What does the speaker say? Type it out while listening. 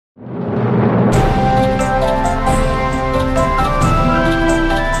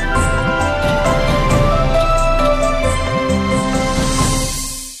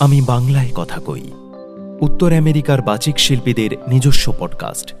আমি বাংলায় কথা কই, উত্তর আমেরিকার বাচিক শিল্পীদের নিজস্ব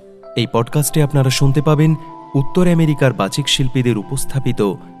পডকাস্ট। এই পডকাস্টে আপনারা শুনতে পাবেন উত্তর আমেরিকার বাচিক শিল্পীদের উপস্থাপিত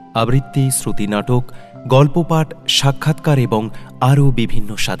আবৃত্তি, শ্রুতি নাটক, গল্পপাঠ, সাক্ষাৎকার এবং আরও বিভিন্ন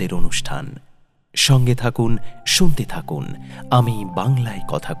স্বাদের অনুষ্ঠান। সঙ্গে থাকুন, শুনতে থাকুন। আমি বাংলায়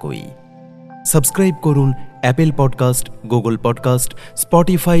কথা কই। সাবস্ক্রাইব করুন Apple podcast, Google podcast,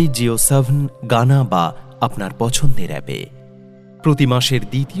 Spotify, জিও7, গানা বা আপনার পছন্দের অ্যাপে। প্রতি মাসের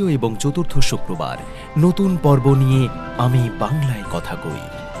দ্বিতীয় এবং চতুর্থ শুক্রবার নতুন পর্ব নিয়ে আমি বাংলায় কথা কই,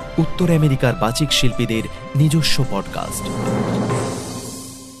 উত্তর আমেরিকার বাচিক শিল্পীদের নিজস্ব পডকাস্ট।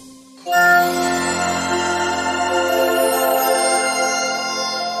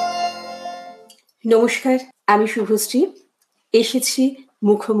 নমস্কার, আমি শুভশ্রী এসেছি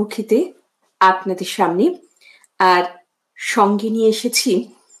মুখোমুখিতে আপনাদের সামনে, আর সঙ্গে নিয়ে এসেছি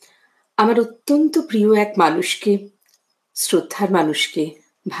আমার অত্যন্ত প্রিয় এক মানুষকে, শ্রদ্ধার মানুষকে,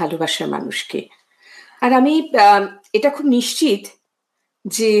 ভালোবাসার মানুষকে। আর আমি এটা খুব নিশ্চিত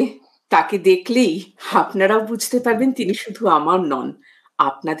যে তাকে দেখলেই আপনারাও বুঝতে পারবেন তিনি শুধু আমার নন,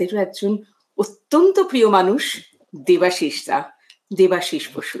 আপনাদেরও একজন অত্যন্ত প্রিয় মানুষ, দেবাশিস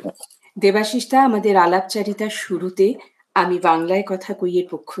বসু। দেবাশিসদা, আমাদের আলাপচারিতার শুরুতে আমি বাংলায় কথা কইয়ের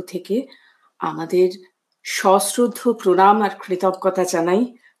পক্ষ থেকে আমাদের সশ্রদ্ধ প্রণাম আর কৃতজ্ঞতা জানাই,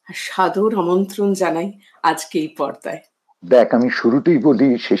 আর সাদর আমন্ত্রণ জানাই আজকে এই পর্দায়। দেখ, আমি শুরুতেই বলি,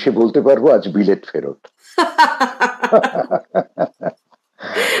 শেষে বলতে পারবো আজ বিলেত ফেরত।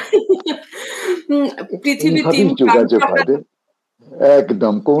 পৃথিবীর যোগাযোগ হবে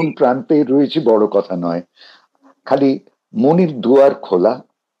একদম, কোন প্রান্তে রয়েছে বড় কথা নয়, খালি মনের দুয়ার খোলা।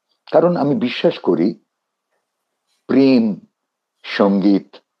 কারণ আমি বিশ্বাস করি প্রেম সঙ্গীত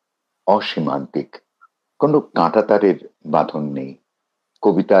অসীমান্তিক, কোনো কাঁটাতারের বাঁধন নেই।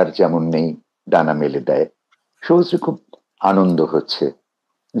 কবিতার যেমন নেই ডানা মেলে দেয়। সহজে খুব আনন্দ হচ্ছে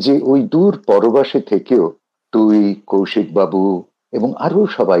যে ওই দূর পরবাসে থেকেও তুই, কৌশিক বাবু এবং আরো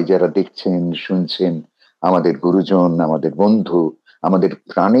সবাই যারা দেখছেন শুনছেন, আমাদের গুরুজন, আমাদের বন্ধু, আমাদের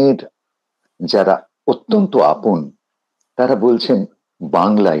প্রাণের যারা অত্যন্ত আপন, তারা বলছেন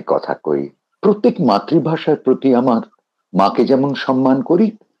বাংলায় কথা কই। প্রত্যেক মাতৃভাষার প্রতি আমার মাকে যেমন সম্মান করি,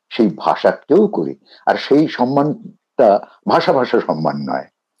 সেই ভাষাকেও করি। আর সেই সম্মানটা ভাষা সম্মান নয়,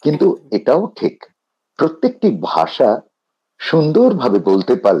 কিন্তু এটাও ঠিক, প্রত্যেকটি ভাষা সুন্দরভাবে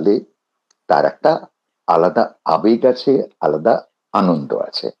বলতে পারলে তার একটা আলাদা আবেগ আছে, আলাদা আনন্দ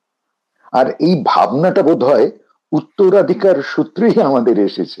আছে। আর এই ভাবনাটা বোধ হয় উত্তরাধিকার সূত্রেই আমাদের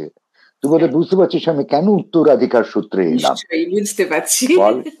এসেছে। তুই বলে বুঝতে পারছিস আমি কেন উত্তরাধিকার সূত্রে এলাম? বুঝতে পারছি।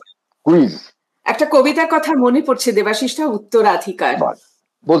 বল, কুইজ। একটা কবিতার কথা মনে পড়ছে, দেবাশিসটা, উত্তরাধিকার।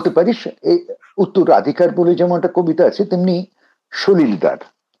 বলতে পারিস? এই উত্তরাধিকার বলে যেমন একটা কবিতা আছে, তেমনি সলিলদার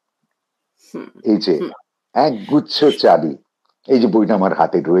এই যে এক গুচ্ছ চাবি, এই যে বইটা আমার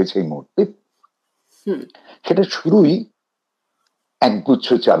হাতে রয়েছে এই মুহূর্তে, সেটা শুরুই একগুচ্ছ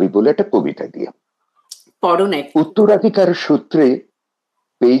চাবি বলে একটা কবিতা দিয়ে। উত্তরাধিকার সূত্রে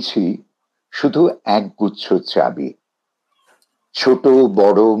পেয়েছি শুধু একগুচ্ছ চাবি, ছোট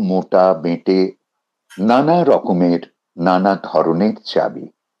বড় মোটা বেঁটে নানা রকমের নানা ধরনের চাবি।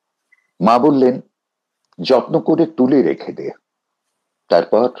 মা বললেন যত্ন করে তুলে রেখে দে।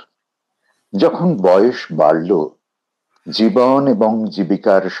 তারপর যখন বয়স বাড়ল, জীবন এবং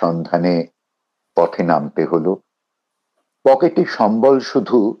জীবিকার সন্ধানে পথে নামতে হলো, পকেটে সম্বল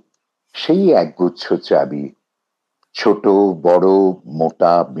শুধু সেই একগুচ্ছ চাবি, ছোট বড়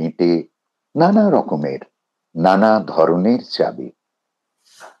মোটা বেঁটে নানা রকমের নানা ধরনের চাবি।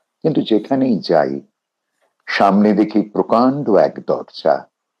 কিন্তু যেখানেই যাই সামনে দেখি প্রকাণ্ড এক দরজা,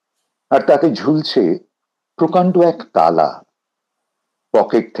 আর তাতে ঝুলছে প্রকাণ্ড এক তালা।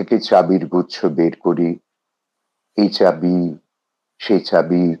 পকেট থেকে চাবির গুচ্ছ বের করি, এই চাবি সে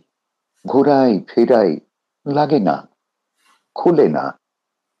চাবি, ঘোরাই ফেরাই, লাগে না, খুলে না।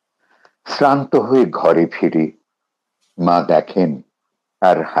 শ্রান্ত হয়ে ঘরে ফিরি, মা দেখেন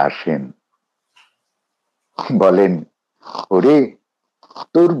আর হাসেন, বলেন ওরে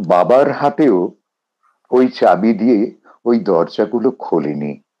তোর বাবার হাতেও ওই চাবি দিয়ে ওই দরজাগুলো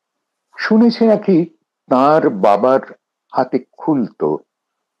খোলেনি। শুনেছে নাকি তার বাবার হাতে খুলতো।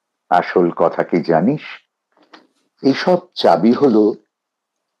 আসল কথা কি জানিস? এইসব চাবি হলো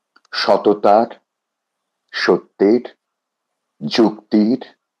সততার, সত্যের, যুক্তির,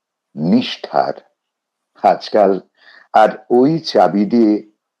 নিষ্ঠার। আজকাল আর ওই চাবি দিয়ে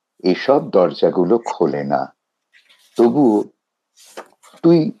এসব দরজাগুলো খোলে না। তবুও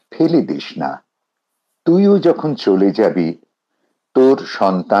তুই ফেলে দিস না। তুইও যখন চলে যাবি তোর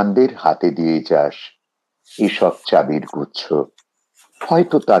সন্তানদের হাতে দিয়ে যাস এসব চাবির গুচ্ছ।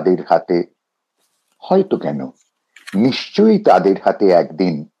 হয়তো তাদের হাতে, হয়তো কেন, নিশ্চয়ই তাদের হাতে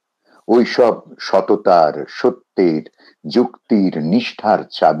একদিন ওইসব সততার, সত্যের, যুক্তির, নিষ্ঠার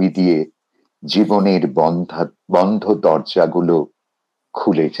চাবি দিয়ে জীবনের বন্ধ দরজাগুলো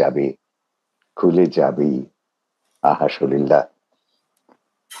খুলে যাবে, খুলে যাবেই। আহাসলিল্লাহ,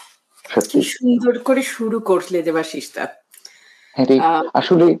 কি সত্যি। সুন্দর করে শুরু করলে দেবাশিস দা। হ্যাঁ রে,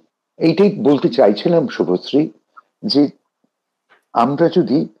 আসলে এইটাই বলতে চাইছিলাম শুভশ্রী, যে আমরা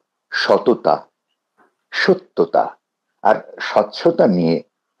যদি সততা, সত্যতা আর স্বচ্ছতা নিয়ে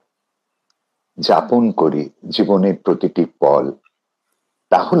যাপন করি জীবনের প্রতিটি পল,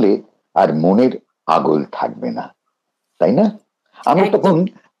 তাহলে আর মনের আগল থাকবে না, তাই না? আমরা একদম। তখন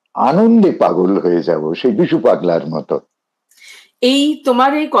আনন্দে পাগল হয়ে যাব, সেই বিশু পাগলার মতো। এই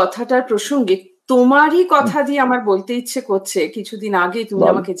তোমার এই কথাটার প্রসঙ্গে তোমারই কথা দিয়ে আমার বলতে ইচ্ছে করছে, কিছুদিন আগে তুমি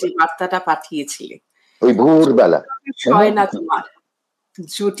বল। আমাকে যে বার্তাটা পাঠিয়েছিলে, ওই ভোরবেলা, তাই না? ছয় না তোমার,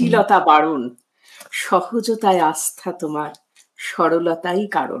 জটিলতা বারণ, সহজতায় আস্থা তোমার, সরলতাই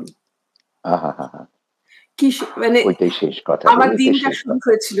কারণ। আহা হা হা, কি মানে ওইটাই শেষ কথা রে, আমার ওইটাই দিনটা শেষ শুরু কথা।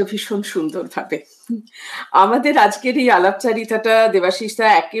 হয়েছিল ভীষণ সুন্দর ভাবে। আমাদের আজকের এই আলাপচারিতাটা দেবাশিস দা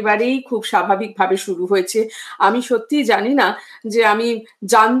একেবারেই খুব স্বাভাবিক ভাবে শুরু হয়েছে। আমি সত্যিই জানি না যে আমি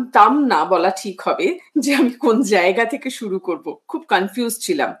জানতাম না, বলা ঠিক হবে, যে আমি কোন জায়গা থেকে শুরু করব। খুব কনফিউজ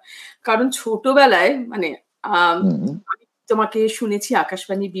ছিলাম, কারণ ছোটবেলায় মানে হুম। আমি তোমাকে শুনেছি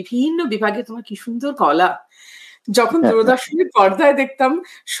আকাশবাণীর বিভিন্ন বিভাগে তোমার কি সুন্দর গলা। যখন দূরদর্শনের পর্দায় দেখতাম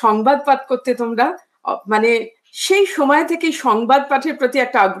সংবাদ পাঠ করতে তোমরা, মানে সেই সময় থেকে সংবাদ পাঠের প্রতি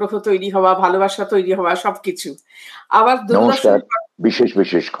একটা আগ্রহ তৈরি হওয়া, ভালোবাসা তৈরি হওয়া, সবকিছু। আবার নমস্কার, দূরদর্শনের বিশেষ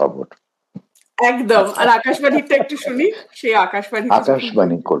বিশেষ খবর। একদম। আর আকাশবাণীটা একটু শুনি, সেই আকাশবাণীতে যখন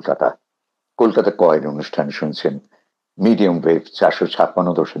আকাশবাণী কলকাতা, কলকাতা কয়েন অনুষ্ঠান শুনছেন মিডিয়াম ওয়েভ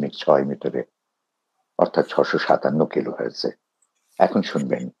 456.6 মিটারে, অর্থাৎ 657 কিলো হার্টজে। এখন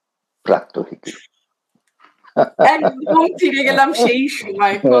শুনবেন প্রাত্যহিকী। একদম ফিরে গেলাম সেই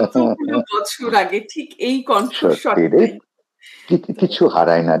সময়, কতগুলো বছর আগে, ঠিক এই সত্যি রে, কণ্ঠস্বরটাই কিছু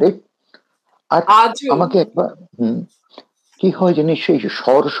হারায় না রে। আর আজও। আমাকে একবার কি হয় জানিস, সেই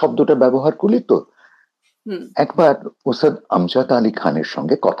স্বর শব্দটা ব্যবহার করলি তো, হুম একবার ওস্তাদ আমজাদ আলী খানের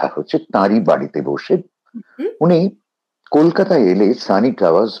সঙ্গে কথা হচ্ছে তাঁরই বাড়িতে বসে। হুম, উনি কলকাতায় এলে সানি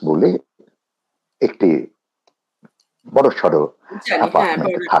টাওয়ার্স বলে একটি বড় সড়ো জানি, হ্যাঁ,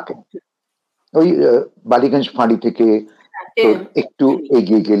 অ্যাপার্টমেন্টে বড়। থাকেন। ওই বালিগঞ্জ ফাঁড়ি থেকে তোর একটু চিনি।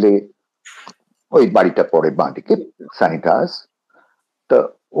 এগিয়ে গেলে ওই বাড়িটা পড়ে বাঁদিকে, সানি টাওয়ার্স। তো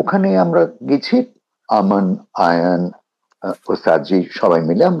ওখানে আমরা গেছি, আমান, আয়ান, ওস্তাদজি সবাই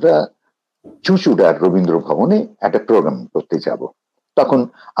মিলে আমরা চুঁচুড়ার রবীন্দ্র ভবনে একটা প্রোগ্রাম করতে যাব। তখন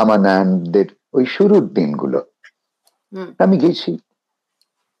আমার নায়নদের ওই শুরুর দিনগুলো। হুম আমি গেছি,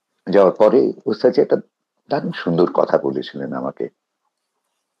 যাওয়ার পরে ওস্তাদজি একটা দারুণ সুন্দর কথা বলেছিলেন আমাকে।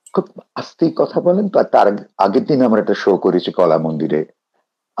 খুব আস্তেই কথা বলেন তো। আর তার আগের দিন আমরা একটা শো করেছি কলা মন্দিরে,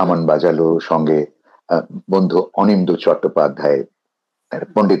 আমান বাজালো, সঙ্গে বন্ধু অনিন্দ চট্টোপাধ্যায়,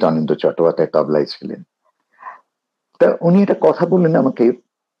 পণ্ডিত অনিন্দ চট্টোপাধ্যায় তবলায় ছিলেন। তা উনি একটা কথা বললেন আমাকে,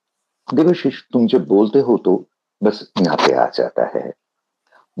 देवाशीष तुम जब बोलते हो तो बस यहाँ पे आ जाता है,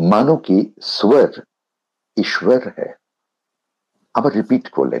 मानो कि स्वर ईश्वर है। আবার রিপিট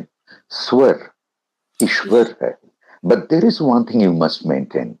করলেন, স্वर ईश्वर है, but there is one thing you must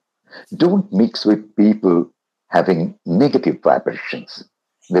maintain, don't mix with people having negative vibrations,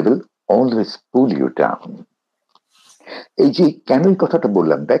 they will always pull you down। এই যে কেন এই কথাটা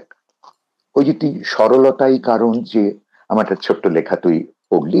বললাম দেখ, ওই যে তুই সরলতাই কারণ, যে আমার একটা ছোট্ট লেখা তুই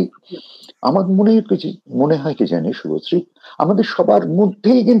পড়লি, আমার মনে হয় কি জানিস শুভশ্রী, আমাদের সবার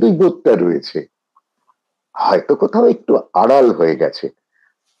মধ্যেই কিন্তু এই বোধটা রয়েছে, হয়তো কোথাও একটু আড়াল হয়ে গেছে।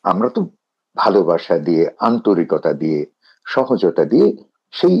 আমরা তো ভালোবাসা দিয়ে, আন্তরিকতা দিয়ে, সহজতা দিয়ে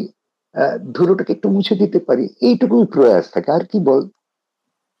সেই ধুলোটাকে একটু মুছে দিতে পারি, এইটুকুই প্রয়াস থাকে। আর কি বল?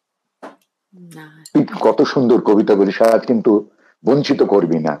 না, তুই কত সুন্দর কবিতা বলিস, আর কিন্তু বঞ্চিত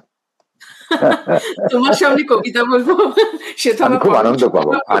করবি না। তোমার সামনে কবিতা বলবো, সে তো আমি আমার খুব পরম আনন্দ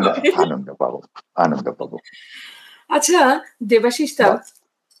পাবো, সৌভাগ্য হবে। আনন্দ পাবো, আনন্দ পাবো। আচ্ছা দেবাশিস দা, বল।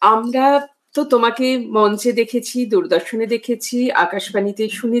 আমরা তো তোমাকে মঞ্চে দেখেছি, দূরদর্শনে দেখেছি, আকাশবাণীতে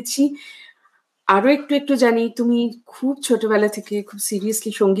শুনেছি, আরো একটু একটু জানি তুমি খুব ছোটবেলা থেকে খুব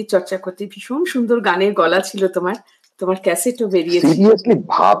সিরিয়াসলি সঙ্গীত চর্চা করতে, ভীষণ সুন্দর গানের গলা ছিল তোমার, তোমার ক্যাসেটও বেরিয়েছিল। সিরিয়াসলি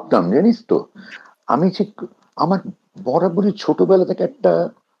ভাবতাম জানিস তো, আমি যে আমার বরাবরই ছোটবেলা থেকে একটা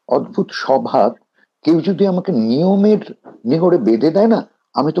অদ্ভুত স্বভাব, কেউ যদি আমাকে নিয়মের নিগড়ে বেঁধে দেয় না,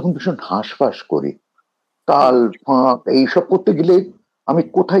 আমি তখন ভীষণ হাঁসফাঁস করি, তাল ফাঁক এইসব করতে গেলে আমি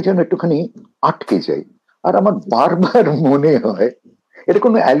কোথায় যেন একটুখানি আটকে যাই। আর আমার বারবার মনে হয়, এটা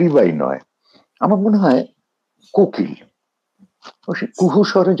কোনো অ্যালিবাই নয়, আমার মনে হয় কোকিল ও সে কুহু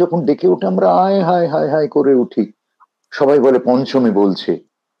স্বরে যখন ডেকে ওঠে, আমরা আয় হায় হায় হায় করে উঠি, সবাই বলে পঞ্চমী বলছে,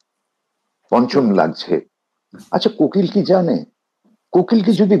 পঞ্চম লাগছে। আচ্ছা, কোকিল কি জানে?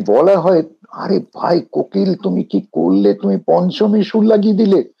 কোকিলকে যদি বলা হয়, আরে ভাই কোকিল তুমি কি করলে, তুমি পঞ্চমে সুর লাগিয়ে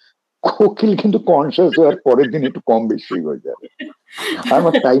দিলে, কোকিল কিন্তু কনসিয়াস হওয়ার পরের দিন একটু কম বেশি হয়ে যাবে।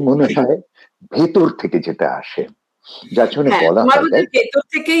 আমার তাই মনে হয় ভেতর থেকে যেটা আসে, যার জন্য হ্যাঁ, বলা তোমার হয় বোধহয় ভেতর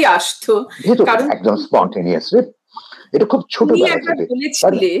থেকেই আসতো। ভেতর কারণ একদম স্পন্টেনিয়াস। এটা খুব তুমি ছোটবেলা একবার থেকে। কারণ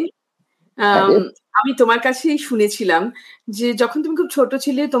বলেছিলে, হ্যাঁ আম রে, আমি তোমার কাছেই শুনেছিলাম যে যখন তুমি খুব ছোট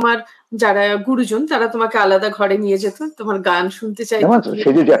ছিলে, তোমার যারা গুরুজন তারা তোমাকে আলাদা ঘরে নিয়ে যেত, তোমার গান শুনতে চাইতো, তুমি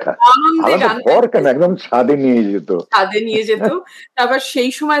সেজে জ্যাঠা আনন্দে আলাদা গান ঘর গাইতে, কেন, একদম ছাদে নিয়ে যেত। ছাদে নিয়ে যেত। তারপর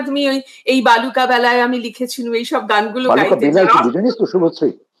সেই সময় তুমি ওই এই বালুকা বেলায় আমি লিখেছিলুম এইসব গানগুলো বালুকা গাইতে বেলা যাও। কিন্তু জানিস তো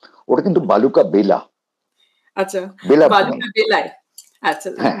শুভশ্রী, ওটা কিন্তু বালুকা বেলা, আচ্ছা, বেলাভূমি। বালুকা বেলায়। আচ্ছা,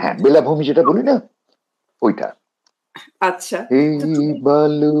 হ্যাঁ হ্যাঁ, বেলাভূমি যেটা বলি না, ওইটা। আচ্ছা। এই তো তুমি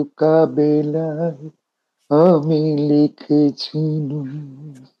বালুকা বেলায় আমি লিখেছিলুম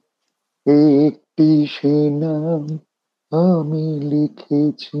একটি সে নাম, আমি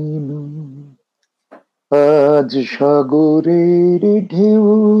লিখেছিলুম আজ সাগরের ঢেউ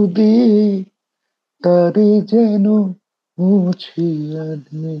দিয়ে তারে যেন মুছিয়া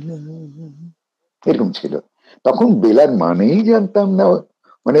দিলাম। এরকম ছিল। তখন বেলার মানেই জানতাম না,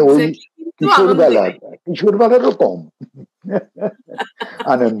 মানে ওই এক্সাক্টলি, কিন্তু আনন্দে গাই। কিশোর বেলারও কম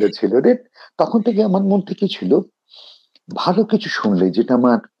আনন্দ ছিল রে। তখন থেকে আমার মধ্যে কি ছিল, ভালো কিছু শুনলে যেটা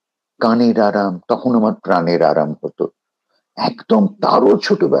আমার কানের আরাম, তখন আমার প্রাণের আরাম হতো। একদম তারও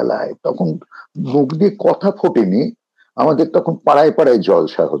ছোটবেলায়, তখন মুখ দিয়ে কথা ফোটেনি, আমাদের তখন পাড়ায় পাড়ায়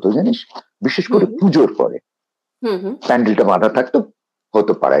জলসা হতো জানিস, বিশেষ করে হুম, পুজোর পরে হুম, হুম। প্যান্ডেলটা বাঁধা থাকতো,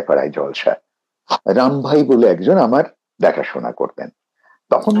 হতো পাড়ায় পাড়ায় জলসা। রাম ভাই বলে একজন আমার দেখাশোনা করতেন।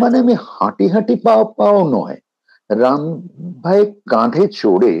 তখন মানে আচ্ছা। আমি হাঁটি হাঁটি পাও পাও নয়, রাম ভাই কাঁধে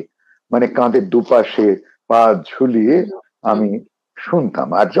চড়ে, মানে কাঁধের দুপাশে পা ঝুলিয়ে হুম, হুম, আমি শুনতাম।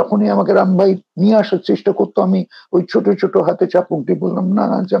 আর যখনই আমাকে রাম ভাই নিয়ে আসার চেষ্টা করতো, আমি ওই ছোট ছোট হাতে চাপুক দিয়ে বললাম না,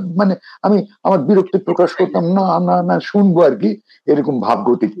 মানে আমি আমার বিরক্তি প্রকাশ করতাম, না না না শুনবো আর কি, এরকম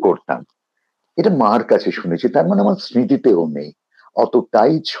ভাবগতিক করতাম। এটা মার কাছে শুনেছি, তার মানে আমার স্মৃতিতেও নেই,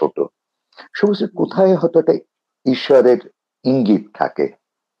 অতটাই ছোট। শুভশ্রী, কোথায় হয়তো একটা ঈশ্বরের ইঙ্গিত থাকে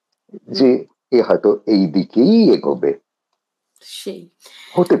হুম, যে এ হয়তো এই দিকেই এগোবে, সেই।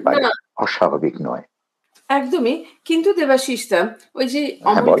 হতে না, পারে, অস্বাভাবিক নয়। একদমই। কিন্তু দেবাশিস দা, ওই যে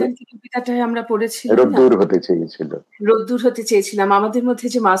হ্যাঁ বলো। অমরকান্তি কবিতাটায় আমরা পড়েছিলাম না? রোদ্দুর হতে চেয়েছিল। রোদ্দুর হতে চেয়েছিলাম। আমাদের মধ্যে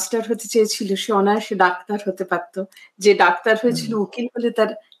যে মাস্টার হতে চেয়েছিল সে অনায়াসে ডাক্তার হতে পারত। যে ডাক্তার হুম, হয়েছিল উকিল হলে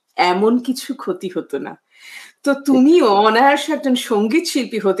তার এমন কিছু ক্ষতি হতো না। তো ঠিক। তুমিও অনায়াসে একজন সঙ্গীত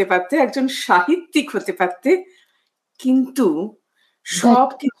শিল্পী হতে পারতে, একজন সাহিত্যিক হতে পারতে। কিন্তু দেখ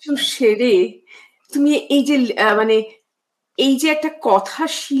সবকিছু সেরে তুমি এই যে মানে এই যে একটা কথা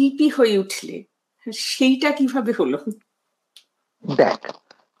শিল্পী হয়ে উঠলে, সেইটা কিভাবে হলো? দেখ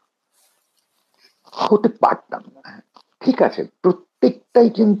হতে পারতাম না, ঠিক আছে, প্রত্যেকটাই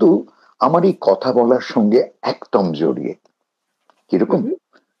কিন্তু আমার এই কথা বলার সঙ্গে একদম জড়িয়ে। হুম, কিরকম, হুম,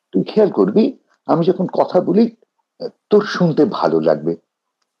 তুই খেয়াল করবি, আমি যখন কথা বলি তোর শুনতে ভালো লাগবে,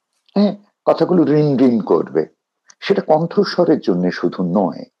 হ্যাঁ, কথাগুলো রিন রিন করবে। সেটা কণ্ঠস্বরের জন্য শুধু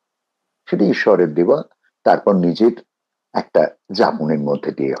নয়, সেটা ঈশ্বরের দেওয়া, তারপর নিজের একটা যাপনের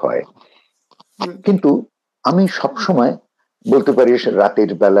মধ্যে দিয়ে হয়। হুম, কিন্তু আমি সব সময় বলতে পারি,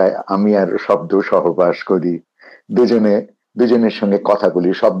 রাতের বেলায় আমি আর শব্দ সহবাস করি, দুজনে দুজনের সঙ্গে কথা বলি,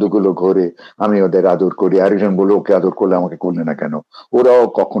 শব্দগুলো ঘোরে, আমি ওদের আদর করি, আরেকজন বলে ওকে আদর করলে আমাকে করলে না কেন, ওরাও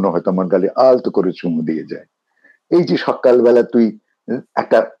কখনো হয়তো আমার গালে আলতো করে চুমু দিয়ে যায়। এই যে সকালবেলা তুই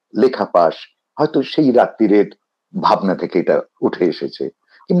একটা লেখা পাস, হয়তো সেই রাত্রিরের ভাবনা থেকে এটা উঠে এসেছে,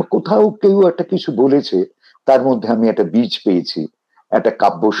 কিংবা কোথাও কেউ একটা কিছু বলেছে, তার মধ্যে আমি একটা বীজ পেয়েছি, একটা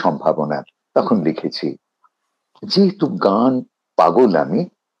কাব্য সম্ভাবনা, তখন লিখেছি। যেহেতু গান পাগল আমি,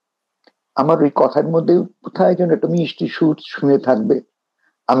 আমার ওই কথার মধ্যে কোথায় যেন একটা মিষ্টি সুর শুনে থাকবে,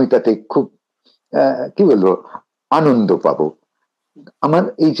 আমি তাতে খুব কি বলবো, আনন্দ পাবো। আমার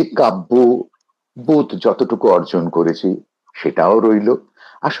এই যে কাব্য বোধ যতটুকু অর্জন করেছি সেটাও রইল।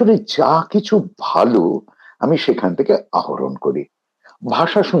 আসলে যা কিছু ভালো আমি সেখান থেকে আহরণ করি।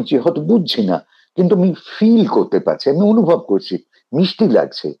 ভাষা শুনছি, হয়তো বুঝছি না, কিন্তু আমি ফিল করতে পারছি, আমি অনুভব করছি, মিষ্টি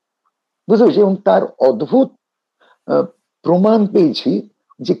লাগছে, বুঝতে পেরেছি। এবং তার অদ্ভুত আহ, প্রমাণ পেয়েছি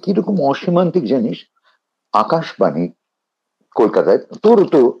যে কিরকম অসীমান্তিক জিনিস। আকাশবাণী কলকাতায়, তোরও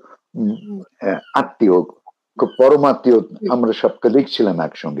তো হুম, আত্মীয়, খুব পরমাত্মীয়, হুম। আমরা সবকে লিখছিলাম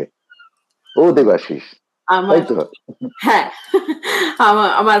একসঙ্গে, ও দেবাশিস, আমার, তাই তো, হ্যাঁ,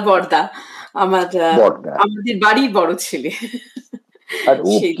 আমার বড়দা, আমার বটগা। আমাদের বাড়ির বড় ছেলে, আর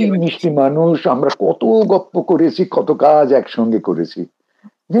ও সেই কি দেবাশিস। মিষ্টি মানুষ, আমরা কত গপ্প করেছি, কত কাজ একসঙ্গে করেছি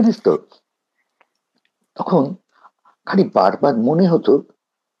জানিস তো। তখন খালি বারবার মনে হতো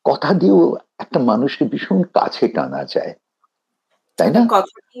কথা দিয়েও একটা মানুষকে ভীষণ কাছে টানা যায়, তাই না?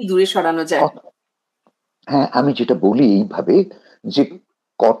 কথা দিয়ে দূরে সরানো যায়। হ্যাঁ, আমি যেটা বলি এইভাবে যে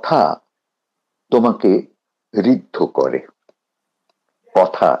কথা তোমাকে ঋদ্ধ করে,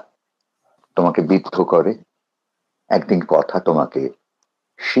 কথা তোমাকে বিদ্ধ করে, একদিন কথা তোমাকে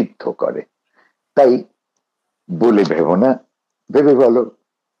সিদ্ধ করে। তাই বলে ভেবো না, ভেবে বলো,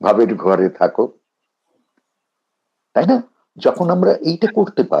 ভাবের ঘরে থাকো, তাই না? যখন আমরা এইটা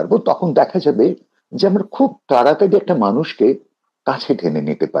করতে পারবো তখন দেখা যাবে যে আমরা খুব তাড়াতাড়ি একটা মানুষকে কাছে টেনে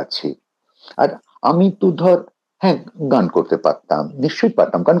নিতে পারছি। আর আমি তো ধর, হ্যাঁ, গান করতে পারতাম, নিশ্চয়ই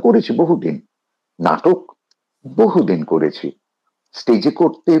পারতাম, গান করেছি বহুদিন, নাটক বহুদিন করেছি, স্টেজে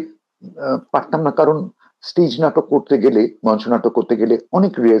করতে পারতাম না, কারণ স্টেজ নাটক করতে গেলে, মঞ্চ নাটক করতে গেলে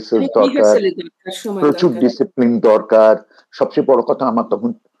অনেক রিহার্সাল দরকার, রিহার্সালের দরকার, সময় প্রচুর দরকার। ডিসিপ্লিন দরকার। সবচেয়ে বড় কথা, আমার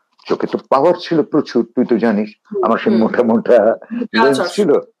তখন চোখে তো পাওয়ার ছিল প্রচুর, তুই তো জানিস, আমার সে মোটা মোটা লেন্স ছিল,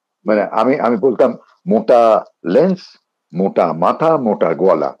 মানে আমি বলতাম মোটা লেন্স, মোটা মাথা, মোটা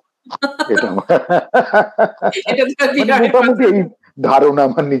গলা, এটা মানে মোটামুটি এই ধারণা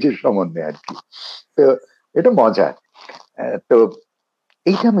আমার নিজের সম্বন্ধে আর কি। তো এটা মজা। তো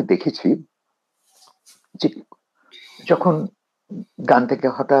এইটা আমি দেখেছি যে যখন গান থেকে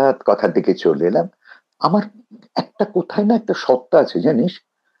হঠাৎ কথার দিকে চলে এলাম, আমার একটা কোথায় না একটা সত্তা আছে জানিস।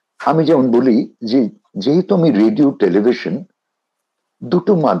 আমি যেমন বলি যে যেহেতু আমি রেডিও টেলিভিশন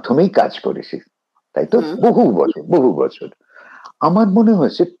দুটো মাধ্যমেই কাজ করেছি, তাই তো, বহু বছর আমার মনে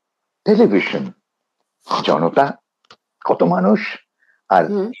হয়েছে টেলিভিশন জনতা, কত মানুষ, আর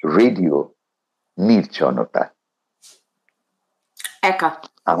রেডিও নির্জনতা, একা,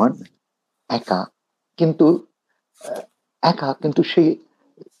 আমার একা, কিন্তু একা, কিন্তু সে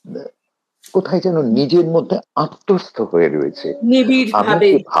কোথায় যেন নিজের মধ্যে আত্মস্থ হয়ে রয়েছে। নিবিড় আমি ভাবে।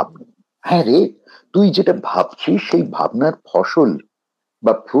 যে ভাব, হ্যাঁ রে, তুই যেটা ভাবছিস সেই ভাবনার ফসল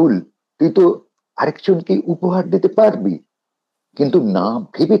বা ফুল তুই তো আরেকজনকে উপহার দিতে পারবি, কিন্তু না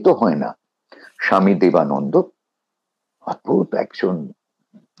ভেবে তো হয় না। স্বামী দেবানন্দ অদ্ভুত একজন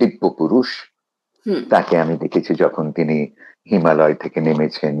দিব্য পুরুষ, তাকে আমি দেখেছি যখন তিনি হিমালয় থেকে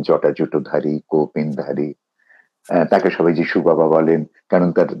নেমেছেন, জটাজুটোধারী, কৌপিনধারী, তাকে সবাই যিশু বাবা বলেন, কারণ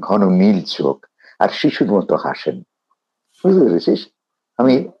তার ঘন নীল চোখ আর শিশুর মতো হাসেন, বুঝতে পেরেছিস?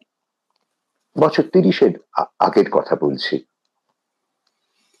 আমি বছর 30-এর আগের কথা বলছি।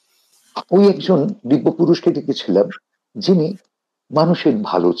 ওই একজন দিব্য পুরুষকে দেখেছিলাম যিনি মানুষের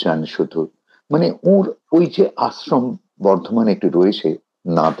ভালো চান শুধু, মানে ওর ওই যে আশ্রম বর্ধমানে একটু রয়েছে,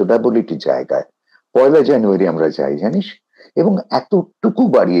 নাতদা বলে একটি জায়গায়, 1 জানুয়ারি আমরা যাই জানিস, এবং এতটুকু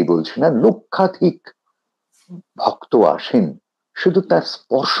বাড়িয়ে বলছি না, লক্ষাধিক ভক্ত আসেন শুধু তার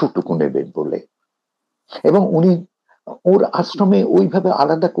স্পর্শটুকু নেবেন বলে। এবং উনি ওর আশ্রমে ওইভাবে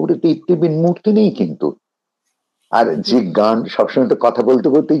আলাদা করে দেবদেবীর মূর্তি নেই কিন্তু, আর যে গান সবসময় তো কথা বলতে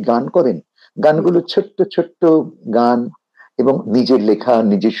বলতেই গান করেন, গানগুলো ছোট্ট ছোট্ট গান, এবং নিজের লেখা,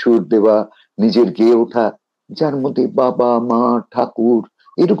 নিজের সুর দেওয়া, নিজের গেয়ে ওঠা, যার মধ্যে বাবা মা ঠাকুর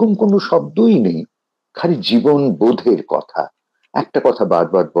এরকম কোনো শব্দই নেই, খালি জীবন বোধের কথা। একটা কথা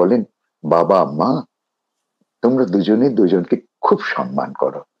বারবার বলেন, বাবা মা তোমরা দুজনে দুজনকে খুব সম্মান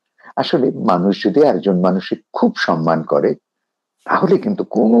করো। আসলে মানুষ যদি একজন মানুষকে খুব সম্মান করে তাহলে কিন্তু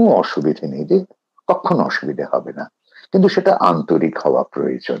কোনো অসুবিধে নেই রে, কখনো অসুবিধা হবে না, কিন্তু সেটা আন্তরিক হওয়া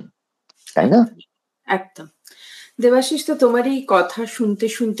প্রয়োজন, তাই না? একদম। দেবাশিস, তো তোমার এই কথা শুনতে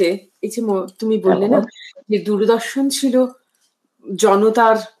শুনতে, এই যে তুমি বললে না যে দূরদর্শন ছিল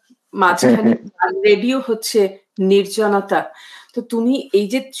জনতার মাঝখানে, রেডিও হচ্ছে নির্জনতা, তো তুমি এই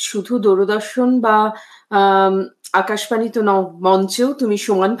যে শুধু দূরদর্শন বা আকাশবাণী তো মঞ্চেও তুমি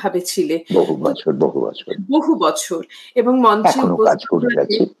সমান ভাবে ছিলে বহু বছর বহু বছর, বহু বছর, এবং মঞ্চে এখনো কাজ করে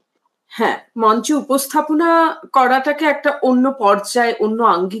যাচ্ছি। হ্যাঁ, মঞ্চে উপস্থাপনা করাটাকে একটা অন্য পর্যায়ে, অন্য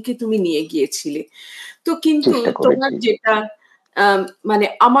আঙ্গিকে তুমি নিয়ে গিয়েছিলে। তো কিন্তু চেষ্টা তোমার করেছি। যেটা মানে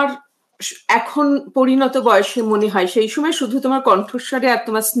আমার এখন পরিণত বয়সে মনে হয়, সেই সময় শুধু তোমার কণ্ঠস্বরে আর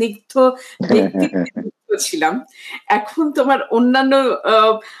তোমার স্নিগ্ধ ব্যক্তিত্বে মুগ্ধ ছিলাম। এখন তোমার অন্যান্য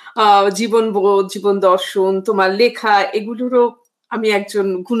আহ, জীবনবোধ, জীবন দর্শন, তোমার লেখা, এগুলোরও আমি একজন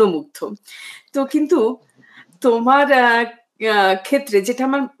গুণমুগ্ধ। তো কিন্তু তোমার ক্ষেত্রে যেটা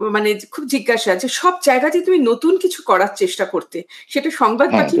আমার মানে খুব জিজ্ঞাসা, যে সব জায়গাতে তুমি নতুন কিছু করার চেষ্টা করতে, সেটা সংবাদ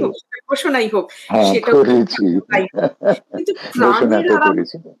হ্যাঁ পাঠি রে, হোক, সেটা ঘোষণাই হোক, হ্যাঁ সেটা করেছি, কিন্তু ঘোষণা প্রাণের তো আরাম,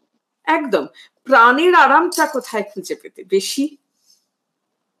 করেছি। একদম প্রাণের আরামটা কোথায় খুঁজে পেতে বেশি?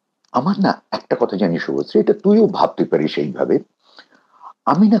 আমার না একটা কথা জানিস শুভশ্রী, এটা তুইও ভাবতে পারিস এইভাবে,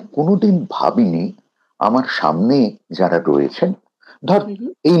 আমি না কোনোদিন ভাবিনি আমার সামনে যারা রয়েছেন, ধর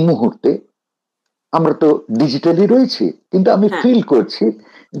এই মুহূর্তে আমরা তো ডিজিটালি রয়েছি, কিন্তু আমি হ্যাঁ, ফিল করছি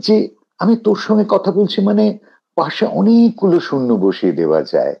যে আমি তোর সঙ্গে কথা বলছি, মানে পাশে অনেকগুলো শূন্য বসিয়ে দেওয়া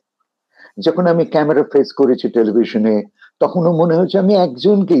যায়। যখন আমি ক্যামেরা ফেস করেছি টেলিভিশনে, তখনও মনে হচ্ছে আমি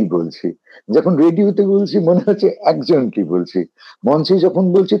একজনকেই বলছি। যখন রেডিওতে বলছি মনে হচ্ছে একজনকেই বলছি। মঞ্চে যখন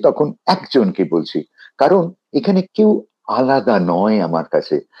বলছি তখন একজনকে বলছি। কারণ এখানে কেউ আলাদা নয় আমার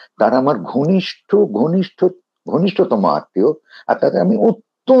কাছে। তারা আমার ঘনিষ্ঠতম আত্মীয়, আর তাদের আমি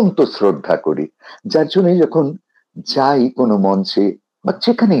অত্যন্ত শ্রদ্ধা করি। যার জন্য যখন যাই কোনো মঞ্চে বা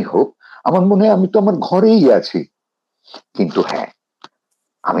যেখানেই হোক, আমার মনে হয় আমি তো আমার ঘরেই আছি। কিন্তু হ্যাঁ,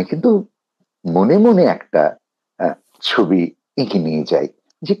 আমি কিন্তু মনে মনে একটা ছবি এঁকে নিয়ে যাই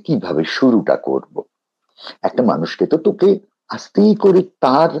যে কিভাবে শুরুটা করব। একটা মানুষকে তো তোকে আস্তেই করে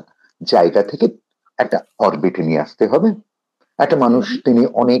তার জায়গা থেকে একটা অরবিটে নিয়ে আসতে হবে। একটা মানুষ, তিনি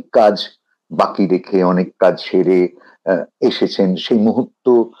অনেক কাজ বাকি রেখে, অনেক কাজ সেরে এসেছেন, সেই মুহূর্ত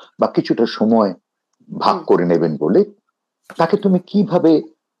বা কিছুটা সময় ভাগ করে নেবেন বলে তাকে তুমি কিভাবে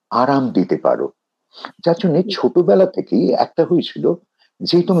আরাম দিতে পারো। যার জন্য ছোটবেলা থেকেই একটা হয়েছিল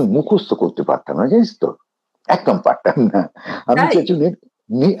যে তুমি মুখস্থ করতে পারতাম না, জানিস তো, একদম পারতাম না আমি। যার জন্য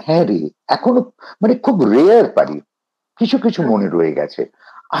হ্যাঁ রে, এখনো মানে খুব রেয়ার পারি, কিছু কিছু মনে রয়ে গেছে।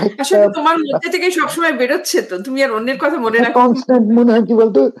 আরেকটা তোমার মধ্যে থেকে সবসময় বেরোচ্ছে, তো তুমি আর অন্যের কথা মনে রাখো, কনস্ট্যান্ট মনে হয় কি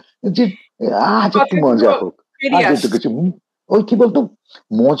বলতো, যে আজ একটু মজা হোক, আজ একটু কিছু, ওই কি বলতো,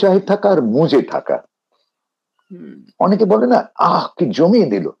 মজায় থাকা আর মজে থাকা। অনেকে বলে না, কি জমিয়ে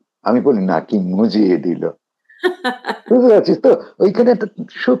দিল, আমি বলি না, কি মজিয়ে দিল। বুঝতে পারছিস তো, ওইখানে একটা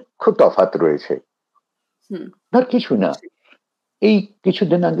সূক্ষ্ম তফাৎ রয়েছে, আর কিছু না। এই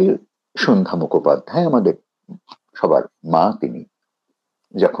কিছুদিন আগে সন্ধ্যা মুখোপাধ্যায়, আমাদের সবার মা, তিনি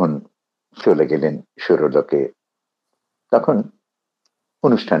যখন চলে গেলেন সুরলোকে, তখন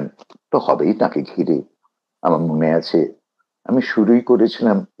অনুষ্ঠান তো হবেই তাকে ঘিরে। আমার মনে আছে আমি শুরুই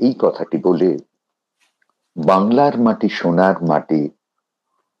করেছিলাম এই কথাটি বলে, বাংলার মাটি সোনার মাটি,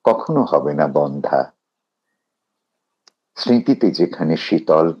 কখনো হবে না বন্ধা, স্মৃতিতে যেখানে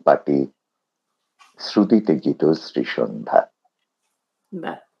শীতল পাটি, শ্রুতিতে গীত শ্রীসন্ধ্যা।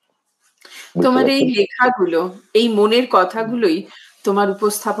 তোমার এই লেখাগুলো, এই মনের কথাগুলোই তোমার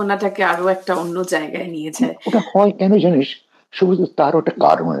উপস্থাপনাটাকে আরো একটা অন্য জায়গায় নিয়ে যায়। ওটা হয় কেন জানিস, শুধু তার ওটা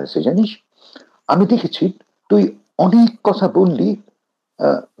কারণ আছে জানিস। আমি দেখেছি তুই অনেক কথা বললি,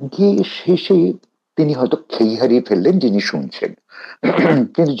 গিয়ে শেষে তিনি হয়তো খেই হারিয়ে ফেললেন যিনি শুনছেন।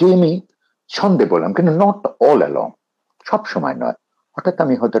 কিন্তু যে আমি ছন্দে বললাম, কিন্তু নট অল অ্যালং, সব সময় নয়, হঠাৎ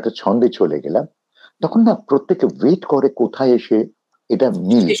আমি হয়তো একটা ছন্দে চলে গেলাম, তখন না প্রত্যেকে ওয়েট করে কোথায় এসে এটা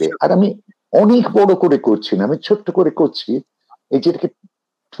মিলবে। আর আমি অনেক বড় করে করছি না, আমি ছোট্ট করে করছি, এই যেটাকে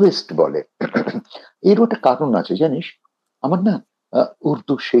টুইস্ট বলে। এর ওটা কারণ আছে জানিস। আমার না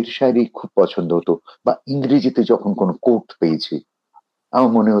উর্দু শের শায়রি খুব পছন্দ হতো, বা ইংরেজিতে যখন কোনো কোট পেয়েছি,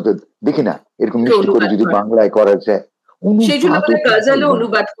 আমার মনে হতো দেখি না এরকম মিষ্টি করে যদি বাংলায় করা যায়। সেই জন্য গজলও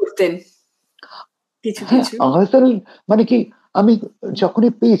অনুবাদ করতেন কিছু কিছু। হ্যাঁ, মানে কি, আমি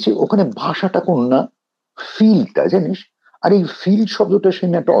যখনই পেয়েছি ওখানে ভাষাটা কোন না, ফিলটা জানিস। আর এই ফিল শব্দটা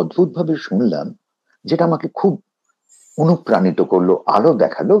শুনে একটা অদ্ভুত ভাবে শুনলাম, যেটা আমাকে খুব অনুপ্রাণিত করলো, আলো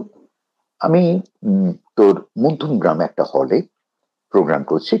দেখালো। আমি তোর মধ্যমগ্রামে একটা হলে প্রোগ্রাম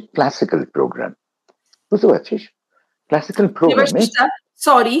করছি, ক্লাসিক্যাল প্রোগ্রাম, বুঝতে পারছিস, ক্লাসিক্যাল প্রোগ্রামে।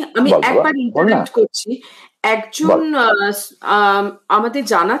 সরি, আমি একবার ইন্টারাপ্ট করছি। একজন আমাদের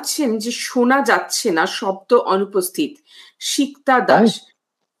জানাচ্ছেন যে শোনা যাচ্ছে না, শব্দ অনুপস্থিত, শিক্তা দাস।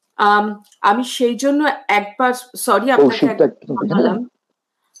 আমি সেই জন্য একবার সরি আপনাকে জানালাম।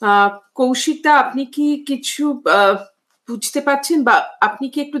 কৌশিকদা, আপনি কি কিছু বুঝতে পারছেন, বা আপনি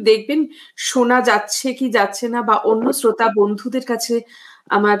কি একটু দেখবেন শোনা যাচ্ছে কি যাচ্ছে না, বা অন্য শ্রোতা বন্ধুদের কাছে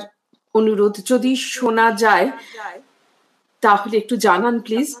আমার অনুরোধ, যদি শোনা যায় তাহলে একটু জানান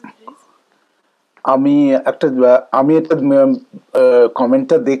প্লিজ। আমি এটা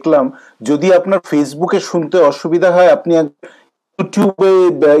কমেন্টটা দেখলাম, যদি আপনার ফেসবুকে শুনতে অসুবিধা হয় আপনি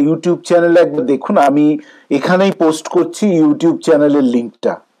ইউটিউব চ্যানেলে একবার দেখুন, আমি এখানেই পোস্ট করছি ইউটিউব চ্যানেলের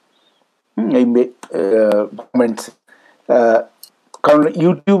লিঙ্কটা, এই কমেন্টস, কারণ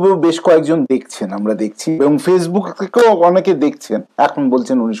ইউটিউবেও বেশ কয়েকজন দেখছেন, আমরা দেখছি, এবং ফেসবুক থেকেও অনেকে দেখছেন, এখন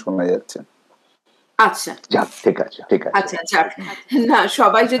বলছেন উনি শোনা যাচ্ছেন। আচ্ছা, ঠিক আছে, ঠিক আছে। আচ্ছা, যাক। না,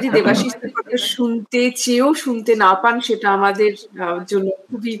 সবাই যদি দেবাশিসের কথা শুনতে চেয়েও শুনতে না পান, সেটা আমাদের জন্য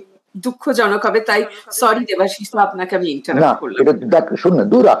খুবই দুঃখজনক হবে। তাই সরি দেবাশিস, আপনাকে আমি ইন্টারাপ্ট করলাম। এটা দেখ, শোন না,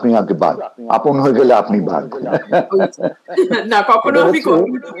 দূর, আপনি আগে বাদ, আপন হয়ে গেলে আপনি বাদ। না, কখনো আমি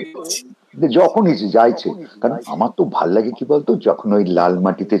যখনই যাইছে, কারণ আমার তো ভাল লাগে কি বলতো, যখন ওই লাল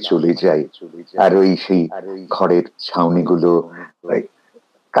মাটিতে চলে যায় আর ওই সেই খড়ের ছাউনিগুলো,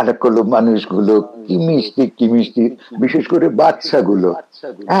 কাটা করলো মানুষগুলো, কি মিষ্টি কি মিষ্টি, বিশেষ করে বাচ্চাগুলো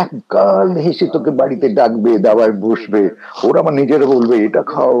এক গাল হেসে তোকে বাড়িতে ডাকবে, দাবার বসবে, ওরা আমার নিজেরা বলবে এটা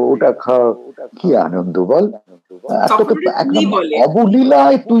খাও ওটা খাও, কি আনন্দ বল। আর তখন তোকে ওরা তুই একদম বলে।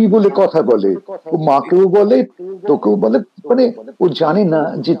 অবলীলায় তুই বলে কথা বলে, ও মাকেও বলে তোকেও বলে, মানে ও জানে না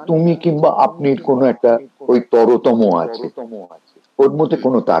যে তুমি কিংবা আপনির কোনো একটা ওই তরতম আছে, ওর মধ্যে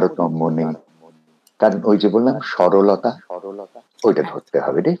কোনো তারতম্য নেই। কারণ ওই যে বললাম সরলতা, ওইটা ধরতে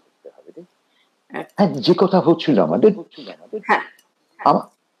হবে রে। হ্যাঁ, যে কথা হচ্ছিল আমাদের, হ্যাঁ, আমা-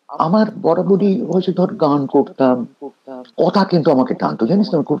 আমার বরাবরই হয়েছে, ধর গান করতাম, কথা কিন্তু আমাকে টানতো, জানিস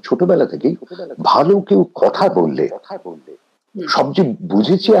তো, আমি খুব ছোটবেলা থেকেই ভালো কেউ কথা বললে সবচেয়ে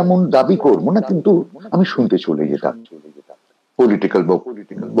বুঝেছি এমন দাবি করবো না, কিন্তু আমি শুনতে চলে যেতাম। পলিটিক্যাল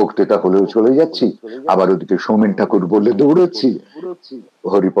বক্তৃতা হলেও চলে যাচ্ছি, আবার ওদিকে সৌমেন ঠাকুর বললে দৌড়চ্ছি,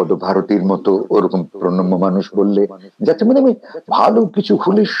 হরিপদ ভারতীর মতো ওরকম প্রণম্য মানুষ বললে যাচ্ছে, মানে আমি ভালো কিছু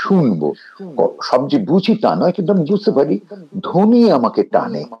হলে শুনবো। সবচেয়ে বুঝি তা নয়, কিন্তু আমি বুঝতে পারি ধনী আমাকে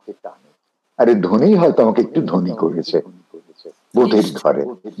টানে। আরে ধনী হয়তো আমাকে একটু ধনী করেছে বোধের ঘরে,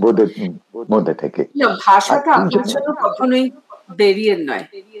 বোধের মধ্যে থেকে। না, আর ভাষাটা এই আপনার জন্য জন্য কখনোই ব্যারিয়ার নয়।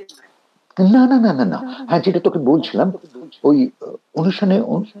 না না না না না, হ্যাঁ যেটা তোকে বলছিলাম, ওই অনুষ্ঠানে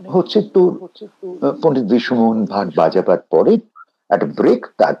হচ্ছে তোর পণ্ডিত বিশ্বমোহন ভাট বাজাবার পরে একটা ব্রেক,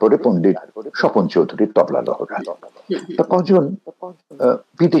 তারপরে পণ্ডিত স্বপন চৌধুরীর তবলা লহরা। তা কজন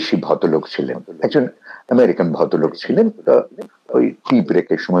বিদেশি ভদ্রলোক ছিলেন, একজন আমেরিকান ভদ্রলোক ছিলেন, তা ওই টি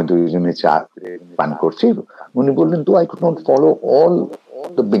ব্রেকের সময় দুইজনে চা পান করছি, উনি বললেন তো I could not follow all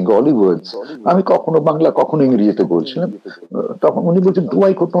the Bengali words. আমি কখনো বাংলা কখনো ইংরেজিতে বলছিলাম, তখন উনি বলছেন do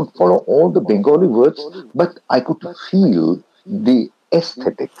I could not follow all the Bengali words, but I could feel the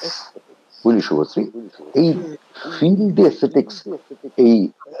aesthetics. বুঝলি শুভশ্রী, এই ফিল দি এস্থেটিক্স, এই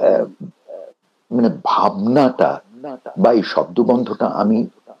মানে ভাবনাটা বা এই শব্দবন্ধটা আমি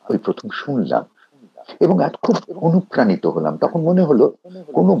ওই প্রথম শুনলাম এবং আজ খুব অনুপ্রাণিত হলাম। তখন মনে হলো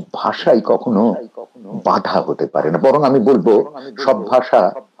কোনো ভাষাই কখনো বাধা হতে পারে না, বরং আমি বলবো সব ভাষা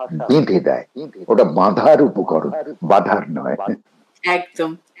বেঁধে দেয়, ওটা বাঁধার উপকরণ, বাধার নয়।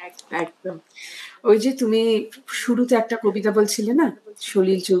 একদম, একদম। ওই যে তুমি শুরুতে একটা কবিতা বলছিলে না,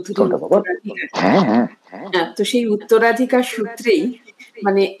 সলিল চৌধুরীর কোনটা বাবা? উত্তরাধিকার। হ্যাঁ হ্যাঁ, হ্যাঁ, তো সেই উত্তরাধিকার সূত্রেই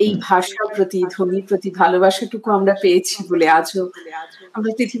মানে এই ভাষার প্রতি, ধ্বনির প্রতি ভালোবাসাটুকু আমরা পেয়েছি বলে আজও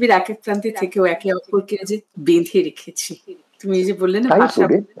আমরা পৃথিবীর এক এক প্রান্তে থেকেও একে অপরকে যে বেঁধে রেখেছি। তুমি এই যে বললে না তাই ভাষা,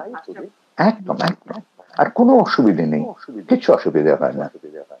 করে, একদম একদম। আর কোনো অসুবিধে নেই, কিছু অসুবিধা হয় না,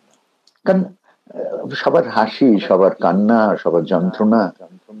 কারণ সবার হাসি, সবার কান্না, সবার যন্ত্রণা,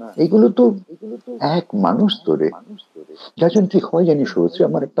 এগুলো তো এক মানুষ তোরে। যার জন্য ঠিক হয় জানিস, হচ্ছে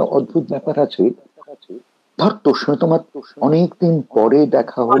আমার একটা অদ্ভুত ব্যাপার আছে, ধর তোর সঙ্গে তোমার অনেকদিন পরে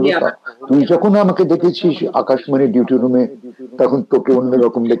দেখা হলো, তা তুই যখন আমাকে দেখেছিস আকাশবাণী ডিউটি রুমে, তখন তোকে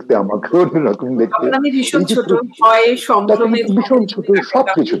অন্যরকম দেখতে, আমাকে অন্যরকম দেখতে, তখন আমি ভীষণ এই যে ছোট, ভয়ে তখন সম্ভ্রমে ভীষণ ছোট সব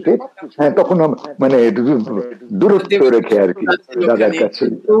কিছুতে। হ্যাঁ, তখন মানে দূরত্ব রেখে আর কি দাদার ওখানে কাছে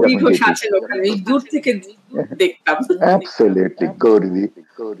গৌরী যখন ঘোষ যেতি, আছেন ওখানে, এই দূর থেকে দেখতাম। অ্যাবসলিউটলি গৌরী।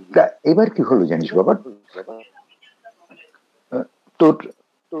 তা এবার কি হলো জানিস বাবা, তোর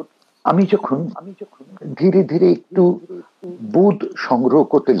আমি যখন ধীরে ধীরে একটু বোধ সংগ্রহ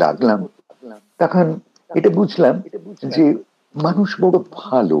করতে লাগলাম, তখন এটা বুঝলাম যে মানুষ বড়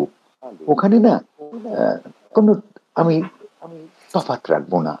ভালো, ওখানে না কোনো আমি তফাৎ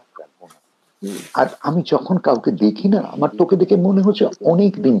রাখবো না। আর আমি যখন কাউকে দেখি না, আমার তোকে দেখে মনে হচ্ছে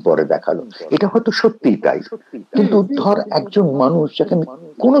অনেক দিন পরে দেখালো, এটা হয়তো সত্যিই তাই, কিন্তু ধর একজন মানুষ যাকে আমি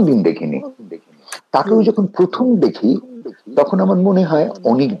কোনোদিন দেখিনি, তাকেও যখন প্রথম দেখি, তখন আমার মনে হয়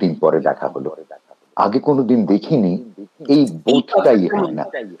অনেক দিন পরে দেখা হলো, আগে কোনোদিন দেখিনি, এই এই বোধটাই কথাটা হয় মনে না।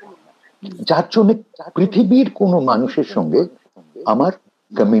 হয়। যার জন্য পৃথিবীর কোনো মানুষের সঙ্গে আমার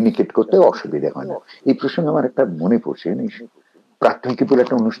কমিউনিকেট করতে অসুবিধা হয় না। এই প্রসঙ্গে আমার একটা মনে পড়ছে জানিস, প্রাথমিক বলে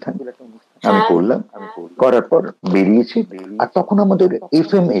একটা অনুষ্ঠান আমি হ্যাঁ, করলাম, করার পর বেরিয়েছি, আর তখন আমাদের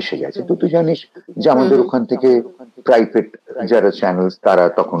এফএম এসে গেছে, তো তুই জানিস যে আমাদের ওখান থেকে প্রাইভেট যারা চ্যানেল তারা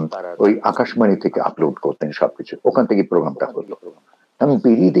তখন ওই আকাশবাণী থেকে আপলোড করতেন সবকিছু, ওখান থেকে প্রোগ্রামটা হতো। আমি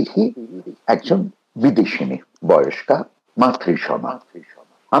বেরিয়ে দেখি একজন বিদেশিনী, বয়স্কা, মাতৃসমা।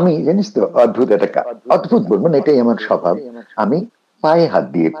 আমি জানিস তো অদ্ভুত একটা অদ্ভুত বলবো না, এটাই আমার স্বভাব, আমি পায়ে হাত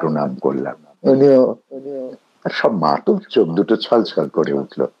দিয়ে প্রণাম করলাম, উনিও, আর সব মা তো চোখ দুটো ছলছল করে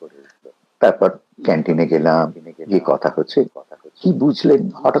উঠলো। তারপর ক্যান্টিনে গেলাম, গিয়ে কথা হচ্ছে, কি বুঝলেন,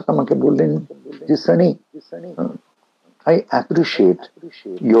 হঠাৎ আমাকে বললেন যে Sunny, I appreciate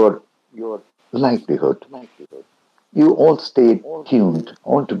your livelihood. You all stayed tuned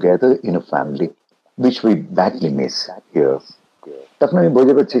all together in a family, which we badly miss here. তখন আমি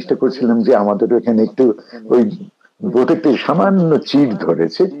বোঝাবার চেষ্টা করছিলাম যে আমাদের এখানে একটু ওই বোটেতে সামান্য চিড়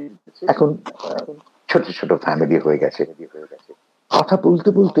ধরেছে, এখন ছোট ছোট ফ্যামিলি হয়ে গেছে। কথা বলতে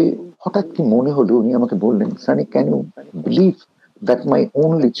বলতে হঠাৎ কি মনে হলো, উনি আমাকে বললেন, Sunny, can you believe that my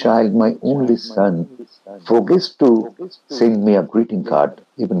only child, my only son forgets to send me a greeting card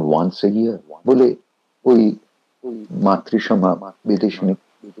even once a year? বলে ওই মাতৃসমা বিদেশিনী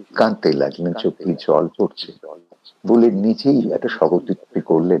কাঁদতে লাগলেন, চোখে জল পড়ছে, বলে নিজেই একটা স্বগতিত্রী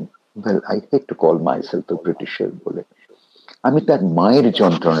করলেন, well I hate to call myself a Britisher বলে। আমি তার মায়ের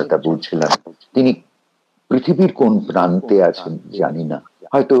যন্ত্রণাটা বুঝছিলাম। তিনি পৃথিবীর কোন প্রান্তে আছেন জানি না,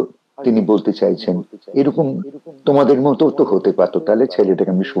 হয়তো তিনি বলতে চাইছেন এরকম তোমাদের মতো তো হতে পারতো, তাহলে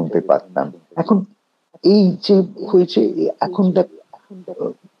ছেলেটাকে আমি শুনতে পারতাম। এখন এই যে হয়েছে, এখন দেখ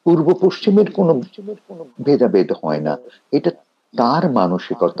পূর্ব পশ্চিমের কোনো ভেদাভেদ হয় না, এটা তার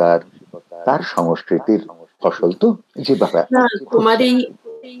মানসিকতার, তার সংস্কৃতির ফসল। তো যেভাবে না, তোমার এই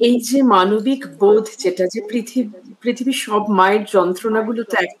এই যে মানবিক বোধ, যেটা যে পৃথিবীর সব মায়ের যন্ত্রণাগুলো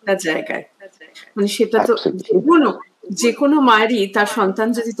তো একটা জায়গায়, মানে সেটা তো যে কোনো মায়েরই তার সন্তান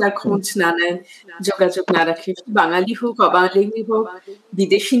যদি তার খোঁজ না নেয়, যোগাযোগ না রাখে, বাঙালি হোক, অবাঙালি হোক,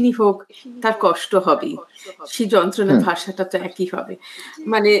 বিদেশিনী হোক, তার কষ্ট হবেই। সেই যন্ত্রণার ভাষাটা তো একই হবে।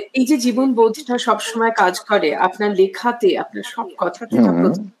 মানে এই যে জীবন বোধটা সবসময় কাজ করে আপনার লেখাতে, আপনার সব কথাতে তা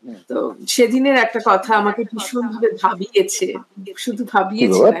তো সেদিনের একটা কথা আমাকে ভীষণভাবে ভাবিয়েছে, শুধু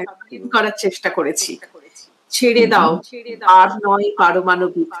ভাবিয়েছে না, করার চেষ্টা করেছি। ছেড়ে দাও, আর নয়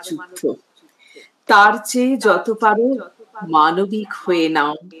পারমাণবিক যুদ্ধ, তার চেয়ে যত পারো মানবিক হয়ে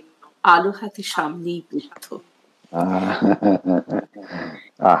নাও, আলো হাতে সামনেই বুদ্ধ।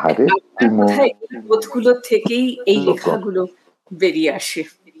 বোধগুলোর থেকেই এই লেখাগুলো বেরিয়ে আসে।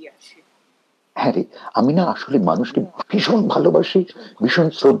 হ্যাঁ রে, আমি না আসলে মানুষকে ভীষণ ভালোবাসি, ভীষণ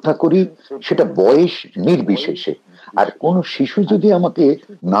শ্রদ্ধা করি, সেটা বয়স নির্বিশেষে। আর কোন শিশু যদি আমাকে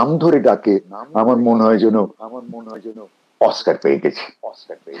নাম ধরে ডাকে, আমার মনে হয় যেন অস্কার পেয়ে গেছি।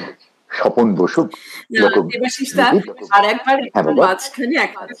 স্বপন বসু আর একবার মাঝখানে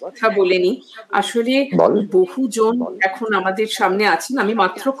একটা কথা বলেনি, আসলে বহুজন এখন আমাদের সামনে আছেন, আমি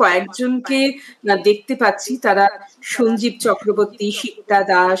মাত্র কয়েকজনকে দেখতে পাচ্ছি, তারা সঞ্জীব চক্রবর্তী, শিপ্রা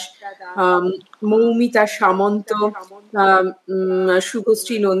দাস, মৌমিতা সামন্ত,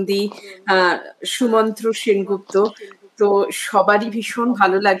 শুভশ্রী নন্দী, সুমন্ত্র সেনগুপ্ত। তো সবারই ভীষণ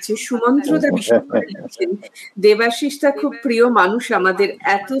ভালো লাগছে। সুমন্ত্রদা ভীষণ ভালো লাগছেন, দেবাশিসদা খুব প্রিয় মানুষ আমাদের,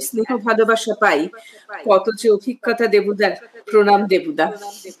 এত স্নেহ ভালোবাসা পাই, কত যে অভিজ্ঞতা দেবুদার, প্রণাম দেবুদা।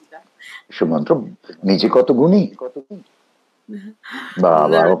 সুমন্ত্র নিজে কত গুণী,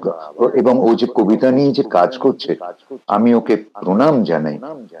 বাবা, এবং ও যে কবিতা নিয়ে যে কাজ করছে, আমি ওকে প্রণাম জানাই।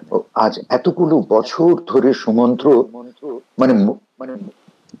 আজ এতগুলো বছর ধরে সুমন্ত্র মানে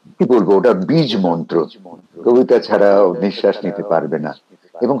কি বলবো, ওটা বীজ মন্ত্র, কবিতা ছাড়া ও নিঃশ্বাস নিতে পারবে না।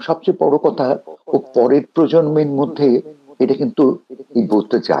 এবং সবচেয়ে বড় কথা, ও পরের প্রজন্মের মধ্যে এটা কিন্তু এই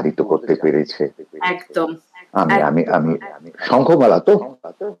বোধটা জারিত করতে পেরেছে। একদম। আমি আমি আমি শঙ্খমালা, তো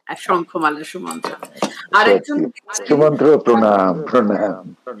শঙ্খমালা সুমন্ত্র। সুমন্ত্র প্রণাম প্রণাম।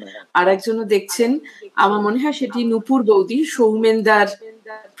 আর একজনও দেখছেন, আমার মনে হয় সেটি নূপুর বৌদি, সৌমেনদার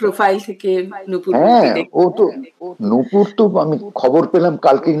প্রোফাইল থেকে নূপুর বৌদি। ও তো নূপুর তো আমি খবর পেলাম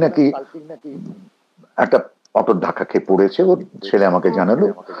কালকেই নাকি একটা অটোর ধাক্কা খেয়ে পড়েছে, ওর ছেলে আমাকে জানালো।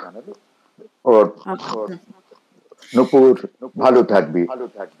 ওর নূপুর ভালো থাকবি,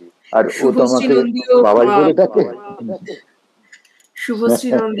 আর ও তো আমাকে বাবাই বলে ডাকে। শুভশ্রী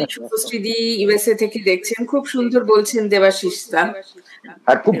নন্দী, শুভশ্রীদি ইউএসএ থেকে দেখছেন, খুব সুন্দর বলছেন দেবাশিসদা,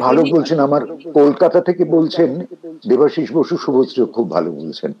 আর খুব ভালো বলছেন। আমার কলকাতা থেকে বলছেন দেবাশিস বসু, শুভশ্রী খুব ভালো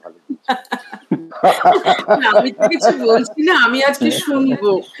বলছেন। আমি তো কিছু বলছি না, আমি আজকে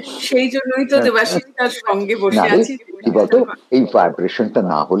শুনবো, সেই জন্যই তো দেবাশিসদার সঙ্গে বসে আছি। কি বলতো, এই ভাইব্রেশনটা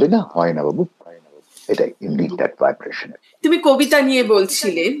না হলে না হয় না বাবু, এটা ইনডিড দ্যাট ভাইব্রেশন। তুমি কবিতা নিয়ে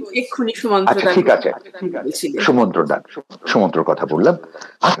বলছিলে এক্ষুনি, সুমন্ত্র। আচ্ছা ঠিক আছে, সুমন্ত্রর কথা বললাম।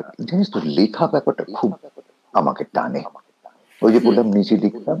 আর জানিস তো, লেখা ব্যাপারটা খুব আমাকে টানে। ওই যে বললাম নিজে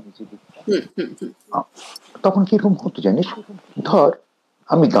লিখতাম, তখন কিরকম হতো জানিস, ধর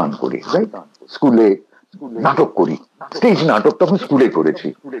আমি গান করি, রাইট, স্কুলে নাটক করি, স্টেজ নাটক তখন স্কুলে করেছি,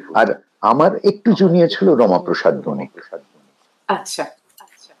 আর আমার একটু জুনিয়র ছিল রমাপ্রসাদ বণিক। আচ্ছা,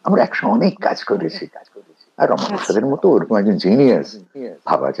 আমরা একসঙ্গে অনেক কাজ করেছি, আর রমাপ্রসাদের মতো ওরকম একজন জিনিয়াস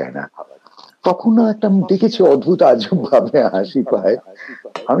ভাবা যায় না। তখন একটা দেখেছি অদ্ভুত আজব ভাবে হাসি পায়।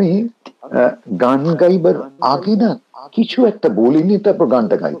 আমি গান গাইবার আগে না কিছু একটা বলিনি, তারপর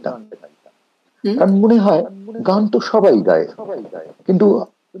গানটা গাইতাম। কারণ মনে হয় গান তো সবাই গায়, কিন্তু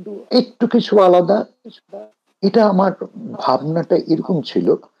একটু কিছু আলাদা। এটা আমার ভাবনাটা এরকম ছিল,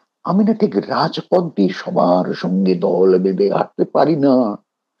 আমি না ঠিক রাজপথ দিয়ে সবার সঙ্গে দল বেঁধে হাঁটতে পারি না,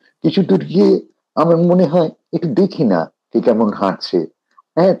 কিছু দূর গিয়ে আমার মনে হয় একটু দেখি না কে কেমন হাঁটছে,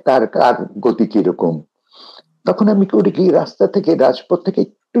 হ্যাঁ তার কার গতি কিরকম। তখন আমি করি কি, রাস্তা থেকে রাজপথ থেকে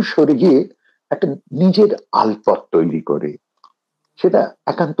একটু সরে গিয়ে একটা নিজের আলপথ তৈরি করে, সেটা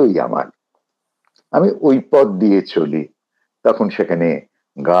একান্তই আমার। আমি ওই পথ দিয়ে চলি। তখন সেখানে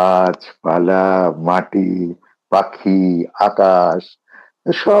গাছপালা, মাটি, পাখি, আকাশ,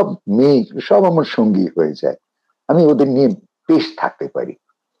 সব মেঘ, সব আমার সঙ্গী হয়ে যায়। আমি ওদের নিয়ে বেশ থাকতে পারি।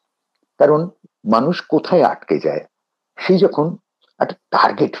 কারণ মানুষ কোথায় আটকে যায়, সেই যখন একটা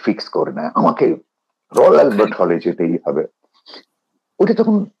টার্গেট ফিক্স করে নেয়, আমাকে রয়্যাল অ্যালবার্ট হলে যেতেই হবে, ওটা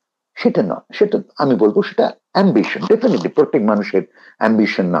তখন সেটা না, সেটা আমি বলবো সেটা অ্যাম্বিশন। ডেফিনেটলি প্রত্যেক মানুষের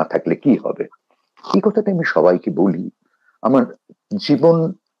অ্যাম্বিশন না থাকলে কি হবে, এই কথাটা আমি সবাইকে বলি। আমার জীবন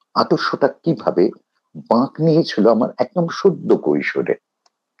আদর্শটা কিভাবে বাঁক নিয়েছিল আমার একদম সদ্য কৈশোরে।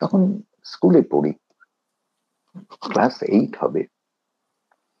 তখন স্কুলে পড়ি, ক্লাস 8 হবে।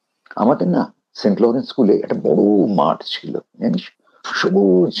 আমাদের না সেন্ট লরেন্স স্কুলে একটা বড় মাঠ ছিল, জানিস,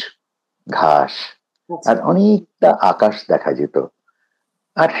 সবুজ ঘাস, আর অনেকটা আকাশ দেখা যেত।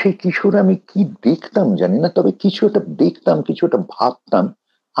 আর সেই কিশোর আমি কি দেখতাম জানি না, তবে কিছু একটা দেখতাম, কিছু একটা ভাবতাম,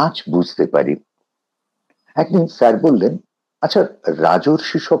 আজ বুঝতে পারি। একদিন স্যার বললেন, আচ্ছা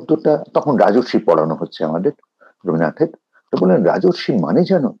রাজর্ষি শব্দটা, তখন রাজর্ষি পড়ানো হচ্ছে আমাদের রবীন্দ্রনাথের, তো বললেন রাজর্ষি মানে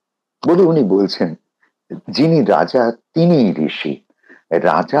জানো? বলে উনি বলছেন, যিনি রাজা তিনি ঋষি,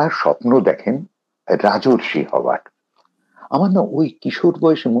 রাজা স্বপ্ন দেখেন রাজর্ষি হওয়ার। আমার না ওই কিশোর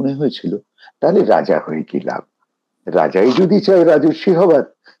বয়সে মনে হয়েছিল, তাহলে রাজা হয়ে কি লাভ, রাজাই যদি চায় রাজর্ষি হবার,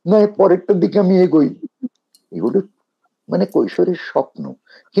 নয় পরেরটার দিকে আমি এগোই। এগুলো মানে কৈশোরের স্বপ্ন,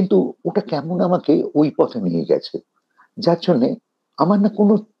 কিন্তু ওটা কেমন আমাকে ওই পথে নিয়ে গেছে, যার জন্যে আমার না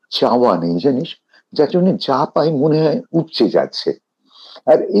কোনো চাওয়া নেই জানিস, যার জন্য যা পাই মনে হয় উপচে যাচ্ছে।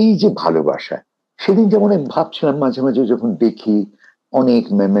 আর এই যে ভালোবাসা, সেদিন যেমন আমি ভাবছিলাম মাঝে মাঝে যখন দেখি অনেক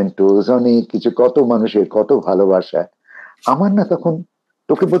মেমেন্টোস, অনেক কিছু, কত মানুষের কত ভালোবাসা, আমার না তখন,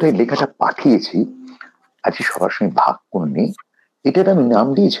 তোকে বোধহয় লেখাটা পাঠিয়েছি, আজকে সবার সঙ্গে ভাগ করনি, এটার আমি নাম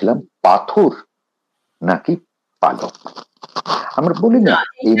দিয়েছিলাম পাথর নাকি পালক। আমরা বলি না, না,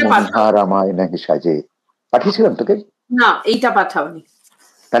 এই এইটা পাঠাও। মনিহার আমায় নাকি সাজে, পাঠিয়েছিলাম তোকে। না, এইটা পাঠাওনি।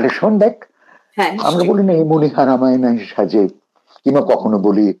 তাহলে শোন দেখ, হ্যাঁ, আমরা নিশ্চয়ই। বলি না এই মনিহার আমায় নাকি সাজে, কিংবা কখনো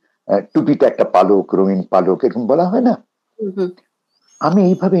বলি টুপিটা একটা পালক, রঙিন পালক, এরকম বলা হয় না। হুম। আমি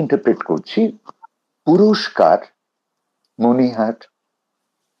এইভাবে ইন্টারপ্রেট করছি, পুরস্কার মনিহার,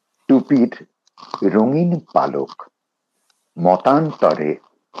 টুপির রঙিন পালক, মতান্তরে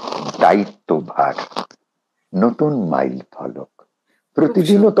দায়িত্বভার, নতুন মাইল ফলক,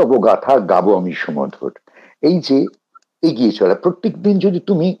 প্রতিদিনও তব গাথা গাবো আমি সুমধুর। এই যে এগিয়ে চলা, প্রত্যেকদিন যদি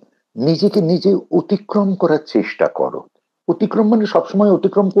তুমি নিজেকে নিজে অতিক্রম করার চেষ্টা করো, অতিক্রম মানে সবসময়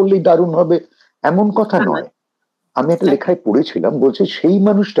অতিক্রম করলেই দারুণ হবে এমন কথা নয়। আমি একটা লেখায় পড়েছিলাম, বলছে সেই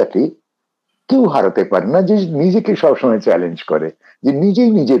মানুষটাকে কেউ হারাতে পারে না যে নিজেকে সবসময় চ্যালেঞ্জ করে, যে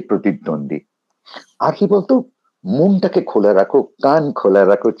নিজেই নিজের প্রতিদ্বন্দ্বী। আর কি বলতো, মনটাকে খোলা রাখো, কান খোলা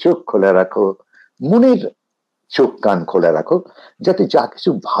রাখো, চোখ খোলা রাখো, মনের চোখ কান খোলা রাখো, যাতে যা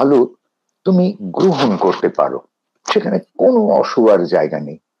কিছু ভালো তুমি গ্রহণ করতে পারো, সেখানে কোনো অসুয়ার জায়গা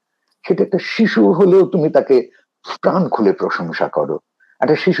নেই। সেটা একটা শিশু হলেও তুমি তাকে প্রাণ খুলে প্রশংসা করো।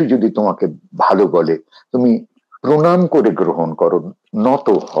 একটা শিশু যদি তোমাকে ভালো বলে, তুমি প্রণাম করে গ্রহণ করো, নত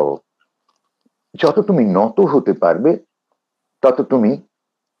হও। যত তুমি নত হতে পারবে, তত তুমি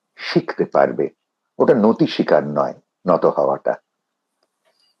শিখতে পারবে। ওটা নতি শিকার নয়, নত হওয়াটা,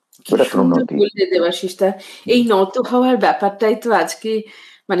 কি ওটা সুন্দর প্রণতি। বললে দেবাশিসদা। এই নত হওয়ার ব্যাপারটাই তো আজকে,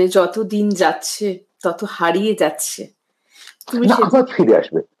 মানে যত দিন যাচ্ছে তত হারিয়ে যাচ্ছে। তুমি না, আবার সেদিকে ফিরে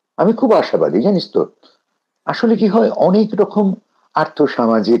আসবে, আমি খুব আশাবাদী জানিস তো। আসলে কি হয়, অনেক রকম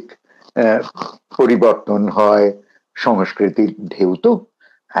আর্থসামাজিক পরিবর্তন হয়, সংস্কৃতির ঢেউ তো,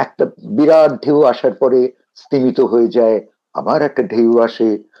 একটা বিরাট ঢেউ আসার পরে স্তীমিত হয়ে যায়, আবার একটা ঢেউ আসে।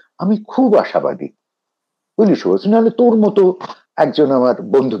 আমি খুব আশাবাদী, বুঝলি সুভাষ, নাহলে তোর মতো একজন আমার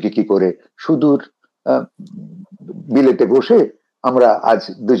বন্ধুকে কি করে সুদূর আহ, বিলেতে বসে আমরা আজ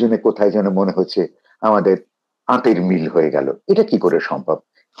দুজনে কোথায় যেন মনে হচ্ছে আমাদের আঁতের মিল হয়ে গেল, এটা কি করে সম্ভব?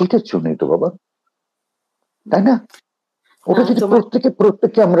 এটার জন্যই তো বাবা, তাই না? ওটা যদি তোমার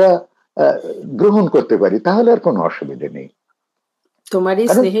প্রত্যেককে আমরা আহ, গ্রহণ করতে পারি, তাহলে আর কোনো অসুবিধে নেই। তোমার এই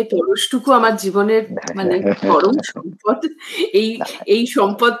কারণ স্নেহের পরশটুকু আমার জীবনের মানে পরম সম্পদ। এই এই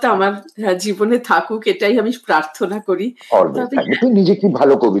সম্পদটা আমার জীবনে থাকুক, এটাই আমি প্রার্থনা করি। অলওয়েজ তবে থাকবে। তুই নিজে কি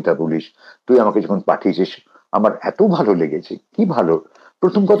ভালো কবিতা বলিস, তুই আমাকে যখন পাঠিয়েছিস আমার এত ভালো লেগেছে, কি ভালো।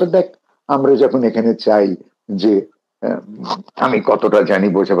 প্রথম কথা দেখ, আমরা যখন এখানে চাই যে আহ, আমি কতটা জানি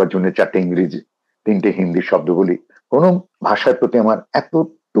বোঝাবার জন্য 4টে ইংরেজি 3টে হিন্দি শব্দ বলি, কোনো ভাষার প্রতি আমার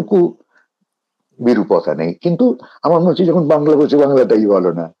এতটুকু বিরূপতা নেই, কিন্তু আমার মনে হচ্ছে যখন বাংলা বলছে বাংলাটাই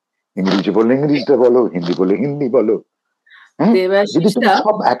বলো না, ইংরেজি বললে ইংরেজিটা বলো, হিন্দি বলে হিন্দি বলো। হ্যাঁ, যদি তুমি দেবাশিসটা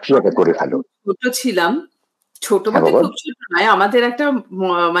সব এক জায়গায় করে ফেলো। ছোট ছিলাম, ছোট হ্যাঁ বলতে বাবা। খুব ছোট নয়, আমাদের একটা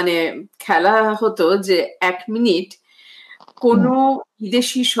মানে খেলা হতো যে 1 মিনিট হুম, কোনো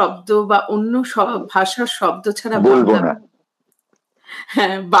বিদেশি শব্দ বা অন্য ভাষার শব্দ ছাড়া বলবো বাংলা, না,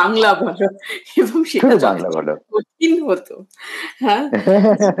 হ্যাঁ বাংলা বলো, এবং সেটা শুধু বাংলা যথেষ্ট বলো। কঠিন হতো। হ্যাঁ,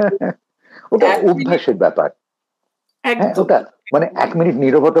 ওটা 1 মিনিট, অভ্যাসের ব্যাপার। হ্যাঁ, একদম। ওটা মানে 1 মিনিট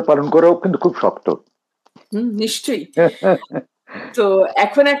নীরবতা পালন করাও কিন্তু খুব শক্ত। নিশ্চয়ই। তো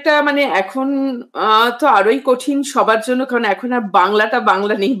এখন একটা মানে এখন তো আরোই কঠিন সবার জন্য, কারণ এখন আর বাংলাটা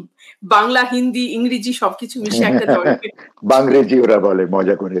বাংলা নেই। বাংলা, হিন্দি, ইংরেজি সবকিছু মিশে একটা জড়পেট বাংরেজি ওরা বলে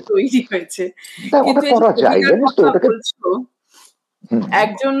মজা করে। তৈরি হয়েছে। তা ওটা কিন্তু এই যে করা যায় কবিতার জানিস তো, কথা ওটাকে। বলছো, হুম,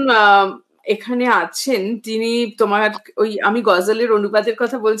 একজন এখানে আছেন, তিনি তোমার ওই আমি গজলের অনুবাদের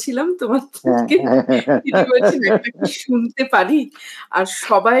কথা বলছিলাম হ্যাঁ, তোমাকে, হ্যাঁ, তিনি বলছেন একটা কি শুনতে পারি? আর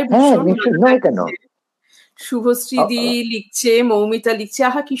সবাই হ্যাঁ, ভীষণ নিশ্চয়, ভালো নয় কেন। লাগছে। শুভশ্রীদি লিখছে, মৌমিতা লিখছে,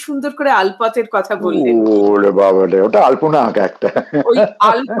 আহা কি সুন্দর করে আলপথের কথা বললেন। ওরে বাবা রে, ওটা আলপনা আঁকা একটা। ওই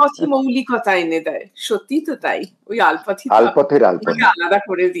আলপথই মৌলিকতা এনে দেয়। সত্যিই তো তাই। ওই আলপথই তো আলপথের আমাকে আলপনা। আলাদা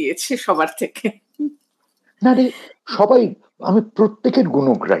করে দিয়েছে সবার থেকে। না রে, সবাই, আমি প্রত্যেকের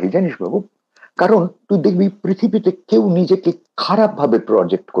গুণগ্রাহী জানিস বাবু। কারণ তুই দেখবি পৃথিবীতে কেউ নিজেকে খারাপ ভাবে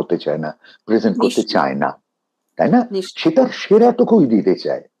প্রজেক্ট করতে চায় না, প্রেজেন্ট করতে নিশ্চয়ই, চায় না, তাই না? সে নিশ্চয়ই। তার সেরাটুকুই দিতে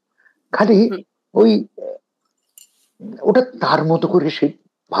চায়। খালি হুম, ওই ওটা তার মতো করে সে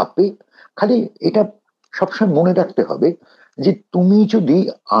ভাববে। খালি এটা সবসময় মনে রাখতে হবে যে তুমি যদি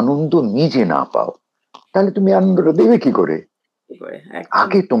আনন্দ নিজে না পাও, তাহলে তুমি আনন্দটা দেবে কি করে? কি করে একদম।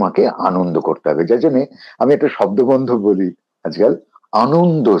 আগে তোমাকে আনন্দ করতে হবে। যার জন্য আমি একটা শব্দবন্ধ বলি আজকাল,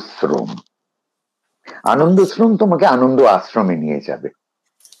 আনন্দ শ্রম। আনন্দ আচ্ছা, শ্রম তোমাকে আনন্দ আশ্রমে নিয়ে যাবে।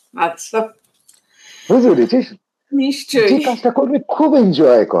 আচ্ছা। বুঝতে পেরেছিস? যে নিশ্চয়ই। কাজটা করবে খুব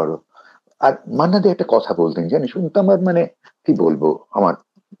এনজয় করো। আর মান্নাদি একটা কথা বলতেন জানিস, শুনতে আমার মানে কি বলবো, আমার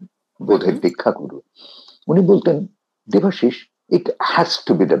হুম, বোধের হুম। দীক্ষা গুরু। উনি বলতেন, Debashis, it has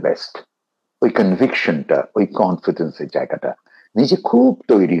to B the best. ওই কনভিকশনটা, ওই কনফিডেন্সের জায়গাটা নিজে খুব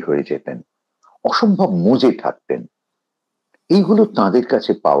তৈরি হয়ে যেতেন, অসম্ভব মজে থাকতেন। এইগুলো তাঁদের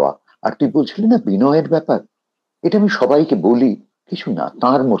কাছে পাওয়া। আর তুই বলছিলি না বিনয়ের ব্যাপার, এটা আমি সবাইকে বলি, কিছু না,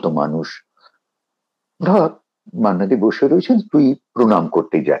 তার মতো মানুষ। ধর মান্নাদি বসে রয়েছেন, তুই প্রণাম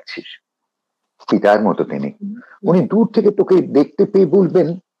করতে যাচ্ছিস, পিতার মতো তিনি। হুম, উনি হুম। দূর থেকে তোকে দেখতে পেয়ে বলবেন,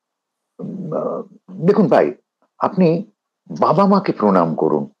 দেখুন ভাই, আপনি বাবা মাকে প্রণাম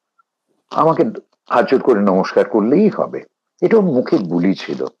করুন, আমাকে হাত জোড় করে নমস্কার করলেই হবে। এটাও মুখে বুলি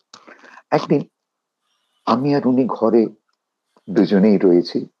ছিল। একদিন আমি আর উনি ঘরে দুজনেই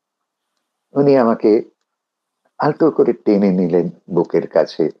রয়েছি, উনি আমাকে আলতো করে টেনে নিলেন বুকের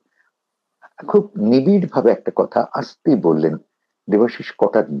কাছে, খুব নিবিড় ভাবে একটা কথা আস্তে বললেন, দেবাশিস,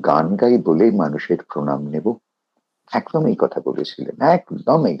 কটা গান গাই বলেই মানুষের প্রণাম নেব? একদম এই কথা বলেছিলেন,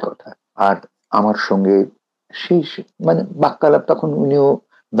 একদম এই কথা। আর আমার সঙ্গে সেই মানে বাক্যালাপ, তখন উনিও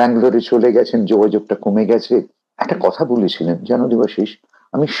ব্যাঙ্গালোরে চলে গেছেন, যোগাযোগটা কমে গেছে। একটা কথা বলেছিলেন, জানো দেবাশিস,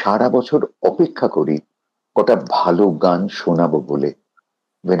 আমি সারা বছর অপেক্ষা করি কটা ভালো গান শোনাবো বলে।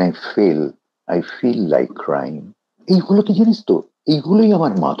 when I feel like crying. এইগুলো কি জানিস তো, এইগুলোই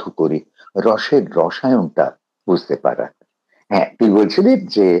আমার মাথু করে রসের রসায়নটা বুঝতে পারা। হ্যাঁ, তুই বলছিলি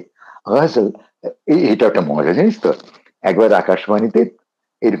যে গজল, এটা একটা মজা জানিস তো। একবার আকাশবাণীতে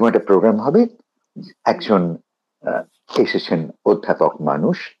এরকম একটা প্রোগ্রাম হবে, একজন আহ, এসেছেন অধ্যাপক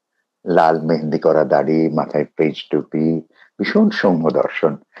মানুষ, লাল মেহেন্দি করা দাড়ি, মাথায় পেজ টুপি, ভীষণ সৌম্য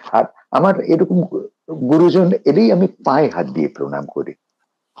দর্শন। আর আমার এরকম গুরুজন এলেই আমি পায়ে হাত দিয়ে প্রণাম করি,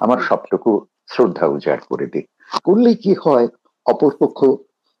 আমার সবটুকু শ্রদ্ধা উজাড় করে দিই। করলে কি হয়, অপরপক্ষ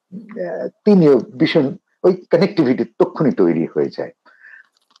তিনিও ভীষণ ওই কানেক্টিভিটি তক্ষুনি তৈরি হয়ে যায়।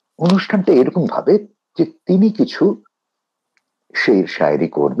 অনুষ্ঠানটা এরকম ভাবে যে তিনি কিছু শের শায়েরি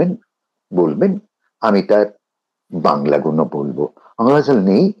করবেন, বলবেন, আমি তার বাংলা গুণ বলবো। গজল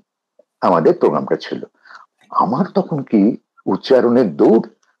নেই, আমাদের প্রোগ্রামটা ছিল। আমার তখন কি উচ্চারণের দৌড়,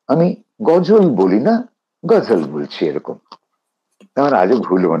 আমি গজল বলি না, গজল বলছি এরকম। আমার আজও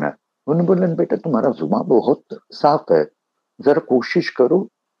ভুলবো না। उन्होंने बोलन, बेटा तुम्हारा जुमा बहुत साफ है, जरा कोशिश करो,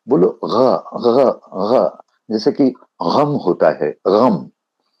 बोलो ग ग ग, जैसे कि गम होता है, गम।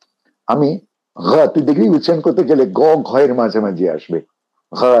 আমি গ, তুই দেখবি উচ্চারণ করতে গেলে গ ঘয়ের মাঝামাঝি আসবে,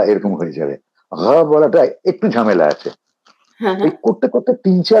 ঘ এরকম হয়ে যাবে। ঘ বলাটা একটু ঝামেলা আছে। হ্যাঁ, এই হ্যাঁ। করতে করতে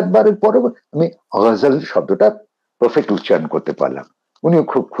 3-4 বারের পরে আমি গজল শব্দটা পারফেক্ট উচ্চারণ করতে পারলাম। উনিও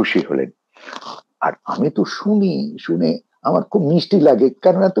খুব খুশি হলেন। আর আমি তো শুনি, শুনে আমার খুব মিষ্টি লাগে,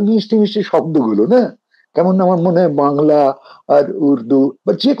 কারণ এত মিষ্টি মিষ্টি শব্দগুলো না, কেমন আমার মনে হয় বাংলা আর উর্দু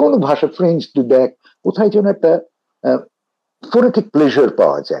বা যে কোনো ভাষা, ফ্রেঞ্চ তুই দেখ, কোথায় যেন একটা ফোনেটিক প্লেজার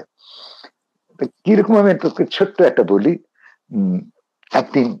পাওয়া যায়। কিরকম আমি তোকে ছোট্ট একটা বলি।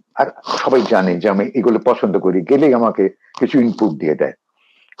 একদিন, আর সবাই জানে যে আমি এগুলো পছন্দ করি, গেলেই আমাকে কিছু ইনপুট দিয়ে দেয়।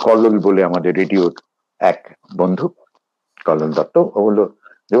 কল্লোল বলে আমাদের রেডিওর এক বন্ধু, কল্লোল দত্ত, ও বললো,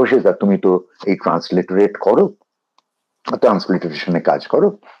 দেবশিস দা তুমি তো এই ট্রান্সলেটরেট করো, ট্রান্সলেটরেশনে কাজ করো।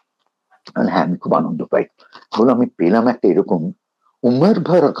 হ্যাঁ, আমি খুব আনন্দ পাই। বলো, আমি পেলাম একটা এরকম উমর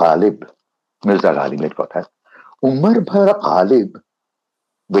ভর গালিব, মির্জা গালিবের কথা, उम्र भर गालिब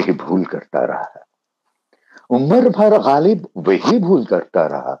वही भूल करता रहा, उम्र भर गालिब वही भूल करता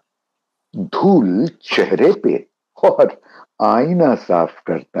रहा, धूल चेहरे पे और आईना साफ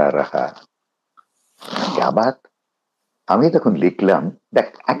करता रहा। क्या बात। আমি তখন লিখলাম, দেখ,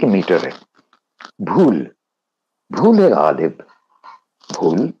 1 মিটারে ভুল, ভুল হে গালিব,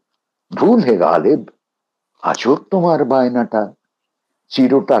 ভুল, ভুল হে গালিব, আচর তোমার বায়নাটা,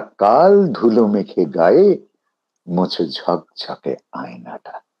 চিরটা কাল ধুলো মেখে গায়ে মুছে ঝকঝকে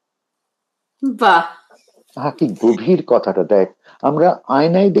আয়নাটা। বাহ, কি গভীর কথাটা। দেখ, আমরা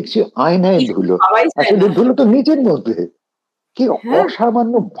আয়নায় দেখছি আয়নায় ধুলো, ভাবাই যায় আসলে না। ধুলো তো নিজের মধ্যে। কি হ্যাঁ,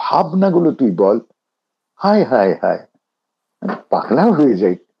 অসামান্য ভাবনাগুলো তুই বল। হায় হায় হায়, পাগলা হয়ে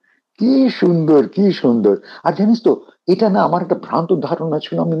যাই। কি সুন্দর, কি সুন্দর। আর জানিস তো, এটা না আমার একটা ভ্রান্ত ধারণা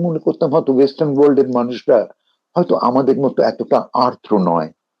ছিল, আমি মনে করতাম হয়তো ওয়েস্টার্ন ওয়ার্ল্ডের মানুষরা হয়তো আমাদের মতো এতটা আর্দ্র নয়,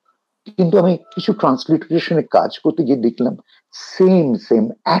 কিন্তু আমি কিছু ট্রান্সলিটারেশনে কাজ করতে গিয়ে দেখলাম সেম সেম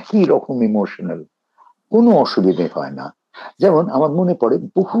একই রকম ইমোশনাল, কোনো অসুবিধে হয় না। যেমন আমার মনে পড়ে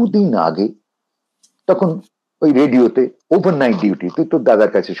বহুদিন আগে, তখন ওই রেডিওতে ওভারনাইট ডিউটি, তুই তোর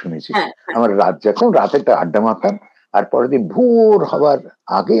দাদার কাছে শুনেছিস, হ্যাঁ, হ্যাঁ। আমার রাত যেতাম, রাতে একটা আড্ডা মারতাম, আর পরের দিন ভোর হওয়ার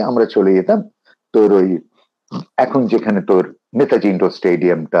আগে আমরা চলে যেতাম তোর ওই, এখন যেখানে তোর নেতাজি ইন্ডোর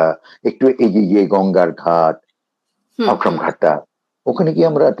স্টেডিয়ামটা, একটু এগিয়ে গিয়ে গঙ্গার ঘাট, অক্রম ঘাটটা, ওখানে গিয়ে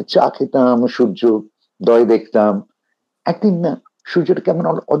আমরা একটা চা খেতাম, সূর্যোদয় দেখতাম। একদিন না, সূর্যটা কেমন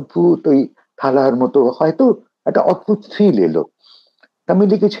অদ্ভুত ওই থালার মতো, হয়তো একটা অদ্ভুত ফিল এলো। আমি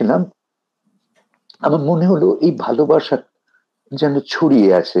লিখেছিলাম, আমার মনে হলো এই ভালোবাসা যেন ছড়িয়ে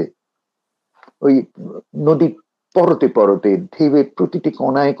আছে ওই নদীর পরতে পরতে, ঢেউয়ের প্রতিটি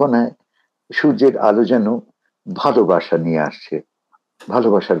কণায় কণায় সূর্যের আলো যেন ভালোবাসা নিয়ে আসছে,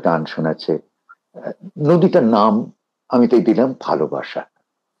 ভালোবাসার গান শোনাচ্ছে। নদীটার নাম আমি তাই দিলাম ভালোবাসা।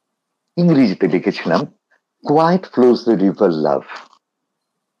 ইংরেজিতে লিখেছিলাম, Quiet flows the river love,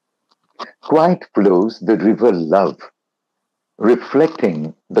 quiet flows the river love,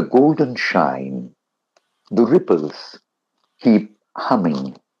 reflecting the golden shine. The ripples keep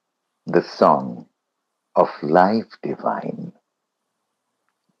humming the song of life divine.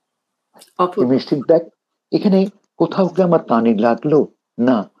 Mystic দেখ, এখানে কোথাও কি আমার কানে লাগলো?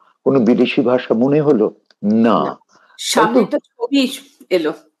 না। কোনো বিদেশি ভাষা মনে হলো? না। সামনে একটা ছবি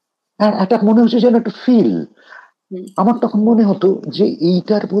এলো, একটা মনে হচ্ছে যেন একটা ফিল। আমার তখন মনে হতো যে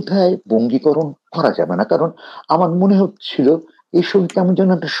এইটার বোধহয় বঙ্গীকরণ করা যাবে না, কারণ আমার মনে হচ্ছিল এই সঙ্গীতে আমি যেন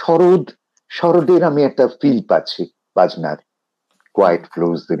একটা শরদের আমি একটা ফিল পাচ্ছি বাজনার। কোয়াইট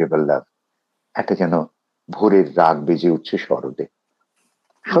ফ্লোজ দ্য রিভার লাভ, একটা যেন ভোরের রাগ বেজে উঠছে শরদে।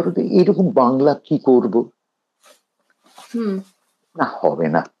 শরদে এরকম বাংলা কি করব? না, হবে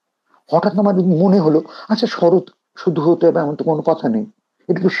না। হঠাৎ আমার মনে হলো, আচ্ছা শরৎ শুধু হতে হবে এমন তো কোনো কথা নেই,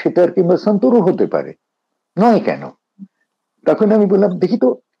 এটা তো সেতার কিংবা সন্তরও হতে পারে, নয় কেন? তখন আমি বললাম, দেখি তো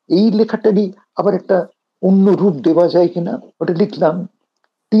এই লেখাটারই আবার একটা অন্য রূপ দেওয়া যায় কিনা। ওটা লিখলাম,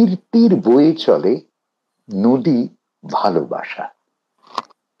 তীর তীর বয়ে চলে নদী ভালোবাসা,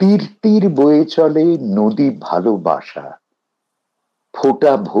 তীর তীর বয়ে চলে নদী ভালোবাসা,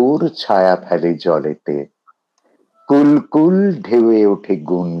 ফোটা ভোর ছায়া ফেলে জলেতে, কুল কুল ঢেউয়ে ওঠে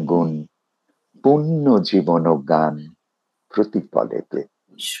গুনগুন, পুণ্য জীবন ও গান প্রতিপলেতে।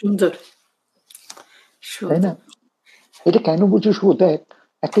 সুন্দর, তাই না? এটা কেন বুঝিস? দেখ,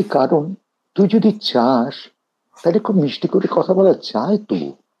 একটি কারণ, তুই যদি চাস তাহলে খুব মিষ্টি করে কথা বলা যায়। তুই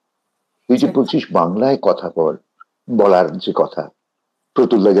যে বলছিস বাংলায় কথা বলার যে কথা,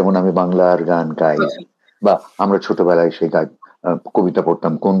 প্রতুল্লা যেমন আমি বাংলার গান গাই, বা আমরা ছোটবেলায় সেই গান কবিতা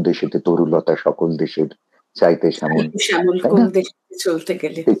পড়তাম, কোন দেশেতে তরুলতা সকল দেশের চাইতে শ্যামল, তাই না?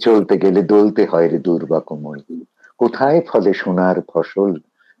 চলতে গেলে দলতে হয় রে দুর্বা কোমল, কোথায় ফলে সোনার ফসল,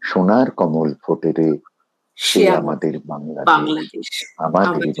 সোনার কমল ফোটে রে, সে আমাদের বাংলাদেশ,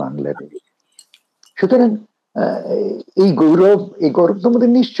 আমাদেরই বাংলাদেশ। সুতরাং এই গৌরব তো আমাদের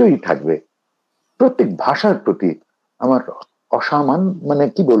নিশ্চয়ই থাকবে। প্রত্যেক ভাষার প্রতি আমার মানে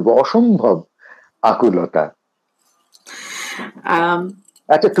কি বলবো, অসম্ভব আকুলতা।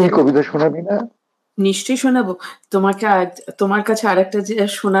 আচ্ছা, তুই কবিতা শোনাবি না? নিশ্চয়ই শোনাবো। তোমার কাছে আরেকটা যে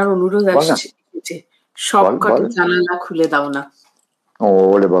শোনার অনুরোধ আসছে, সব কটা জানালা খুলে দাও না।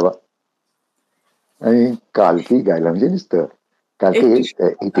 ওরে বাবা, আমি কালকেই গাইলাম, জানিস তো, কালকে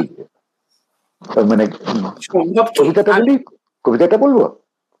মানে সম্ভব কি? কবিতাটা বলি, কবিতাটা বলবো,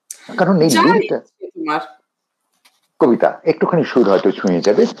 কারণ এই যা লিঙ্কটা ইচ্ছে তোমার। কবিতা একটুখানি সুর হয়তো ছুঁয়ে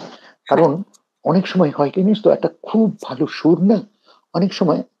যাবে। কারণ অনেক সময় হয় কি জানিস তো, একটা খুব ভালো সুর না, অনেক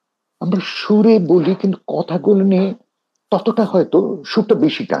সময় আমরা সুরে বলি কিন্তু কথাগুলো নিয়ে ততটা হয়তো সুরটা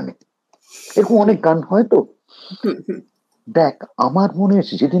বেশি টানে, এরকম অনেক গান হয় তো। দেখ, আমার মনে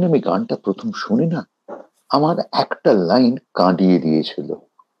আছে যেদিন আমি গানটা প্রথম শুনি না, আমার একটা লাইন কাঁদিয়ে দিয়েছিল।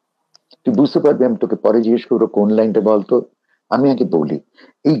 তুই বুঝতে পারবি, আমি তোকে পরে জিজ্ঞেস করবো কোন লাইনটা বলতো, আমি আগে বলি।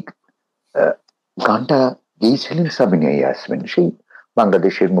 এই গানটা গেয়েছিলেন সাবিনা ইয়াসমিন, সেই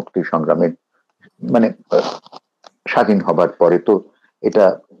বাংলাদেশের মুক্তি সংগ্রামের মানে স্বাধীন হবার পরে তো এটা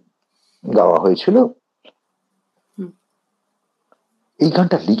গাওয়া হয়েছিল। এই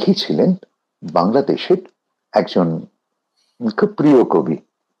গানটা লিখেছিলেন বাংলাদেশের একজন খুব প্রিয় কবি,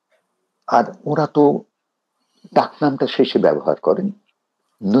 আর ওরা তো ডাকনামটা শেষে ব্যবহার করেন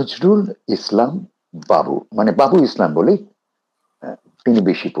নজরুল ইসলাম বাবু, মানে বাবু ইসলাম বলে তিনি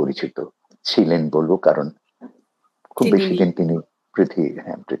বেশি পরিচিত ছিলেন বলবো, কারণ খুব বেশি দিন তিনি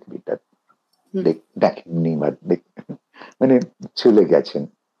পৃথিবীটা দেখেননি বা মানে চলে গেছেন।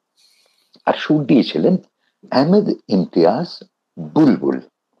 আর সুর দিয়েছিলেন আহমেদ ইমতিয়াজ বুলবুল।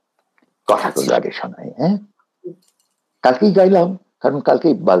 কথাগুলো আগে শোনাই, হ্যাঁ, কালকেই গাইলাম, কারণ কালকে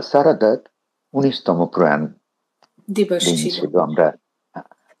বালসারাদার 19তম প্রয়াণ দিবস দিন ছিল। ছিল। আমরা,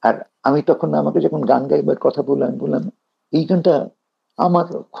 আর আমি তখন আমাকে যখন গান গাইবার কথা বললাম, বললাম এই গানটা আমার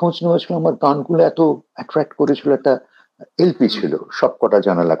খোঁজ নেওয়া ছিল, আমার গানগুলো এত অ্যাট্রাক্ট করেছিল, একটা এলপি ছিল সব কটা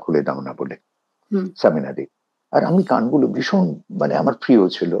জানালা খুলে দাও না বলে, সামিনাদি। আর আমি গানগুলো ভীষণ মানে আমার প্রিয়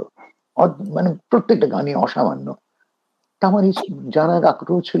ছিল, মানে প্রত্যেকটা গানই অসামান্য। তা আমার এই জানার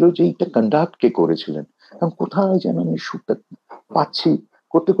আগ্রহ ছিল যে এইটা কন্ডাক্ট কে করেছিলেন, কারণ কোথায় যেন আমি সুরটা পাচ্ছি।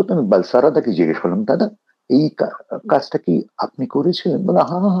 করতে করতে আমি বালসারাদাকে জিজ্ঞেস করলাম, দাদা এই কাজটা কি আপনি করেছিলেন? বলে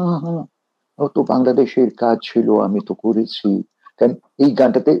হ্যাঁ হ্যাঁ হ্যাঁ, ও তো বাংলাদেশের কাজ ছিল, আমি তো করেছি। কারণ এই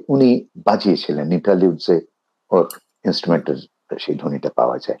গানটাতে উনি বাজিয়েছিলেন ইন্টারলিউডসে, ওর ইনস্ট্রুমেন্টের সেই ধ্বনিটা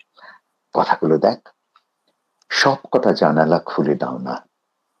পাওয়া যায়। কথাগুলো দেখ, সব কথা জানালা খুলে দাও না,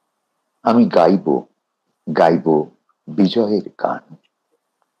 আমি গাইবো গাইবো বিজয়ের গান,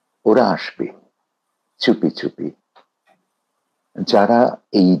 ওরা আসবে চুপি চুপি, যারা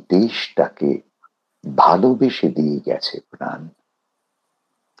এই দেশটাকে ভালোবেসে দিয়ে গেছে প্রাণ,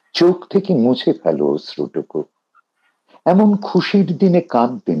 চোখ থেকে মুছে ফেলো অশ্রুটুকু, এমন খুশির দিনে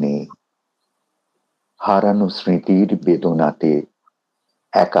কাঁদতে নেই, হারানো স্মৃতির বেদনাতে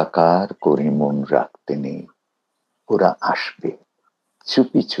একাকার করে মন রাখতে নেই, ওরা আসবে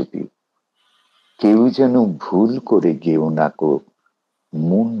চুপি চুপি, কেউ যেন ভুল করে গেও না কো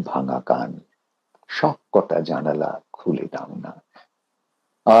মন ভাঙা গান, সব কটা জানালা খুলে দাও না,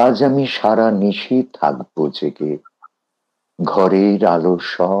 আজ আমি সারা নিশি থাকবো জেগে, ঘরের আলো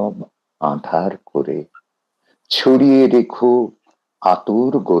সব আঁধার করে, ছড়িয়ে রেখো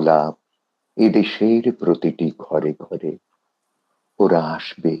আতর গোলাপ এদেশের প্রতিটি ঘরে ঘরে, ওরা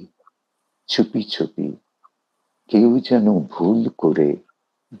আসবে চুপি চুপি, কেউ যেন ভুল করে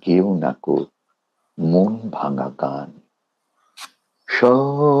গেও না কো মন ভাঙা গান,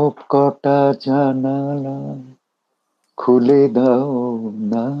 সব কটা জানালা খুলে দাও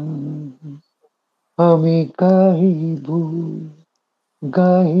না, আমি গাইবো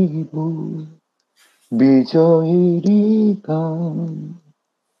গাইবো বিজয়েরই গান,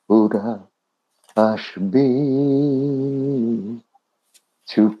 ওরা আসবে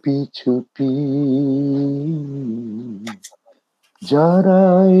চুপি চুপি, যারা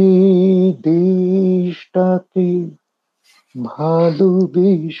এই দেশটাকে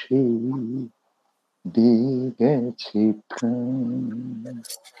ভালোবেসে দিয়ে গেছে প্রাণ,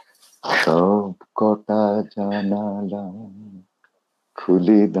 সব কটা জানালা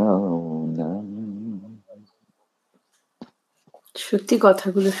খুলে দাও না। সত্যি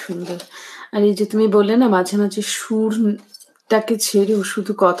কথাগুলো সুন্দর। আর এই যে তুমি বললে না মাঝে মাঝে সুরটাকে ছেড়েও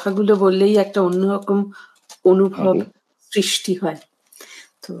শুধু কথাগুলো বললেই একটা অন্যরকম অনুভব সৃষ্টি হয়।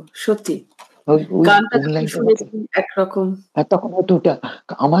 তো সত্যি ওই গানটা কোন যখন লাইনটা আমাকে, শুনেছি একরকম। হ্যাঁ তখন হয়তো ওটা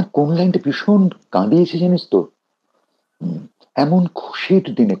আমার কোন লাইনটা ভীষণ কাঁদিয়েছে জানিস তো, এমন খুশির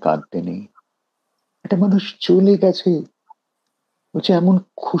দিনে কাঁদতে নেই, একটা মানুষ চলে গেছে, বলছে এমন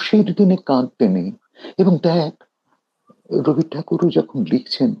খুশির দিনে কাঁদতে নেই। এবং দেখ, রবি ঠাকুরও যখন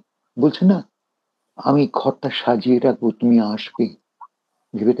লিখছেন, বলছে না আমি ঘরটা সাজিয়ে রাখবো তুমি আসবে,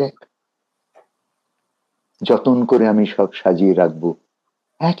 ভেবে দেখ, যতন করে আমি সব সাজিয়ে রাখবো,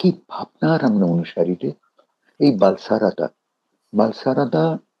 একই ভাবনার আমরা অনুসারী রে। এই বালসারাদা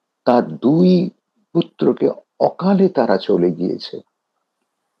তার দুই পুত্রকে অকালে তারা চলে গিয়েছে,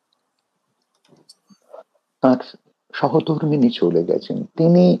 তার সহধর্মিণী চলে গেছেন,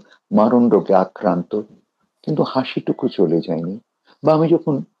 তিনি মারণ রোগে আক্রান্ত, কিন্তু হাসিটুকু চলে যায়নি। বা আমি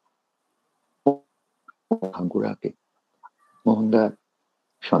যখন ভাঙ্গুরাকে মোহনদার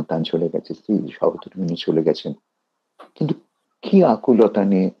সন্তান চলে গেছে, স্ত্রী সহধর্মিণী চলে গেছেন, কিন্তু কি আকুলতা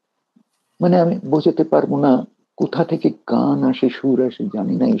নিয়ে, মানে আমি বোঝাতে পারবো না কোথা থেকে গান আসে, সুর আসে,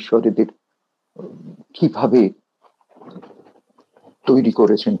 জানি না ঈশ্বরেদের কিভাবে তৈরি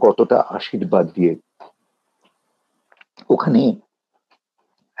করেছেন, কতটা আশীর্বাদ দিয়ে। ওখানে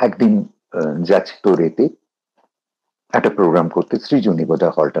একদিন যাচ্ছি তো রেতে একটা প্রোগ্রাম করতে, সৃজনী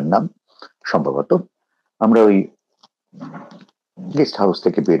বোধহয় হলটার নাম সম্ভবত। আমরা ওই গেস্ট হাউস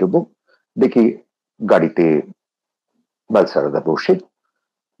থেকে বেরোবো, দেখি গাড়িতে বালসারাদা বসে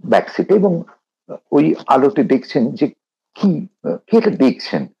ব্যাক সিটে, এবং ওই আলোতে দেখছেন যে কি কি একটা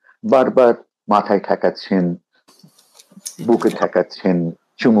দেখছেন, বারবার মাথায় ঠেকাচ্ছেন, বুকে ঠেকাচ্ছেন,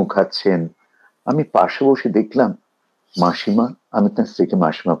 চুমু খাচ্ছেন। আমি পাশে বসে দেখলাম মাসিমা, আমি তার স্ত্রীকে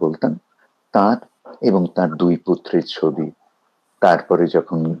মাসিমা বলতাম, তার এবং তার দুই পুত্রের ছবি। তারপরে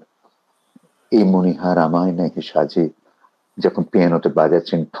যখন এই মণিহার আমায় নাকি সাজে যখন পিয়ানোতে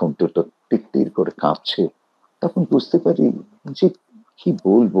বাজাচ্ছেন, ঠুনটু তো টিক করে কাঁপছে, তখন বুঝতে পারি যে কি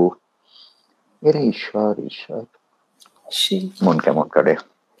বলবো, এরা ঈশ্বর ঈশ্বর। মন কেমন করে।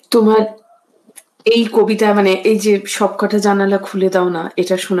 তোমার এই কবিতা, মানে এই যে সবকটা জানালা খুলে দাও না,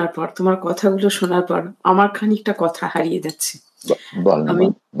 এটা শোনার পর, তোমার কথাগুলো শোনার পর আমার খানিকটা কথা হারিয়ে যাচ্ছে। বল না,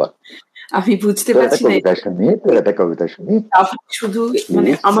 বল। আমি বুঝতে পারছি না। কবিতা শুনি। শুধু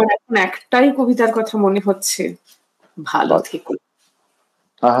মানে আমার এখন একটাই কবিতার কথা মনে হচ্ছে, ভালো থেকো।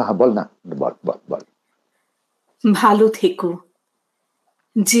 বল না, বল বল বল। ভালো থেকো,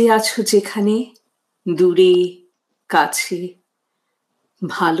 যে আছো যেখানে, দূরে কাছে,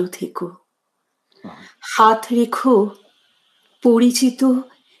 ভালো থেকো। হাত রেখো পরিচিত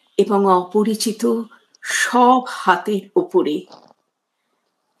এবং অপরিচিত সব হাতের ওপরে।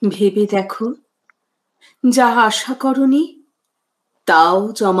 ভেবে দেখো, যা আশা করনি তাও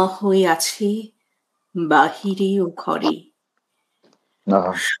জমা হয়ে আছে বাহিরে ও ঘরে।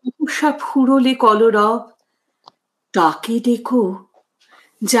 সহসা ফুরলে কলরব, তাকে ডেকো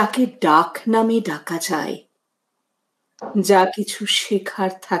যাকে ডাক নামে ডাকা যায়। যা কিছু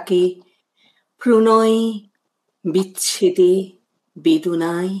শেখার থাকে প্রণয়ে, বিচ্ছেদে,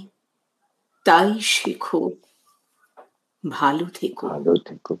 বেদনায়, তাই শেখো। ভালো থেকো। ভালো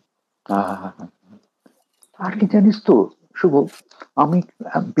থেকো। আর কি জানিস তো শুভ, আমি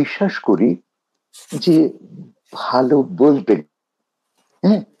বিশ্বাস করি যে ভালো বলতে,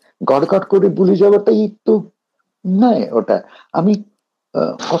 হ্যাঁ, গড়গড় করে ভুলে যাওয়াটাই তো নয়। ওটা আমি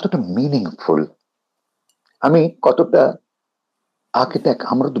কতটা মিনিংফুল, আমি কতটা, আগে দেখ,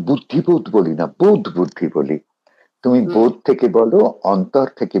 আমরা তো বুদ্ধিবোধ বলি না, বোধ বুদ্ধি বলি। তুমি বোধ থেকে বলো, অন্তর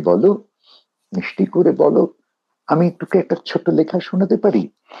থেকে বলো, মিষ্টি করে বলো। আমি তোকে একটা ছোট লেখা শোনাতে পারি?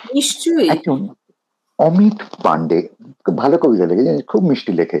 নিশ্চয়ই। একজন অমিত পান্ডে, খুব ভালো কবিতা লেখে, খুব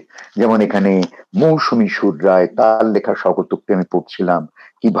মিষ্টি লেখে। যেমন এখানে মৌসুমী সুর রায়, তার লেখা শকটুকটি আমি পড়ছিলাম,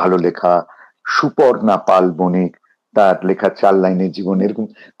 কি ভালো লেখা। সুপর্ণা পাল বণিক, তার লেখা 4 লাইনের জীবন, এরকম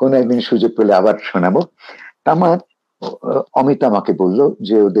কোনো একদিন সুযোগ পেলে আবার শোনাবো। আমার অমিত আমাকে বললো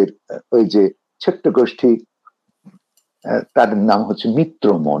যে ওদের ওই যে ছোট্ট গোষ্ঠী, তার নাম হচ্ছে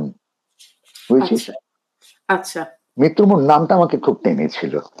মিত্রমন, বুঝছিস? আচ্ছা। মিত্রমন নামটা আমাকে খুব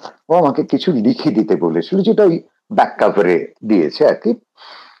টেনেছিল। ও আমাকে কিছু লিখে দিতে বলেছিল, যেটা ওই ব্যাক কাভারে দিয়েছে আর কি।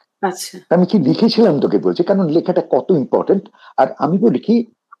 আচ্ছা, আমি কি লিখেছিলাম তোকে বলছি, কারণ লেখাটা কত ইম্পর্টেন্ট। আর আমি বলি কি,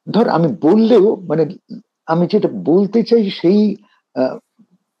 ধর আমি বললেও মানে আমি যেটা বলতে চাই সেই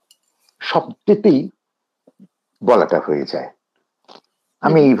শব্দতেই বলাটা হয়ে যায়।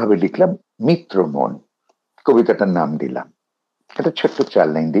 আমি এইভাবে লিখলাম মিত্রমন, কবিতাটার নাম দিলাম, একটা ছোট্ট 4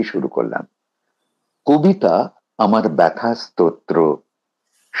 লাইন দিয়ে শুরু করলাম। কবিতা আমার ব্যথা স্তোত্র,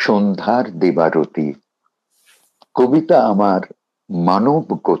 সন্ধ্যার দেবারতী। কবিতা আমার মানব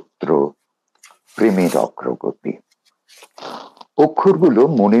গোত্র, প্রেমের অগ্রগতি। অক্ষরগুলো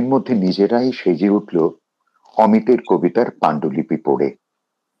মনের মধ্যে নিজেরাই সেজে উঠল অমিতের কবিতার পাণ্ডুলিপি পড়ে।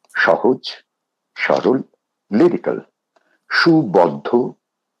 সহজ, সরল, লিরিক্যাল, সুবদ্ধ,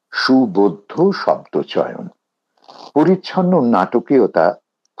 সুবোধ্য শব্দ চয়ন, পরিচ্ছন্ন নাটকীয়তা,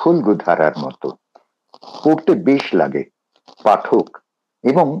 ফুলগু ধারার মতো। পড়তে বেশ লাগে পাঠক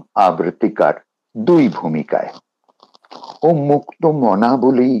এবং আবৃত্তিকার দুই ভূমিকায়। ও মুক্ত মনা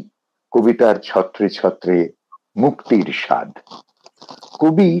বলেই কবিতার ছত্রে ছত্রে মুক্তির স্বাদ।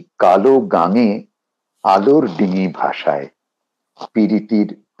 কবি কালো গাঙে আলোর ডিঙি ভাষায় পীড়িতির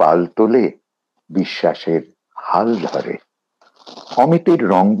পাল তোলে, বিশ্বাসের হাল ধরে। অমিতের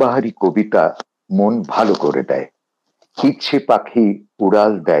রংবাহারি কবিতা মন ভালো করে দেয়, ইচ্ছে পাখি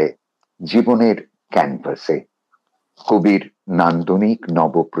উড়াল দেয় জীবনের ক্যানভাসে। কবির নান্দনিক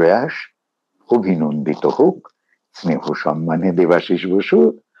নবপ্রয়াস অভিনন্দিত হোক। স্নেহ সম্মানে দেবাশিস বসু,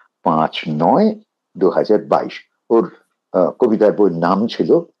 5/9/2022। ওর কবিতার বইয়ের নাম ছিল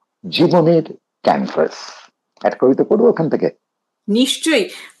জীবনের ক্যানভাস। একটা কবিতা পড়বো ওখান থেকে? নিশ্চয়ই।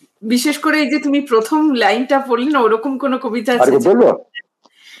 বিশেষ করে এই যে তুমি প্রথম লাইনটা পড়লে না, ওরকম কোন কবিতা আর আছে? বলবো?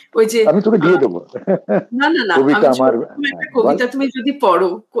 ওই যে আমি তোকে দিয়ে দেবো না না না, কবিতা আমি আমার। একটা কবিতা তুমি যদি পড়ো,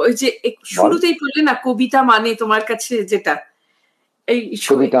 ওই যে বল। শুরুতেই পড়লে না, কবিতা মানে তোমার কাছে যেটা, এই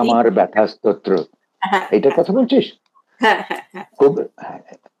কবিতা আমার ব্যথা স্তোত্র, হ্যাঁ এইটার কথা বলছিস? হ্যাঁ হ্যাঁ হ্যাঁ।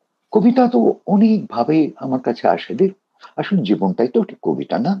 কবিতা তো অনেক ভাবে আমার কাছে আসে রে। আসলে জীবনটাই তো একটি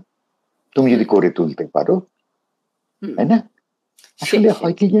কবিতা না, তুমি যদি করে তুলতে পারো, তাই না? আসলে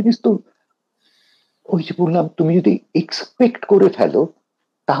হয় কি জানিস তো, ওই যে বললাম, তুমি যদি এক্সপেক্ট করে ফেলো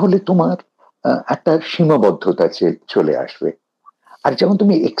তাহলে তোমার একটা সীমাবদ্ধতা চলে আসবে। আর যখন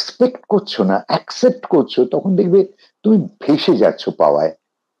তুমি এক্সপেক্ট করছো না, অ্যাকসেপ্ট করছো, তখন দেখবে তুমি ভেসে যাচ্ছ পাওয়ায়।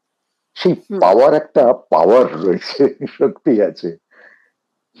 সেই পাওয়ার একটা পাওয়ার রয়েছে, শক্তি আছে।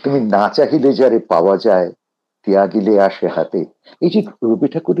 তুমি না চাহিলে যারে পাওয়া যায়, ত্যাগিলে আসে হাতে। এই যে রবি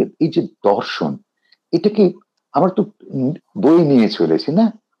ঠাকুরের এই যে দর্শন, এটাকে আমার তো বই নিয়ে চলেছে না।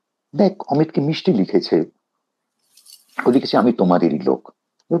 দেখ, অমিতকে মিষ্টি লিখেছে, ও লিখেছে আমি তোমাদেরই লোক।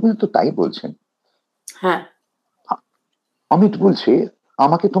 রবীন্দ্রনাথ তো তাই বলছেন। হ্যাঁ, অমিত বলছে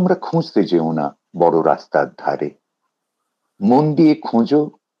আমাকে তোমরা খুঁজতে যেও না বড় রাস্তার ধারে, মন দিয়ে খোঁজো,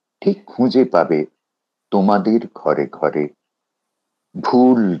 ঠিক খুঁজে পাবে তোমাদের ঘরে ঘরে।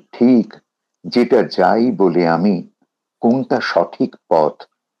 ভুল ঠিক যেটা যাই বলে আমি, কোনটা সঠিক পথ,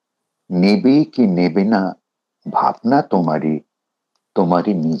 নেবে কি নেবে না ভাবনা তোমারই,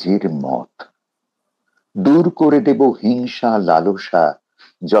 তোমারই নিজের মত। দূর করে দেব হিংসা লালসা,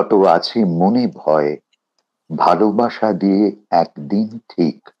 যত আছে মনে ভয়, ভালোবাসা দিয়ে একদিন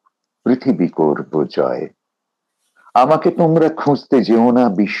ঠিক পৃথিবী করব জয়। আমাকে তোমরা খুঁজতে যেও না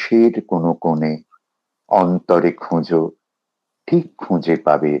বিশ্বের কোনো কোণে, অন্তরে খোঁজো, ঠিক খুঁজে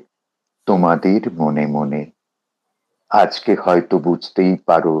পাবে তোমাদের মনে মনে। আজকে হয়তো বুঝতেই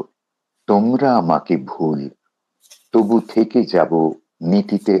পারো তোমরা আমাকে ভুল, তবু থেকে যাব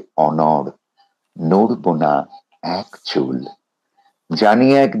নীতিতে অনড়, নড়ব না এক চুল। জানি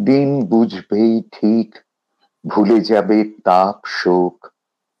একদিন বুঝবেই ঠিক, ভুলে যাবে তাপ শোক,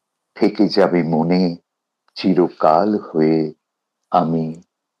 থেকে যাবে মনে চিরকাল হয়ে আমি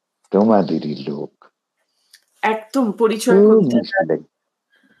তোমাদেরই লোক। একদম পরিচয় কবিতা।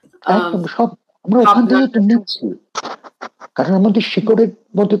 একদম সব আমরা ওখান থেকে তো নিচ্ছি, কারণ আমাদের শিকড়ের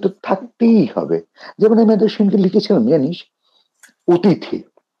মধ্যে তো থাকতেই হবে। যেমন আমি এদের সেনকে লিখেছিলাম জানিস, অতিথি।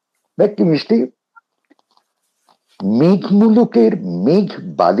 দেখ কি মিষ্টি, মেঘ মুলুকের মেঘ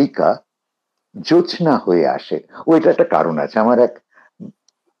বালিকা জোছনা হয়ে আসে। ওইটা একটা কারণ আছে। আমার এক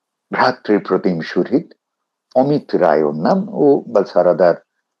ভ্রাতৃপ্রতিম সুহৃদ অমিত রায় ওর নাম, ও বালসারাদার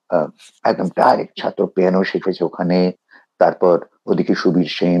একদম ডাইরেক্ট ছাত্র, পিয়ানো শিখেছে ওখানে। তারপর ওদিকে সুবীর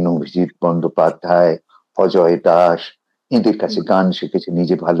সেন, অভিজিৎ বন্দ্যোপাধ্যায়, অজয় দাস, এদের কাছে গান শিখেছে,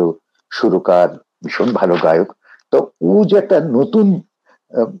 নিজে ভালো সুরকার, ভীষণ ভালো গায়ক। তো ও যে একটা নতুন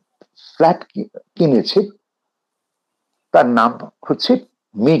ফ্ল্যাট কিনেছে, তার নাম হচ্ছে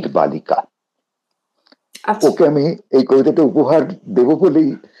মেঘ বালিকা। ওকে আমি এই কবিতাটা উপহার দেব বলেই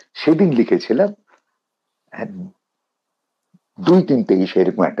সেদিন লিখেছিলাম। 2-3-23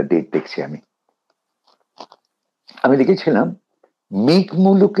 এরকম একটা ডেট দেখছি আমি। আমি লিখেছিলাম মেঘ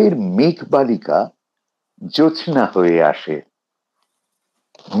মুলুকের মেঘ বালিকা জোছনা হয়ে আসে,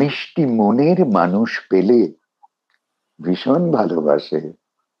 মিষ্টি মনের মানুষ পেলে ভীষণ ভালোবাসে।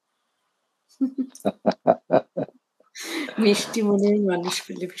 মিষ্টি মনের মানুষ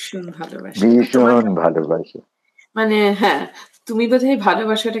পেলে ভীষণ ভালোবাসে, ভীষণ ভালোবাসে। মানে হ্যাঁ, তুমি বোধহয়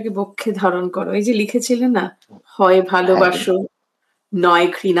ভালোবাসাটাকে বক্ষে ধারণ করো। এই যে লিখেছিলে না, হয় ভালোবাসো নয়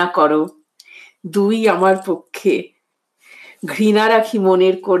ঘৃণা করো, দুই আমার পক্ষে, ঘৃণা রাখি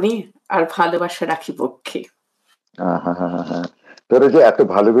মনের কোণে আর ভালোবাসা রাখি পক্ষে। তোরা যে এত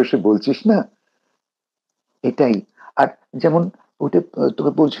ভালোবেসে বলছিস না, এটাই। আর যেমন ওটা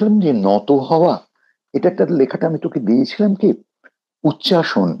তোকে বলছিলাম যে নত হওয়া, এটা একটা লেখাটা আমি তোকে দিয়েছিলাম কি,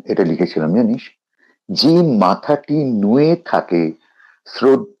 উচ্চাসন এটা লিখেছিলাম জানিস। যে মাথাটি নুয়ে থাকে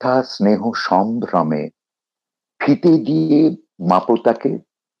শ্রদ্ধা স্নেহ সম্ভ্রমে, ফিতে দিয়ে মাপতাকে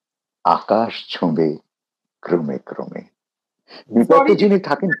আকাশ ছোঁবে ক্রমে ক্রমে। বিপদে যিনি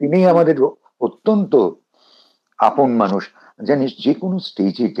থাকেন তিনি আমাদের অত্যন্ত আপন মানুষ। জানিস, যে কোনো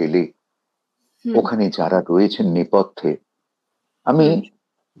স্টেজে গেলে ওখানে যারা রয়েছেন নেপথ্যে, আমি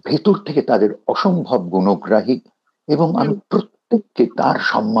ভেতর থেকে তাদের অসম্ভব গুণগ্রাহী, এবং আমি প্রত্যেককে তার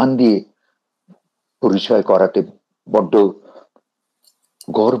সম্মান দিয়ে পরিচয় করাতে বড্ড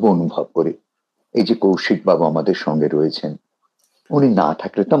গর্ব অনুভব করি। এই যে কৌশিক বাবু আমাদের সঙ্গে রয়েছেন, উনি না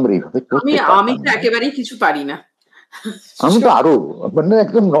থাকলে তো আমরা এইভাবে করতে আমি পারতাম তো না। একেবারেই কিছু পারি না। আমি তো আরো মানে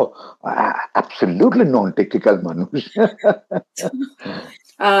একদম অ্যাবসলিউটলি নন টেকনিক্যাল মানুষ।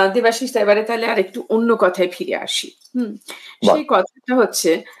 দেবাশিস, এবারে তাহলে আর একটু অন্য কথায় ফিরে আসি। সেই কথাটা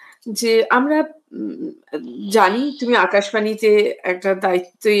হচ্ছে যে আমরা জানি তুমি আকাশবাণীতে একটা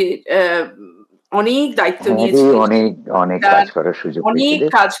দায়িত্বে অনেক দায়িত্ব নিয়েছিলে, অনেক অনেক কাজ করার সুযোগ অনেক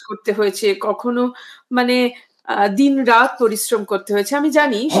পেয়েছিলে। কাজ করতে হয়েছে, কখনো মানে দিন রাত পরিশ্রম করতে হয়েছে। আমি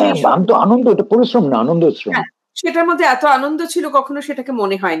জানি সেই আমি তো আনন্দ, এটা পরিশ্রম না, আনন্দ শ্রম। সেটার মধ্যে এত আনন্দ ছিল, কখনো সেটাকে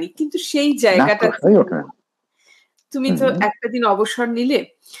মনে হয়নি, কিন্তু সেই না, জায়গাটা প্রশ্নই ওঠে না। তুমি তো একটা দিন অবসর নিলে।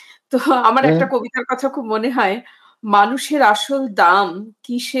 তো আমার একটা কবিতার কথা খুব মনে হয়, মানুষের আসল দাম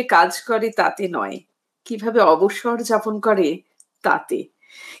কি সে কাজ করে তাতে নয়, কিভাবে অবসর যাপন করে তাতে।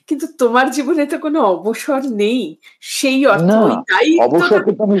 কিন্তু তোমার জীবনে তো কোনো অবসর নেই, সেই অর্থ না, ওই দায়িত্বটা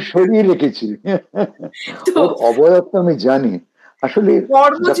অবসরকে তো আমি সরিয়ে রেখেছি। তো। ওর অবয়ব তো আমি জানি। আসলে যখন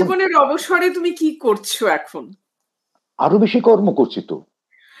কর্মজীবনের অবসরে তুমি কি করছো এখন? আরো বেশি কর্ম করছি তো।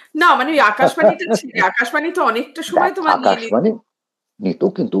 না মানে ওই আকাশবাণীটা ছিল, আকাশবাণী তো অনেকটা সময় তোমার নিয়ে নিত। আকাশবাণী নিত,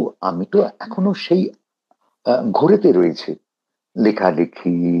 কিন্তু আমি তো এখনো সেই ঘোরেতে রয়েছে।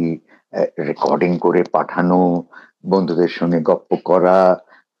 লেখালেখি, রেকর্ডিং করে পাঠানো, বন্ধুদের সঙ্গে গপ্প করা,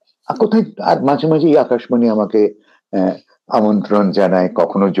 কোথায় আর মাঝে মাঝে আকাশবাণী আমাকে আমন্ত্রণ জানায়,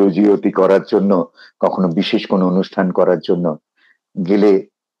 কখনো জজিওতি করার জন্য, কখনো বিশেষ কোনো অনুষ্ঠান করার জন্য। গেলে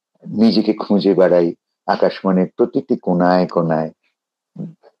নিজেকে খুঁজে বেড়াই আকাশবাণীর প্রতিটি কোনায় কোনায়,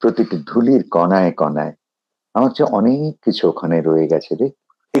 প্রতিটি ধুলির কণায় কণায়। আমার চেয়ে অনেক কিছু ওখানে রয়ে গেছে রে।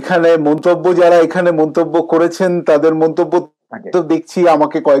 এখানে মন্তব্য, যারা এখানে মন্তব্য করেছেন তাদের মন্তব্য তো দেখছি,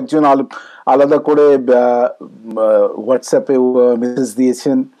 আমাকে কয়েকজন আলাদা করে হোয়াটসঅ্যাপে মেসেজ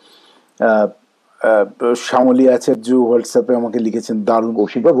দিয়েছেন। শ্যামলী আচার্য হোয়াটসঅ্যাপে আমাকে লিখেছেন, দারুণ।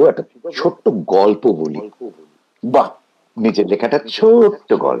 কৌশিকবাবু, একটা ছোট্ট গল্প বলি। বাহ, নিজের লেখাটা ছোট্ট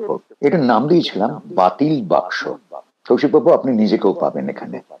গল্প, এটার নাম দিয়েছিলাম বাতিল বাক্স। কৌশিকবাবু, আপনি নিজেকেও পাবেন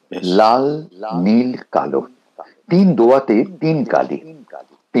এখানে। লাল, নীল, কালো, 3 দোয়াতে 3 কালি,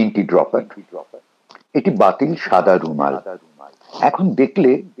 3টি ড্রপার। এটি বাতিল সাদা রুমাল। এখন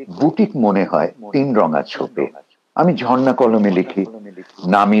দেখলে বুটিক মনে হয় 3 রঙা ছোপে। আমি ঝর্ণা কলমে লিখি,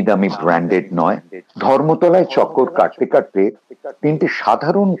 নামি দামি ব্র্যান্ডেড নয়। ধর্মতলায় চক্কর কাটতে কাটতে 3টে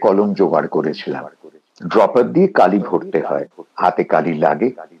সাধারণ কলম জোগাড় করেছিলাম। ড্রপার দিয়ে কালি ভরতে হয়, হাতে কালি লাগে।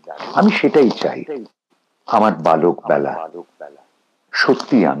 আমি সেটাই চাই আমার বালক বেলা।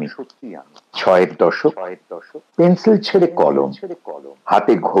 সত্যি আমি 6-এর দশক, পেন্সিল ছেড়ে কলম,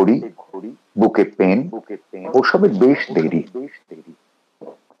 হাতে ঘড়ি, বুকে পেন, ওসবের বেশ দেরি।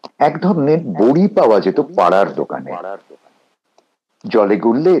 এক ধরনের বড়ি পাওয়া যেত পাড়ার দোকানে, জলে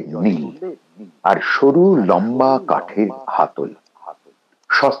গুললে নীল, আর সরু লম্বা কাঠের হাতল।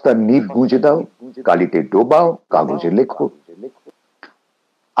 সস্তার নিব গুঁজে দাও, কালিতে ডোবাও, কাগজে লেখো।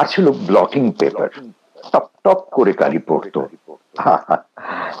 আর ছিল ব্লটিং পেপার, টপ টপ করে কালি পড়তো।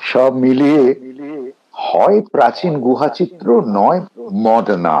 সব মিলিয়ে হয় প্রাচীন গুহাচিত্র, নয়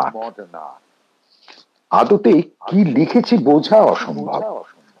মডার্ন আর্ট। আদতে কি লিখেছি বোঝা অসম্ভব।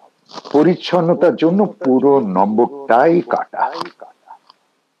 পরিচ্ছন্নতার জন্য পুরো নম্বরটাই কাটা।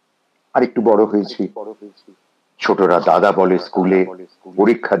 আর একটু বড় হয়েছি, ছোটরা দাদা বলে স্কুলে,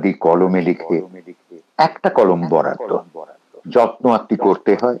 পরীক্ষা দিই কলমে লিখে। একটা কলম বরাদ্দ, যত্ন আত্তি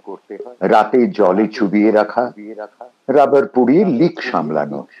করতে হয়। রাতে জলে চুবিয়ে রাখা, রাবার পুড়িয়ে লিক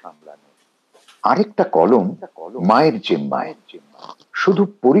সামলানো। আরেকটা কলম মায়ের জিম্মায়, শুধু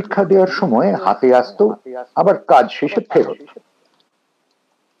পরীক্ষা দেওয়ার সময় হাতে আসতো, আবার কাজ শেষে ফেরত।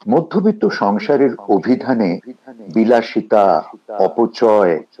 মধ্যবিত্ত সংসারের অভিধানে বিলাসিতা,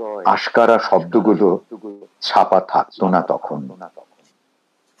 অপচয়, আশকারা শব্দগুলো ছাপা থাকতো না তখন।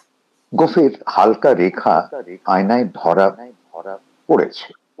 গোফের হালকা রেখা আয়নায় ধরা পড়েছে।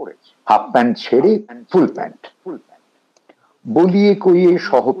 হাফ প্যান্ট ছেড়ে ফুল প্যান্ট। বলিয়ে কইয়ে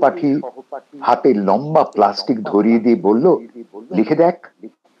সহপাঠী হাতে লম্বা প্লাস্টিক ধরিয়ে দিয়ে বলল, লিখে দেখ।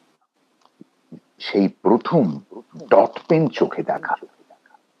 সেই প্রথম ডট পেন চোখে দেখা,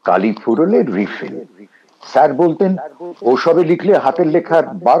 কালি ফুরলে রিফিল। স্যার বলতেন, ওসবে লিখলে হাতের লেখার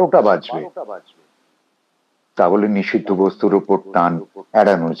 12টা বাজবে। তাহলে নিষিদ্ধ বস্তুর উপর টান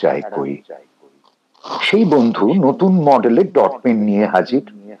এড়ানো যায় কই। সেই বন্ধু নতুন মডেলের ডট পেন নিয়ে হাজির।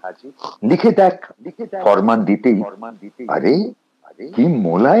 লিখে দেখ ফরমান দিতেই, আরে কি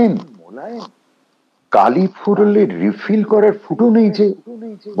মোলায়েম। কালি ফুরলে রিফিল করার ফুটো নেই যে।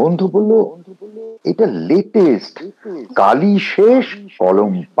 বন্ধু বলল, এটা লেটেস্ট, কালি শেষ,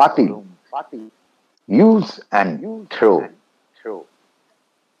 কলম বাতিল, ইউজ অ্যান্ড থ্রো।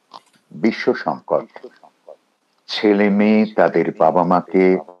 বিশ্ব সংকট, ছেলে মেয়ে তাদের বাবা মাকে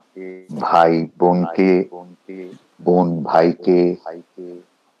ভাই বোনকে, বোন ভাইকে,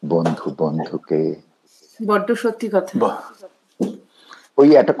 বন্ধু বন্ধুকে। বড্ড সত্যি কথা। বাহ, ওই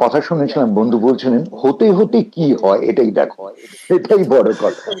একটা কথা শুনেছিলাম, বন্ধু বলছিলেন হতে হতে কি হয় এটাই দেখো, এটাই বড়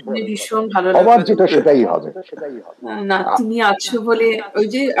কথা, শুনে ভীষণ ভালো হবার লাগলো। যেটা সেটাই হবে। না, তুমি আছো বলে, ওই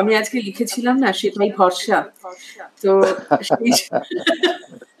যে আমি আজকে লিখেছিলাম না, সেটাই ভরসা। তো সেই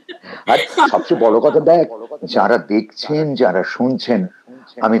আর সবচেয়ে বড় কথা দেখ, যারা দেখছেন যারা শুনছেন,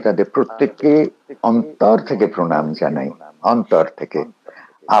 আমি তাদের প্রত্যেককে অন্তর থেকে প্রণাম জানাই, অন্তর থেকে।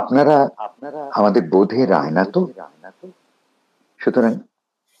 আপনারা আমাদের বোধের আয়না তো, সুতরাং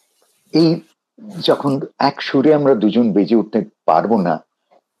এই যখন এক সুরে আমরা দুজন বেজে উঠতে পারবো না,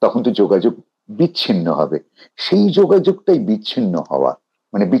 তখন তো যোগাযোগ বিচ্ছিন্ন হবে। সেই যোগাযোগটাই বিচ্ছিন্ন হওয়া,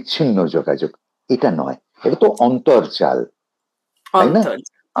 মানে বিচ্ছিন্ন যোগাযোগ, এটা নয়, এটা তো অন্তর্জাল, তাই না? অন্তর।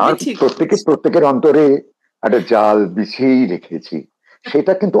 আর তুমি ঠিক বলেছো। প্রত্যেকের অন্তরে একটা জাল বিছিয়েই রেখেছি,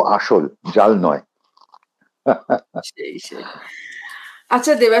 সেটা কিন্তু আসল জাল নয়। সেই।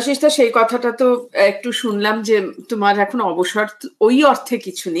 আচ্ছা দেবাশিস দা, সেই কথাটা তো একটু শুনলাম যে তোমার এখন অবসর ওই অর্থে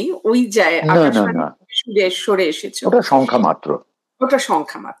কিছু নেই, ওই যায় না না আকাশবাণী না, সরে এসেছো। ওটা সংখ্যা মাত্র। ওটা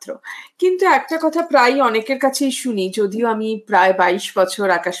সংখ্যা মাত্র। কিন্তু একটা কথা প্রায় অনেকের কাছেই শুনি, যদিও আমি প্রায় 22 বছর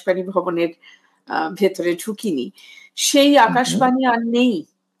আকাশবাণী ভবনের ভেতরে ঢুকিনি, সেই আকাশবাণী আর নেই।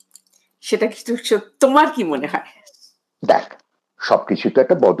 সেটা কি তোমার কি মনে হয়? দেখ, সবকিছু তো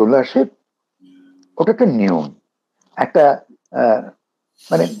একটা বদল আসে, ওটা একটা নিয়ম, একটা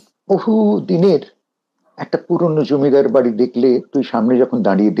মানে বহু দিনের একটা পুরনো জমিদার বাড়ি দেখলে তুই সামনে যখন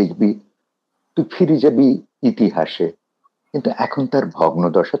দাঁড়িয়ে দেখবি, তুই ফিরে যাবি ইতিহাসে, কিন্তু এখন তার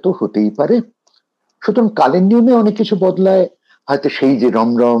ভগ্নদশা তো হতেই পারে। সুতরাং কালের নিয়মে অনেক কিছু বদলায়, হয়তো সেই যে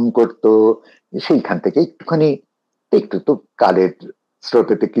রমরম করতো সেইখান থেকে একটুখানি, একটু তো কালের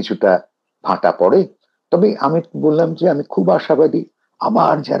স্রোতেতে কিছুটা ভাটা পড়ে। তবে আমি বললাম যে আমি খুব আশাবাদী,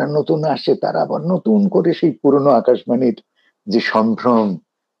 আবার যারা নতুন আসে তারা আবার নতুন করে সেই পুরনো আকাশবাণীর যে সম্ভ্রম,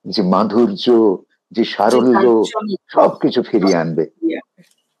 যে মাধুর্য, যে যে সারল্য, জাঁকজমক। সবকিছু ফিরিয়ে আনবে।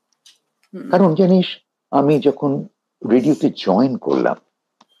 কারণ জানিস, আমি যখন রেডিওতে জয়েন করলাম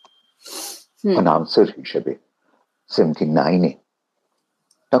অ্যানাউন্সার হিসেবে 79-এ,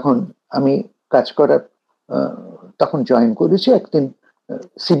 তখন আমি কাজ করার তখন জয়েন করেছি একদিন,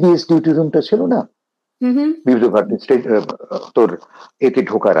 সিবিএস ডিউটি রুমটা ছিল না, বিবিধ ভারতী স্টেট, তোর এতে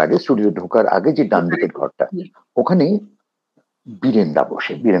ঢোকার আগে, স্টুডিও ঢোকার আগে যে ডান দিকের ঘরটা, ওখানে বীরেনদা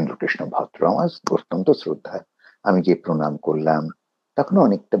বসে, বীরেন্দ্র কৃষ্ণ ভদ্র, আমার অত্যন্ত শ্রদ্ধা। আমি যে প্রণাম করলাম, তখন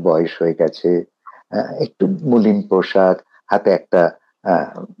অনেকটা বয়স হয়ে গেছে, একটু মলিন পোশাক, হাতে একটা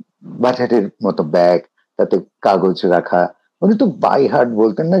বাজারের মতো ব্যাগ, তাতে কাগজ রাখা। উনি তো বাই হার্ট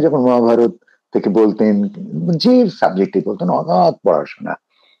বলতেন না, যখন মহাভারত থেকে বলতেন, যে সাবজেক্টে বলতেন, অগাধ পড়াশোনা।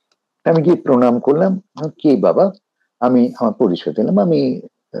 আমি গিয়ে প্রণাম করলাম, কে বাবা? আমি আমার পরিচয় দিলাম, আমি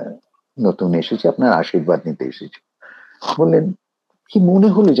নতুন এসেছি, আপনার আশীর্বাদ নিতে এসেছি। বললেন কি মনে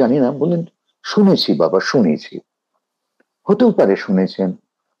হলো জানি না, বললেন শুনেছি বাবা, শুনেছি। হতেও পারে শুনেছেন,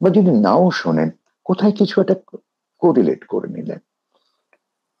 বা যদি নাও শোনেন, কোথায় কিছু একটা কোরিলেট করে নিলেন।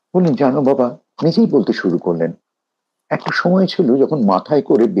 বললেন জানো বাবা, নিজেই বলতে শুরু করলেন, একটা সময় ছিল যখন মাথায়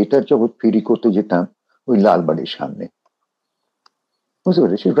করে বেটার জগৎ ফেরি করতে যেতাম ওই লালবাড়ির সামনে, বুঝতে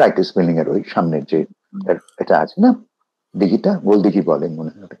পেরেছি, রাইট স্পেলিং এর ওই সামনের যে এটা আছে না, দিঘিটা, গোল দিঘি বলেন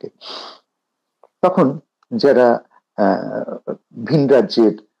মনে হয় ওটাকে। তখন যারা ভিন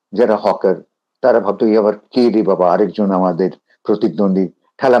রাজ্যের যারা হকার, তারা ভাবতো এই আবার কে রে বাবা, আরেকজন আমাদের প্রতিদ্বন্দ্বী,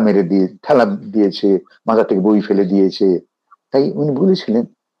 ঠেলা দিয়েছে, মাথা থেকে বই ফেলে দিয়েছে। তাই উনি বলেছিলেন,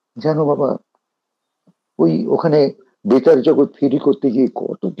 জানো বাবা, ওই ওখানে বেতার জগৎ ফেরি করতে গিয়ে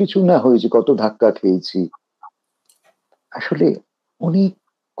কত কিছু না হয়েছে, কত ধাক্কা খেয়েছি। আসলে অনেক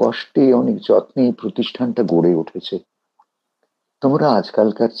কষ্টে অনেক যত্নে প্রতিষ্ঠানটা গড়ে উঠেছে। তোমরা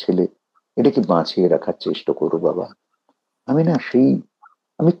আজকালকার ছেলে এটাকে বাঁচিয়ে রাখার চেষ্টা করো বাবা। আমি না সেই,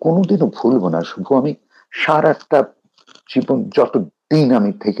 আমি কোনোদিনও ভুলবো না শুভ, আমি সারাটা জীবন যত দিন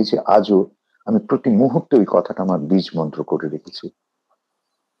আমি থেকেছি আজও, আমি প্রতি মুহূর্তে ওই কথাটা আমার বীজ মন্ত্র করে রেখেছি।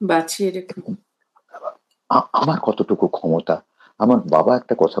 বাঁচিয়ে রেখে। আমার কতটুকু ক্ষমতা। আমার বাবা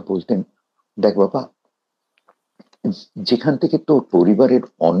একটা কথা বলতেন, দেখ বাবা, যেখান থেকে তোর পরিবারের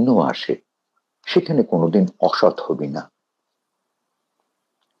অন্ন আসে সেখানে কোনোদিন অসৎ হবি না,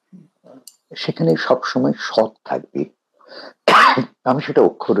 সেখানে সবসময় সৎ থাকবি। আমি সেটা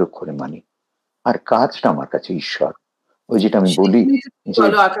অক্ষরে অক্ষরে মানি। আর কাজটা আমার কাছে ঈশ্বর। ওই যেটা আমি বলি যে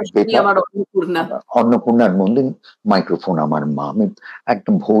বলো আকাশবাণী বেটা, আমার অন্নপূর্ণা। অন্নপূর্ণার মন্দির, মাইক্রোফোন আমার মা। আমি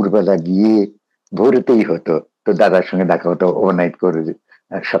একদম ভোরবেলা গিয়ে, ভোরেতেই হতো, তো দাদার সঙ্গে দেখা হতো, ওভারনাইট করে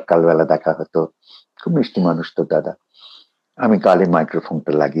সকালবেলা দেখা হতো। খুব মিষ্টি মানুষ তো দাদা। আমি গালে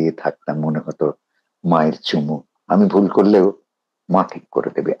মাইক্রোফোনটা লাগিয়ে থাকতাম, মনে হতো মায়ের চুমু। আমি ভুল করলেও মা ঠিক করে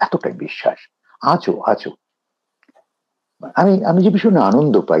দেবে, এতটাই বিশ্বাস আজও আজও। আমি আমি যে ভীষণ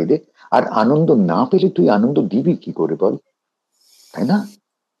আনন্দ পাই রে, আর আনন্দ না পেলে তুই আনন্দ দিবি কি করে বল, তাই না?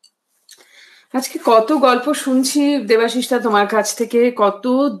 আজকে কত গল্প শুনছি দেবাশিসদা তোমার কাছ থেকে, কত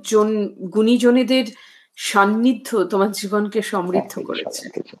জন গুণীজনেদের সান্নিধ্য তোমার জীবনকে সমৃদ্ধ করেছে।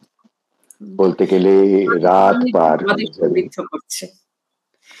 বলতে গেলে রাত পার আমাদের হয়ে যাবে। সমৃদ্ধ করছে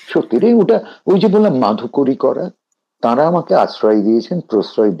সত্যি রে, ওটা ওই যে বললাম মাধুকরী করা, তারা আমাকে আশ্রয় দিয়েছেন,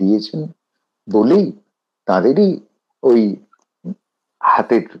 প্রশ্রয় দিয়েছেন বলেই তাদেরই ওই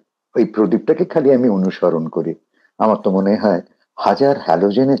হাতের ওই প্রদীপটাকে খালি আমি অনুসরণ করি। আমার তো মনে হয় হাজার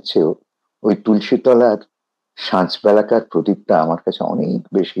হ্যালোজেনের চেয়েও ওই তুলসী তলার সাঁঝবেলাকার প্রদীপটা আমার কাছে অনেক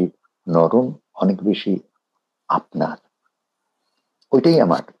বেশি নরম, অনেক বেশি আপনার। ওইটাই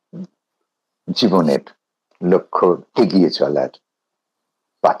আমার জীবনের লক্ষ্য, এগিয়ে চলার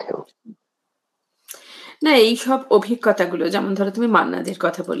পাথেও। না। এই সব অভিজ্ঞতাগুলো, যেমন ধরো তুমি মান্নাদের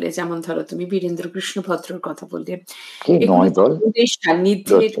কথা বললে, যেমন ধরো তুমি বীরেন্দ্র কৃষ্ণ ভদ্রর কথা বললে, কে এগুলো নয় বল,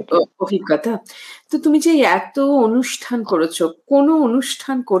 সান্নিধ্যের অভিজ্ঞতা। তো তুমি যে এত অনুষ্ঠান করেছো, কোনো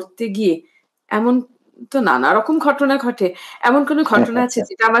অনুষ্ঠান করতে গিয়ে এমন তো নানা রকম ঘটনা ঘটে, এমন কোনো ঘটনা আছে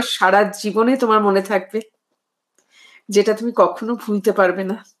যেটা আমার সারা জীবনে তোমার মনে থাকবে, যেটা তুমি কখনো ভুলতে পারবে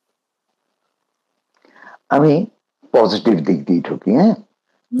না? আমি পজিটিভ দিক দিয়ে ঢুকি, হ্যাঁ।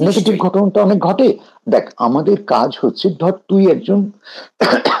 নেগেটিভ ঘটনা তো অনেক ঘটে। দেখ, আমাদের কাজ হচ্ছে, ধর তুই একজন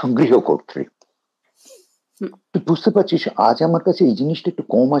গৃহকর্ত্রী, তুই বুঝতে পারছিস আজ আমার কাছে এই জিনিসটা একটু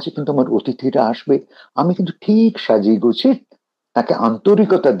কম আছে, কিন্তু আমার অতিথিরা আসবে, আমি কিন্তু ঠিক সাজিয়ে গুছিয়ে তাকে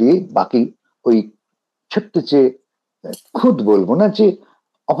আন্তরিকতা দিয়ে বাকি ওই ছোট্ট যে খুদ বলবো না, যে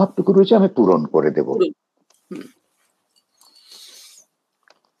অভাবটুকু রয়েছে আমি পূরণ করে দেব।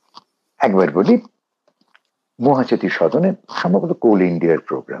 একবার বলি, মহাজাতি সদনে সম্ভবত কোল ইন্ডিয়ার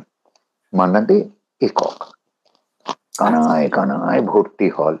প্রোগ্রাম, মান্না দে একক, কানায় কানায় ভর্তি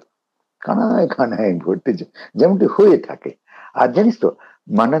হল, কানায় কানায় ভর্তি, যেমনটি হয়ে থাকে। আর জানিস তো,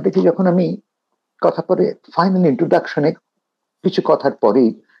 মান্না দেখে যখন আমি কথা পরে ফাইনাল ইন্ট্রোডাকশনে কিছু কথার পরেই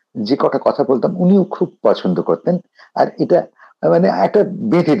যে কটা কথা বলতাম উনিও খুব পছন্দ করতেন, আর এটা মানে একটা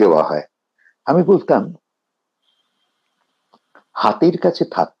বেঁধে দেওয়া হয়। আমি বলতাম, হাতের কাছে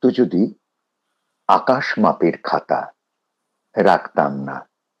থাকতো যদি আকাশ মাপের খাতা, রাখতাম না,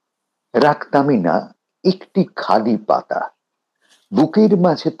 রাখতামই না একটি খালি পাতা, বুকের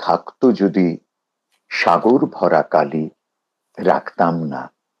মাঝে থাকতো যদি সাগর ভরা কালি, রাখতাম না,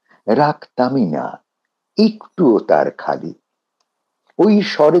 রাখতামই না একটুও তার খালি। ওই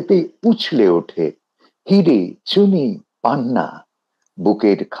স্বরেতে উছলে ওঠে হিরে চুনি পান্না,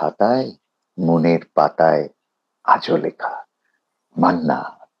 বুকের খাতায় মনের পাতায় আজও লেখা মান্না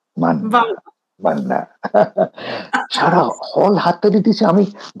মান্না মান্না। সারা হল হাততালি দিয়েছে, আমি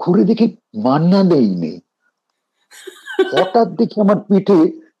ঘুরে দেখি মান্না নেই। হঠাৎ দেখি আমার পিঠে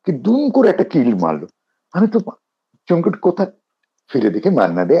কি দুম করে একটা কিল মারলো, আমি তো চমকে কোথা ফিরে দেখে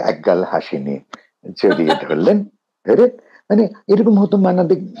মান্না দে একগাল হাসি নিয়ে জড়িয়ে ধরলেন। ধরে মানে এরকম হতো, মান্না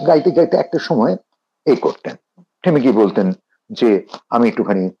দে গাইতে গাইতে একটা সময় এই করতেন, থেমে গিয়ে বলতেন যে আমি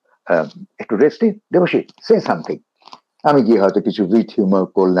একটুখানি একটু রেস্ট নিই, দেবশী সে সামথিং। আমি গিয়ে হয়তো কিছু উইথ হিউমার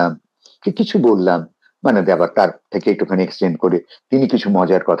করলাম, কিছু বললাম, মানে আবার তার থেকে একটুখানি এক্সটেন্ড করে তিনি কিছু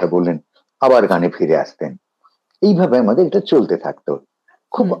মজার কথা বললেন, আবার গানে ফিরে আসতেন। এইভাবে আমাদের এটা চলতে থাকতো,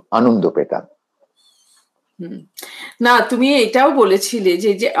 খুব আনন্দ পেতাম। না, তুমি এটাও বলেছিলে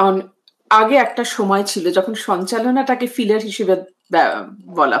যে যে আগে একটা সময় ছিল যখন সঞ্চালনাটাকে ফিলার হিসেবে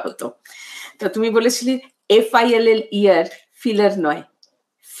বলা হতো। তো তুমি বলেছিলে FILL ইয়ার, ফিলার নয়,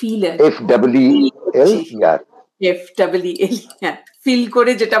 ফিলার, FWL FWL, হ্যাঁ, ফিল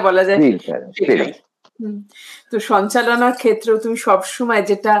করে যেটা বলা যায় সেটাই। তো সঞ্চালনার ক্ষেত্রেও তুমি সবসময়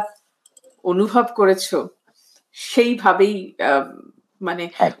যেটা অনুভব করেছো সেইভাবেই মানে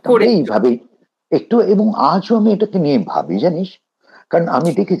করে এইভাবেই একটু, এবং আজও আমি এটাকে নিয়ে ভাবি জানিস, কারণ আমি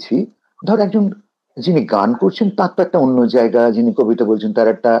দেখেছি ধর একজন যিনি গান করছেন তার তো একটা অন্য জায়গা, যিনি কবিতা বলছেন তার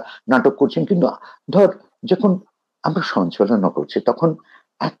একটা, নাটক করছেন, কিন্তু ধর যখন আমরা সঞ্চালনা করছি তখন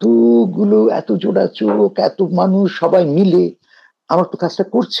এতগুলো, এত জোড়া চোখ, এত মানুষ সবাই মিলে আমার তো কাজটা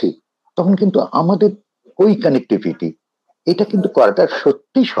করছে, তখন কিন্তু আমাদের ওই কানেক্টিভিটি, এটা কিন্তু করাটা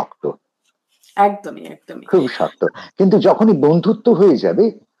সত্যি শক্ত, একদমই একদমই খুব শক্ত। কিন্তু যখনই বন্ধুত্ব হয়ে যাবে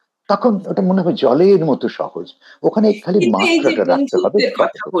তখন ওটা মনে হয় জলের মতো সহজ, ওখানে খালি এই যে মাত্রাটা রাখতে হবে। বন্ধুত্বের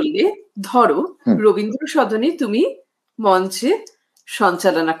কথা বললে, ধরো রবীন্দ্র সদনে তুমি মঞ্চে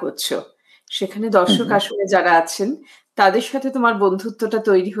সঞ্চালনা করছো, সেখানে দর্শক আসলে যারা আছেন তাদের সাথে তোমার বন্ধুত্বটা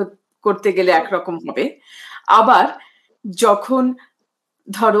তৈরি করতে গেলে একরকম হবে। আবার যখন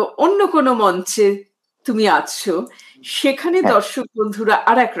ধরো অন্য কোনো মঞ্চে তুমি আছো, সেখানে হ্যাঁ, দর্শক বন্ধুরা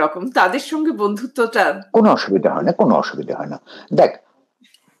আর এক রকম, তাদের সঙ্গে বন্ধুত্বটা কোনো অসুবিধা হয় না, কোনো অসুবিধা হয় না। দেখ,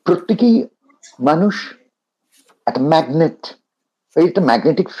 প্রত্যেকেই মানুষ একটা ম্যাগনেট, একটা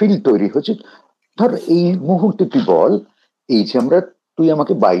ম্যাগনেটিক ফিল্ড তৈরি হচ্ছে। ধর এই মুহূর্তে তুই বল, এই যে তুই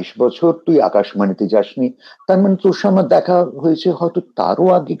আমাকে 22 বছর তুই আকাশবাণীতে যাসনি, তার মানে তোর সঙ্গে দেখা হয়েছে হয়তো তারও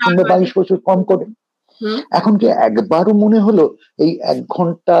আগে, কিংবা 22 বছর কম করে। এখন কি একবারও মনে হলো এই 1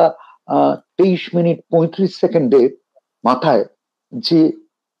 ঘন্টা 23 মিনিট 35 সেকেন্ডে মাথায় যে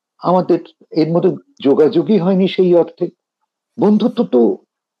আমাদের এর মধ্যে যোগাযোগই হয়নি? সেই অর্থে বন্ধুত্ব তো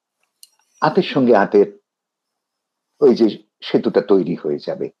হাতের সঙ্গে হাতের ওই যে সেতুটা তৈরি হয়ে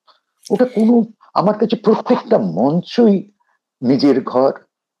যাবে। ওটা কোনো, আমার কাছে প্রত্যেকটা মঞ্চই নিজের ঘর।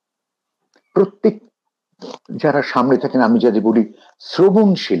 প্রত্যেক যারা সামনে থাকেন, আমি যাদের বলি শ্রবণ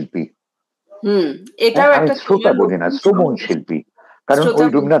শিল্পী, এটাও আমি একটা শ্রোতা বলি না, শ্রবণ শিল্পী, কারণ ওই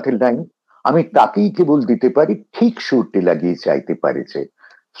রবীন্দ্রনাথের লাইন, আমি তাকেই কেবল দিতে পারি ঠিক সুরটি লাগিয়ে চাইতে পারেছে।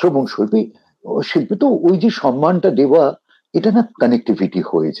 শ্রবণ শিল্পী, শিল্পী তো ওই যে সম্মানটা দেওয়া, এটা না কানেক্টিভিটি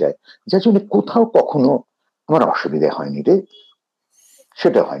হয়ে যায়, যার জন্য কোথাও কখনো আমার অসুবিধা হয়নি রে,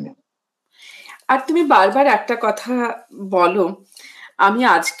 সেটা হয়নি। আর তুমি বারবার একটা কথা বলো, আমি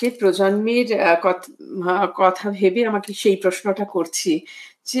আজকের প্রজন্মের কথা ভেবে আমাকে সেই প্রশ্নটা করছি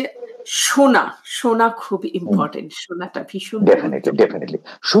যে শোনা, শোনা খুব ইম্পর্টেন্ট, শোনাটা ভীষণ ডেফিনেটলি, ডেফিনেটলি।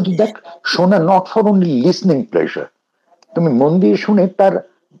 শুধু দেখ, শোনা not for only listening pleasure, তুমি মন দিয়ে শুনে তার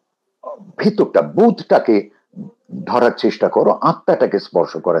ভেতরটা, বোধটাকে ধরার চেষ্টা করো, আত্মাটাকে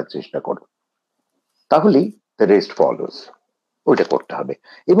স্পর্শ করার চেষ্টা করো, তাহলেই দ্য রেস্ট ফলোস। ওইটা করতে হবে।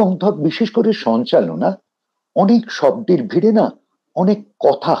 এবং ধর বিশেষ করে সঞ্চালনা, অনেক শব্দের ভিড়ে না অনেক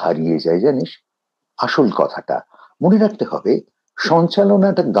কথা হারিয়ে যায়, জানিস? আসল কথাটা মনে রাখতে হবে,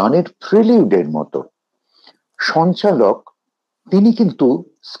 সঞ্চালনাটা গানের প্রিলিউডের মতো। সঞ্চালক তিনি কিন্তু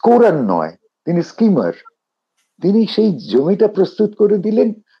স্কোরার নয়, তিনি স্কিমার। তিনি সেই জমিটা প্রস্তুত করে দিলেন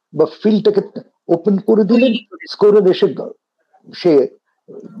বা ফিল্ডটাকে ওপেন করে দিলেন, স্কোরার এসে সে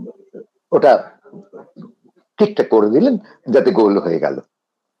ওটা ঠিকঠাক করে দিলেন যাতে গোল হয়ে গেল।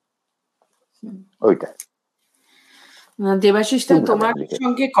 ওইটা দেবাশিস দা, তোমার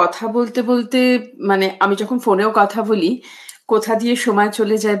সঙ্গে কথা বলতে বলতে মানে আমি যখন ফোনেও কথা বলি, কোথা দিয়ে সময়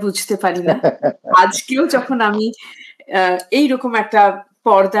চলে যায় বুঝতে পারি না। আজকেও যখন আমি এইরকম একটা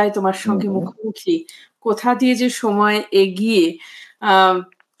পর্দায় তোমার সঙ্গে মুখোমুখি, কোথা দিয়ে যে সময় এগিয়ে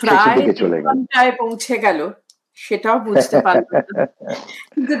প্রায় 1 ঘন্টায় পৌঁছে গেল সেটাও বুঝতে পারলাম না।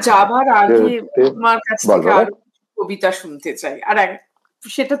 কিন্তু যাবার আগে তোমার কাছ থেকে আরো কবিতা শুনতে চাই, আর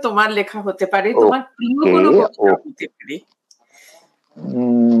সেটা তোমার লেখা হতে পারে, তোমার প্রিয় কোনো কবিতা হতে পারে,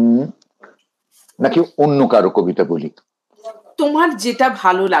 নাকি অন্য কারো কবিতা বলি? তোমার যেটা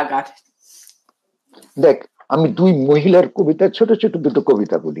ভালো লাগার। দেখ, আমি 2 মহিলার কবিতা, ছোট ছোট 2টো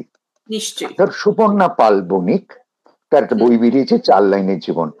কবিতা বলি। নিশ্চয়ই। ধর সুপর্ণা পাল বণিক, তার একটা বই বেরিয়েছে 4 লাইনের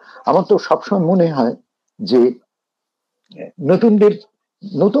জীবন। আমার তো সবসময় মনে হয় যে নতুনদের,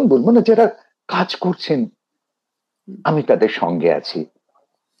 নতুন বলবো না, যারা কাজ করছেন আমি তাদের সঙ্গে আছি।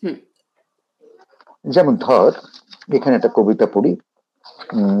 যেমন ধর এখানে একটা কবিতা পড়ি,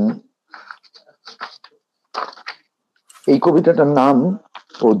 এই কবিতাটার নাম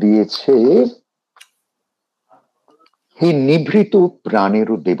ও দিয়েছে হে নিভৃত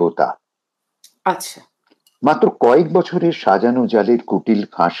প্রাণেরও দেবতা। আচ্ছা। মাত্র কয়েক বছরের সাজানো জালের কুটিল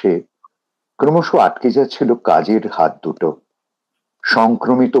ফাঁসে ক্রমশ আটকে যাচ্ছিল কাজের হাত দুটো।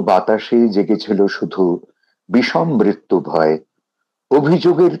 সংক্রমিত বাতাসে জেগেছিল শুধু বিষম মৃত্যু ভয়।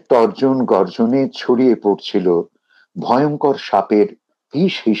 অভিযোগের তর্জন গর্জনে ছড়িয়ে পড়ছিল ভয়ঙ্কর সাপের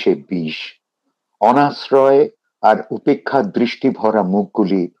হিস হিসেব বিষ। অনাশ্রয় আর উপেক্ষার দৃষ্টি ভরা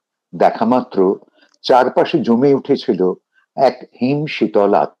মুখগুলি দেখা মাত্র চারপাশে জমে উঠেছিল এক হিম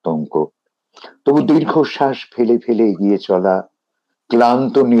শীতল আতঙ্ক। তবু দীর্ঘশ্বাস ফেলে ফেলে এগিয়ে চলা,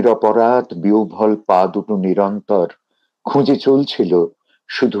 ক্লান্ত নিরপরাধ বিহ্বল পা দুটো নিরন্তর খুঁজে চলছিল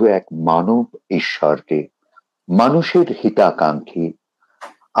শুধু এক মানব ঈশ্বরকে, মানুষের হিতাকাঙ্ক্ষী।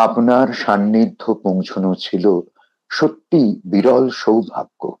 আপনার সান্নিধ্য পৌঁছানো ছিল সত্যি বিরল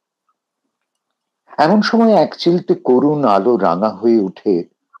সৌভাগ্য। এমন সময় এক চিলতে করুণ আলো রাঙা হয়ে উঠে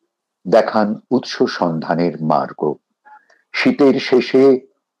দেখান উৎস সন্ধানের মার্গ। শীতের শেষে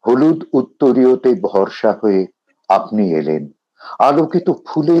হলুদ উত্তরীয়তে ভরসা হয়ে আপনি এলেন, আলোকিত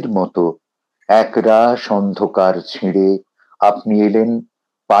ফুলের মতো একরাশ অন্ধকার ছিঁড়ে আপনি এলেন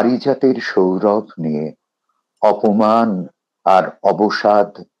পারিজাতের সৌরভ নিয়ে। অপমান আর অবসাদ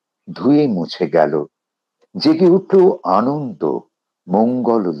ধুয়ে মুছে গেল, জেগে উঠল আনন্দ,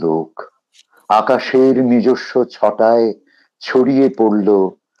 মঙ্গল লোক। আকাশের নিজস্ব ছটায় ছড়িয়ে পড়ল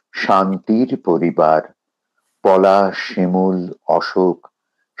শান্তির পরিবার। পলাশ শিমুল অশোক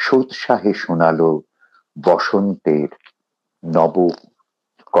সোৎসাহে শোনালো বসন্তের নব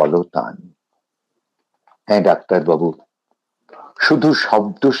কলতান। হ্যাঁ ডাক্তারবাবু, শুধু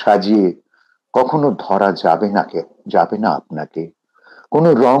শব্দ সাজিয়ে কখনো ধরা যাবে না আপনাকে, কোনো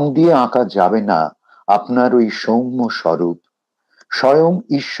রং দিয়ে আঁকা যাবে না আপনার ওই সৌম্য স্বরূপ। স্বয়ং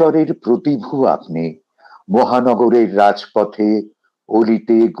ঈশ্বরের প্রতিভু আপনি। মহানগরের রাজপথে,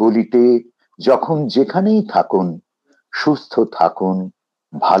 অলিতে গলিতে, যখন যেখানেই থাকুন, সুস্থ থাকুন,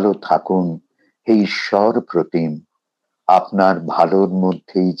 ভালো থাকুন, হে ঈশ্বর প্রতিম। আপনার ভালোর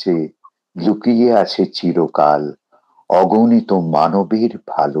মধ্যেই যে লুকিয়ে আছে চিরকাল অগণিত মানবের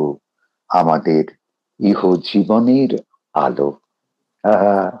ভালো, আমাদের ইহ জীবনের আলো।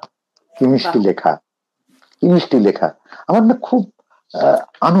 কি মিষ্টি লেখা, কি মিষ্টি লেখা। আমার না খুব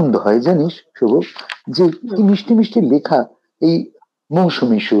আনন্দ হয় জানিস শুভ, যে কি মিষ্টি মিষ্টি লেখা। এই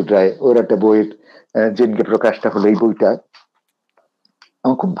মৌসুমী সুর রায়, ওর একটা বইয়ের যেদিনকে প্রকাশটা হলো এই বইটা,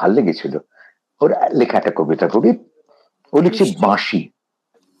 আমার খুব ভালো লেগেছিল। ওর লেখা একটা কবিতা কবি, ও লিখছে বাঁশি।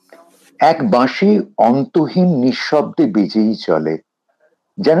 এক বাঁশি অন্তহীন নিঃশব্দে বেজেই চলে,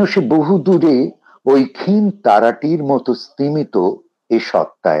 যেন সে বহু দূরে ওই ক্ষীণ তারাটির মতো স্তিমিত এ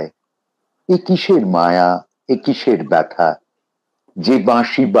সত্তায়। এ কিসের মায়া, এ কিসের ব্যথা, যে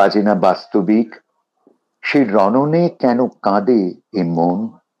বাঁশি বাজে না বাস্তবিক, সে রণনে কেন কাঁদে এ মন?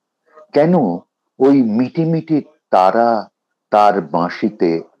 কেন ওই মিটিমিটি তারা তার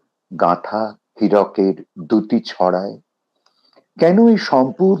বাঁশিতে গাঁথা হীরকের দ্যুতি ছড়ায়? কেন এই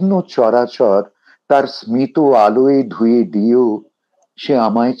সম্পূর্ণ চরাচর তার স্মিত আলোয় ধুয়ে দিয়েও সে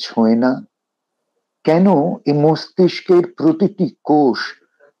আমায় ছোঁয় না? কেন এই মস্তিষ্কের প্রতিটি কোষ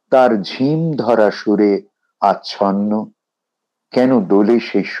তার ঝিম ধরা সুরে আচ্ছন্ন? কেন দোলে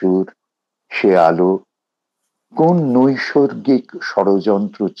সে সুর, সে আলো? কোন নৈসর্গিক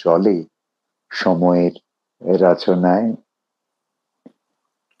ষড়যন্ত্র চলে সময়ের রচনায়?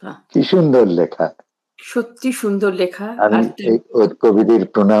 কি সুন্দর লেখা, সত্যি সুন্দর লেখা। আমি এই কবিদের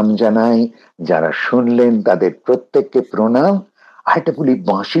প্রণাম জানাই, যারা শুনলেন তাদের প্রত্যেককে প্রণাম। আর একটা বলি,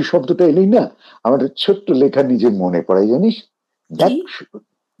 বাঁশি শব্দটা এলেই না আমার ছোট্ট লেখা নিজের মনে পড়ে জানিস। দেখ,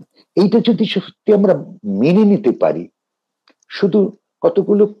 এইটা যদি সত্যি আমরা মেনে নিতে পারি, শুধু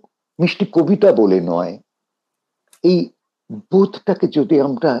কতগুলো মিষ্টি কবিতা বলে নয়, এই বোধটাকে যদি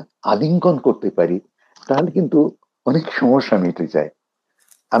আমরা আলিঙ্গন করতে পারি, তাহলে কিন্তু অনেক সমস্যা মিটে যায়।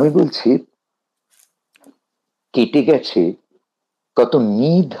 আমি বলছি, কেটে গেছে কত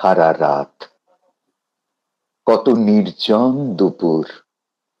নিধারা রাত, কত নির্জন দুপুর,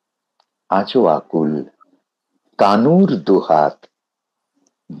 আজও আকুল কানুর দুহাত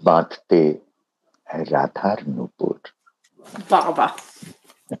বাঁধতে রাধার নূপুর। বাবা,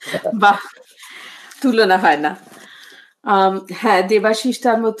 বাহ, তুলনা হয় না। হ্যাঁ, দেবাশিস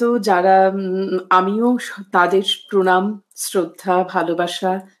তার মতো যারা, আমিও তাদের প্রণাম, শ্রদ্ধা,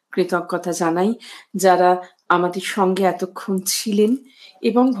 ভালোবাসা, কৃতজ্ঞতা জানাই, যারা আমাদের সঙ্গে এতক্ষণ ছিলেন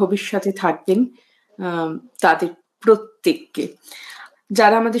এবং ভবিষ্যতে থাকবেন, তাদের প্রত্যেককে।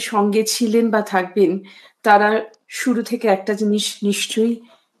 যারা আমাদের সঙ্গে ছিলেন বা থাকবেন, তারা শুরু থেকে একটা জিনিস নিশ্চয়ই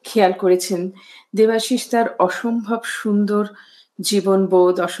খেয়াল করেছেন, দেবাশিস তার অসম্ভব সুন্দর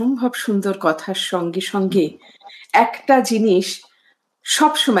জীবনবোধ, অসম্ভব সুন্দর কথার সঙ্গে সঙ্গে একটা জিনিস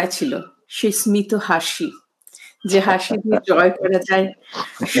সব সময় ছিল, সেই স্মিত হাসি, যে হাসি দিয়ে জয় করা যায়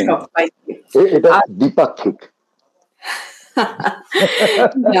সবাইকে। এটা দ্বিপাক্ষিক।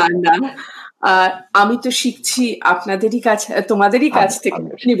 না না, আমি তো শিখছি আপনাদেরই কাছে, তোমাদেরই কাছ থেকে।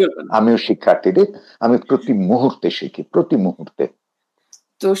 আমিও শিক্ষার্থীদের, আমি প্রতি মুহূর্তে শিখি, প্রতি মুহূর্তে।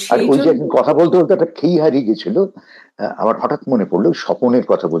 তো আর সেই ওই যে জন্য কথা বলতে বলতে একটা খেই হারিয়ে গেছিল, আমার হঠাৎ মনে পড়লো স্বপনের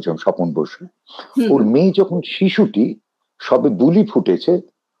কথা বলছিলাম, স্বপন বসু। ওর মেয়ে যখন শিশুটি সবে বুলি ফুটেছে,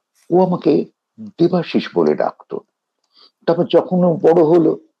 ও আমাকে দেবাশিস বলে ডাকতো। তারপর যখন ও বড়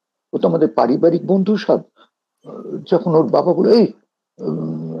হলো, ও তো আমাদের পারিবারিক বন্ধু সব, যখন ওর বাবা বলে, এই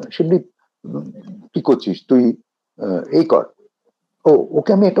সেমনি কি করছিস তুই, এই কর,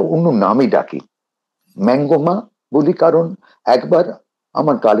 ওকে আমি একটা অন্য নামই ডাকি, ম্যাঙ্গোমা বলি। কারণ একবার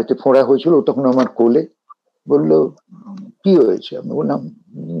আমার গালেতে ফোঁড়া হয়েছিল, তখন আমার কোলে, বললো কি হয়েছে, আমি বললাম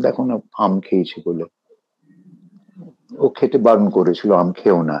দেখো না আম খেয়েছি বলে। ও খেতে বারণ করেছিল, আম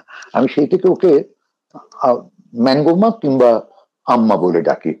খেও না। আমি সেই থেকে ওকে ম্যাঙ্গোমা কিংবা আম্মা বলে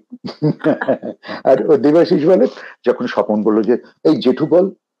ডাকি। আর ও দেবাশিস বলে, যখন স্বপন বললো যে এই জেঠু বল,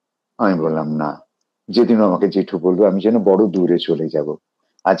 আমি বললাম না, যেদিন আমাকে জেঠু বলবো আমি যেন বড় দূরে চলে যাব।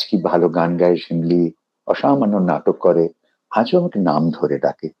 আজ কি ভালো গান গায় শিমলি, অসামান্য নাটক করে, আজও আমাকে নাম ধরে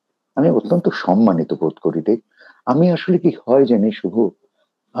ডাকে। আমি অত্যন্ত সম্মানিত বোধ করি রে। আমি আসলে কি হয় জানি শুভ,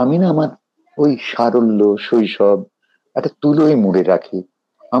 আমি না আমার ওই সারল্য শৈশব একটা তুলোয় মুড়ে রাখি।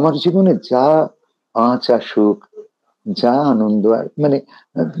 আমার জীবনে যা আঁচ আসুক, যা আনন্দ, আর মানে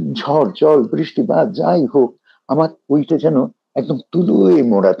ঝড় জল বৃষ্টি বা যাই হোক, আমার ওইটা যেন একদম তুলোয়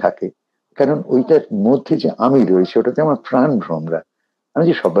মোড়া থাকে। কারণ ওইটার মধ্যে যে আমি রয়েছে, ওটাতে আমার প্রাণ ভ্রমরা। আমি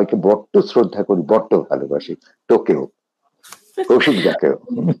যে সবাইকে বড্ড শ্রদ্ধা করি, বড্ড ভালোবাসি, তোকেও, কৌশিক দাকেও।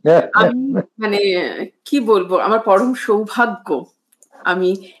 আমি মানে কি বলবো, আমার পরম সৌভাগ্য আমি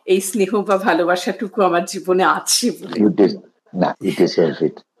এই স্নেহ বা ভালোবাসাটুকু আমার জীবনে আছে বলে। না, ইট ডিজার্ভ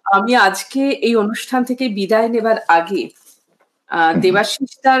ইট। আমি আজকে এই অনুষ্ঠান থেকে বিদায় নেবার আগে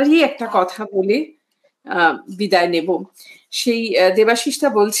দেবাশিস দারই একটা কথা বলে বিদায় নেব। সেই দেবাশিস দা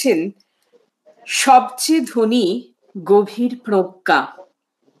বলছেন, সবচেয়ে ধনী গভীর প্রজ্ঞা,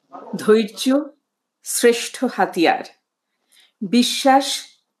 ধৈর্য শ্রেষ্ঠ হাতিয়ার, বিশ্বাস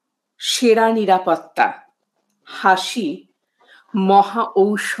সেরা নিরাপত্তা, হাসি মহা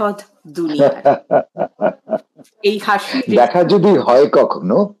ঔষধ দুনিয়ার। এই হাসি দেখা যদি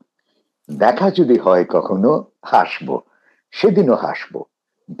হয় কখনো হাসবো, সেদিনও হাসবো।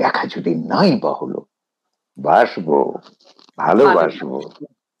 দেখা যদি নাই বা হলো, বাসবো, ভালোবাসবো।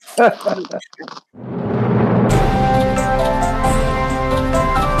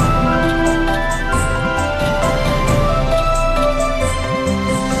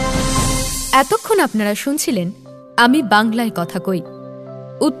 এতক্ষণ আপনারা শুনছিলেন আমি বাংলায় কথা কই,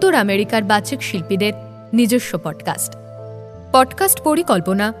 উত্তর আমেরিকার বাচিক শিল্পীদের নিজস্ব পডকাস্ট। পডকাস্ট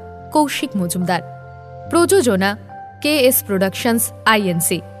পরিকল্পনা কৌশিক মজুমদার, প্রযোজনা KS প্রোডাকশনস INC,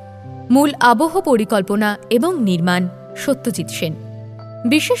 মূল আবহ পরিকল্পনা এবং নির্মাণ সত্যজিৎ সেন।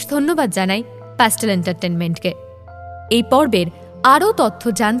 বিশেষ ধন্যবাদ জানাই প্যাস্টেল এন্টারটেনমেন্টকে। এই পর্বের আরও তথ্য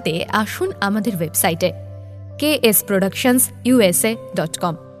জানতে আসুন আমাদের ওয়েবসাইটে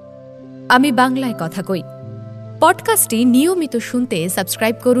ksproductionsusa.com। আমি বাংলায় কথা কই পডকাস্টটি নিয়মিত শুনতে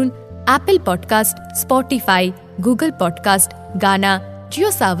সাবস্ক্রাইব করুন Apple podcast, Spotify, Google podcast, Gaana,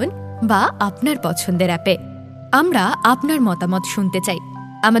 জিও7 বা আপনার পছন্দের অ্যাপে। আমরা আপনার মতামত শুনতে চাই,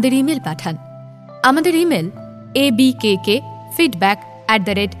 আমাদের ইমেল পাঠান। আমাদের ইমেল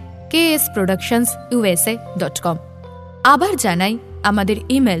abkk@ksproductionsusa.com। আবার জানাই, আমাদের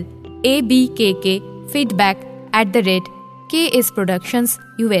ইমেল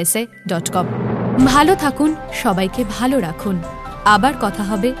abkk@ksproductionsusa.com। ভালো থাকুন, সবাইকে ভালো রাখুন। আবার কথা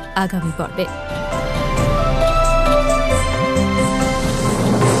হবে আগামী পর্বে।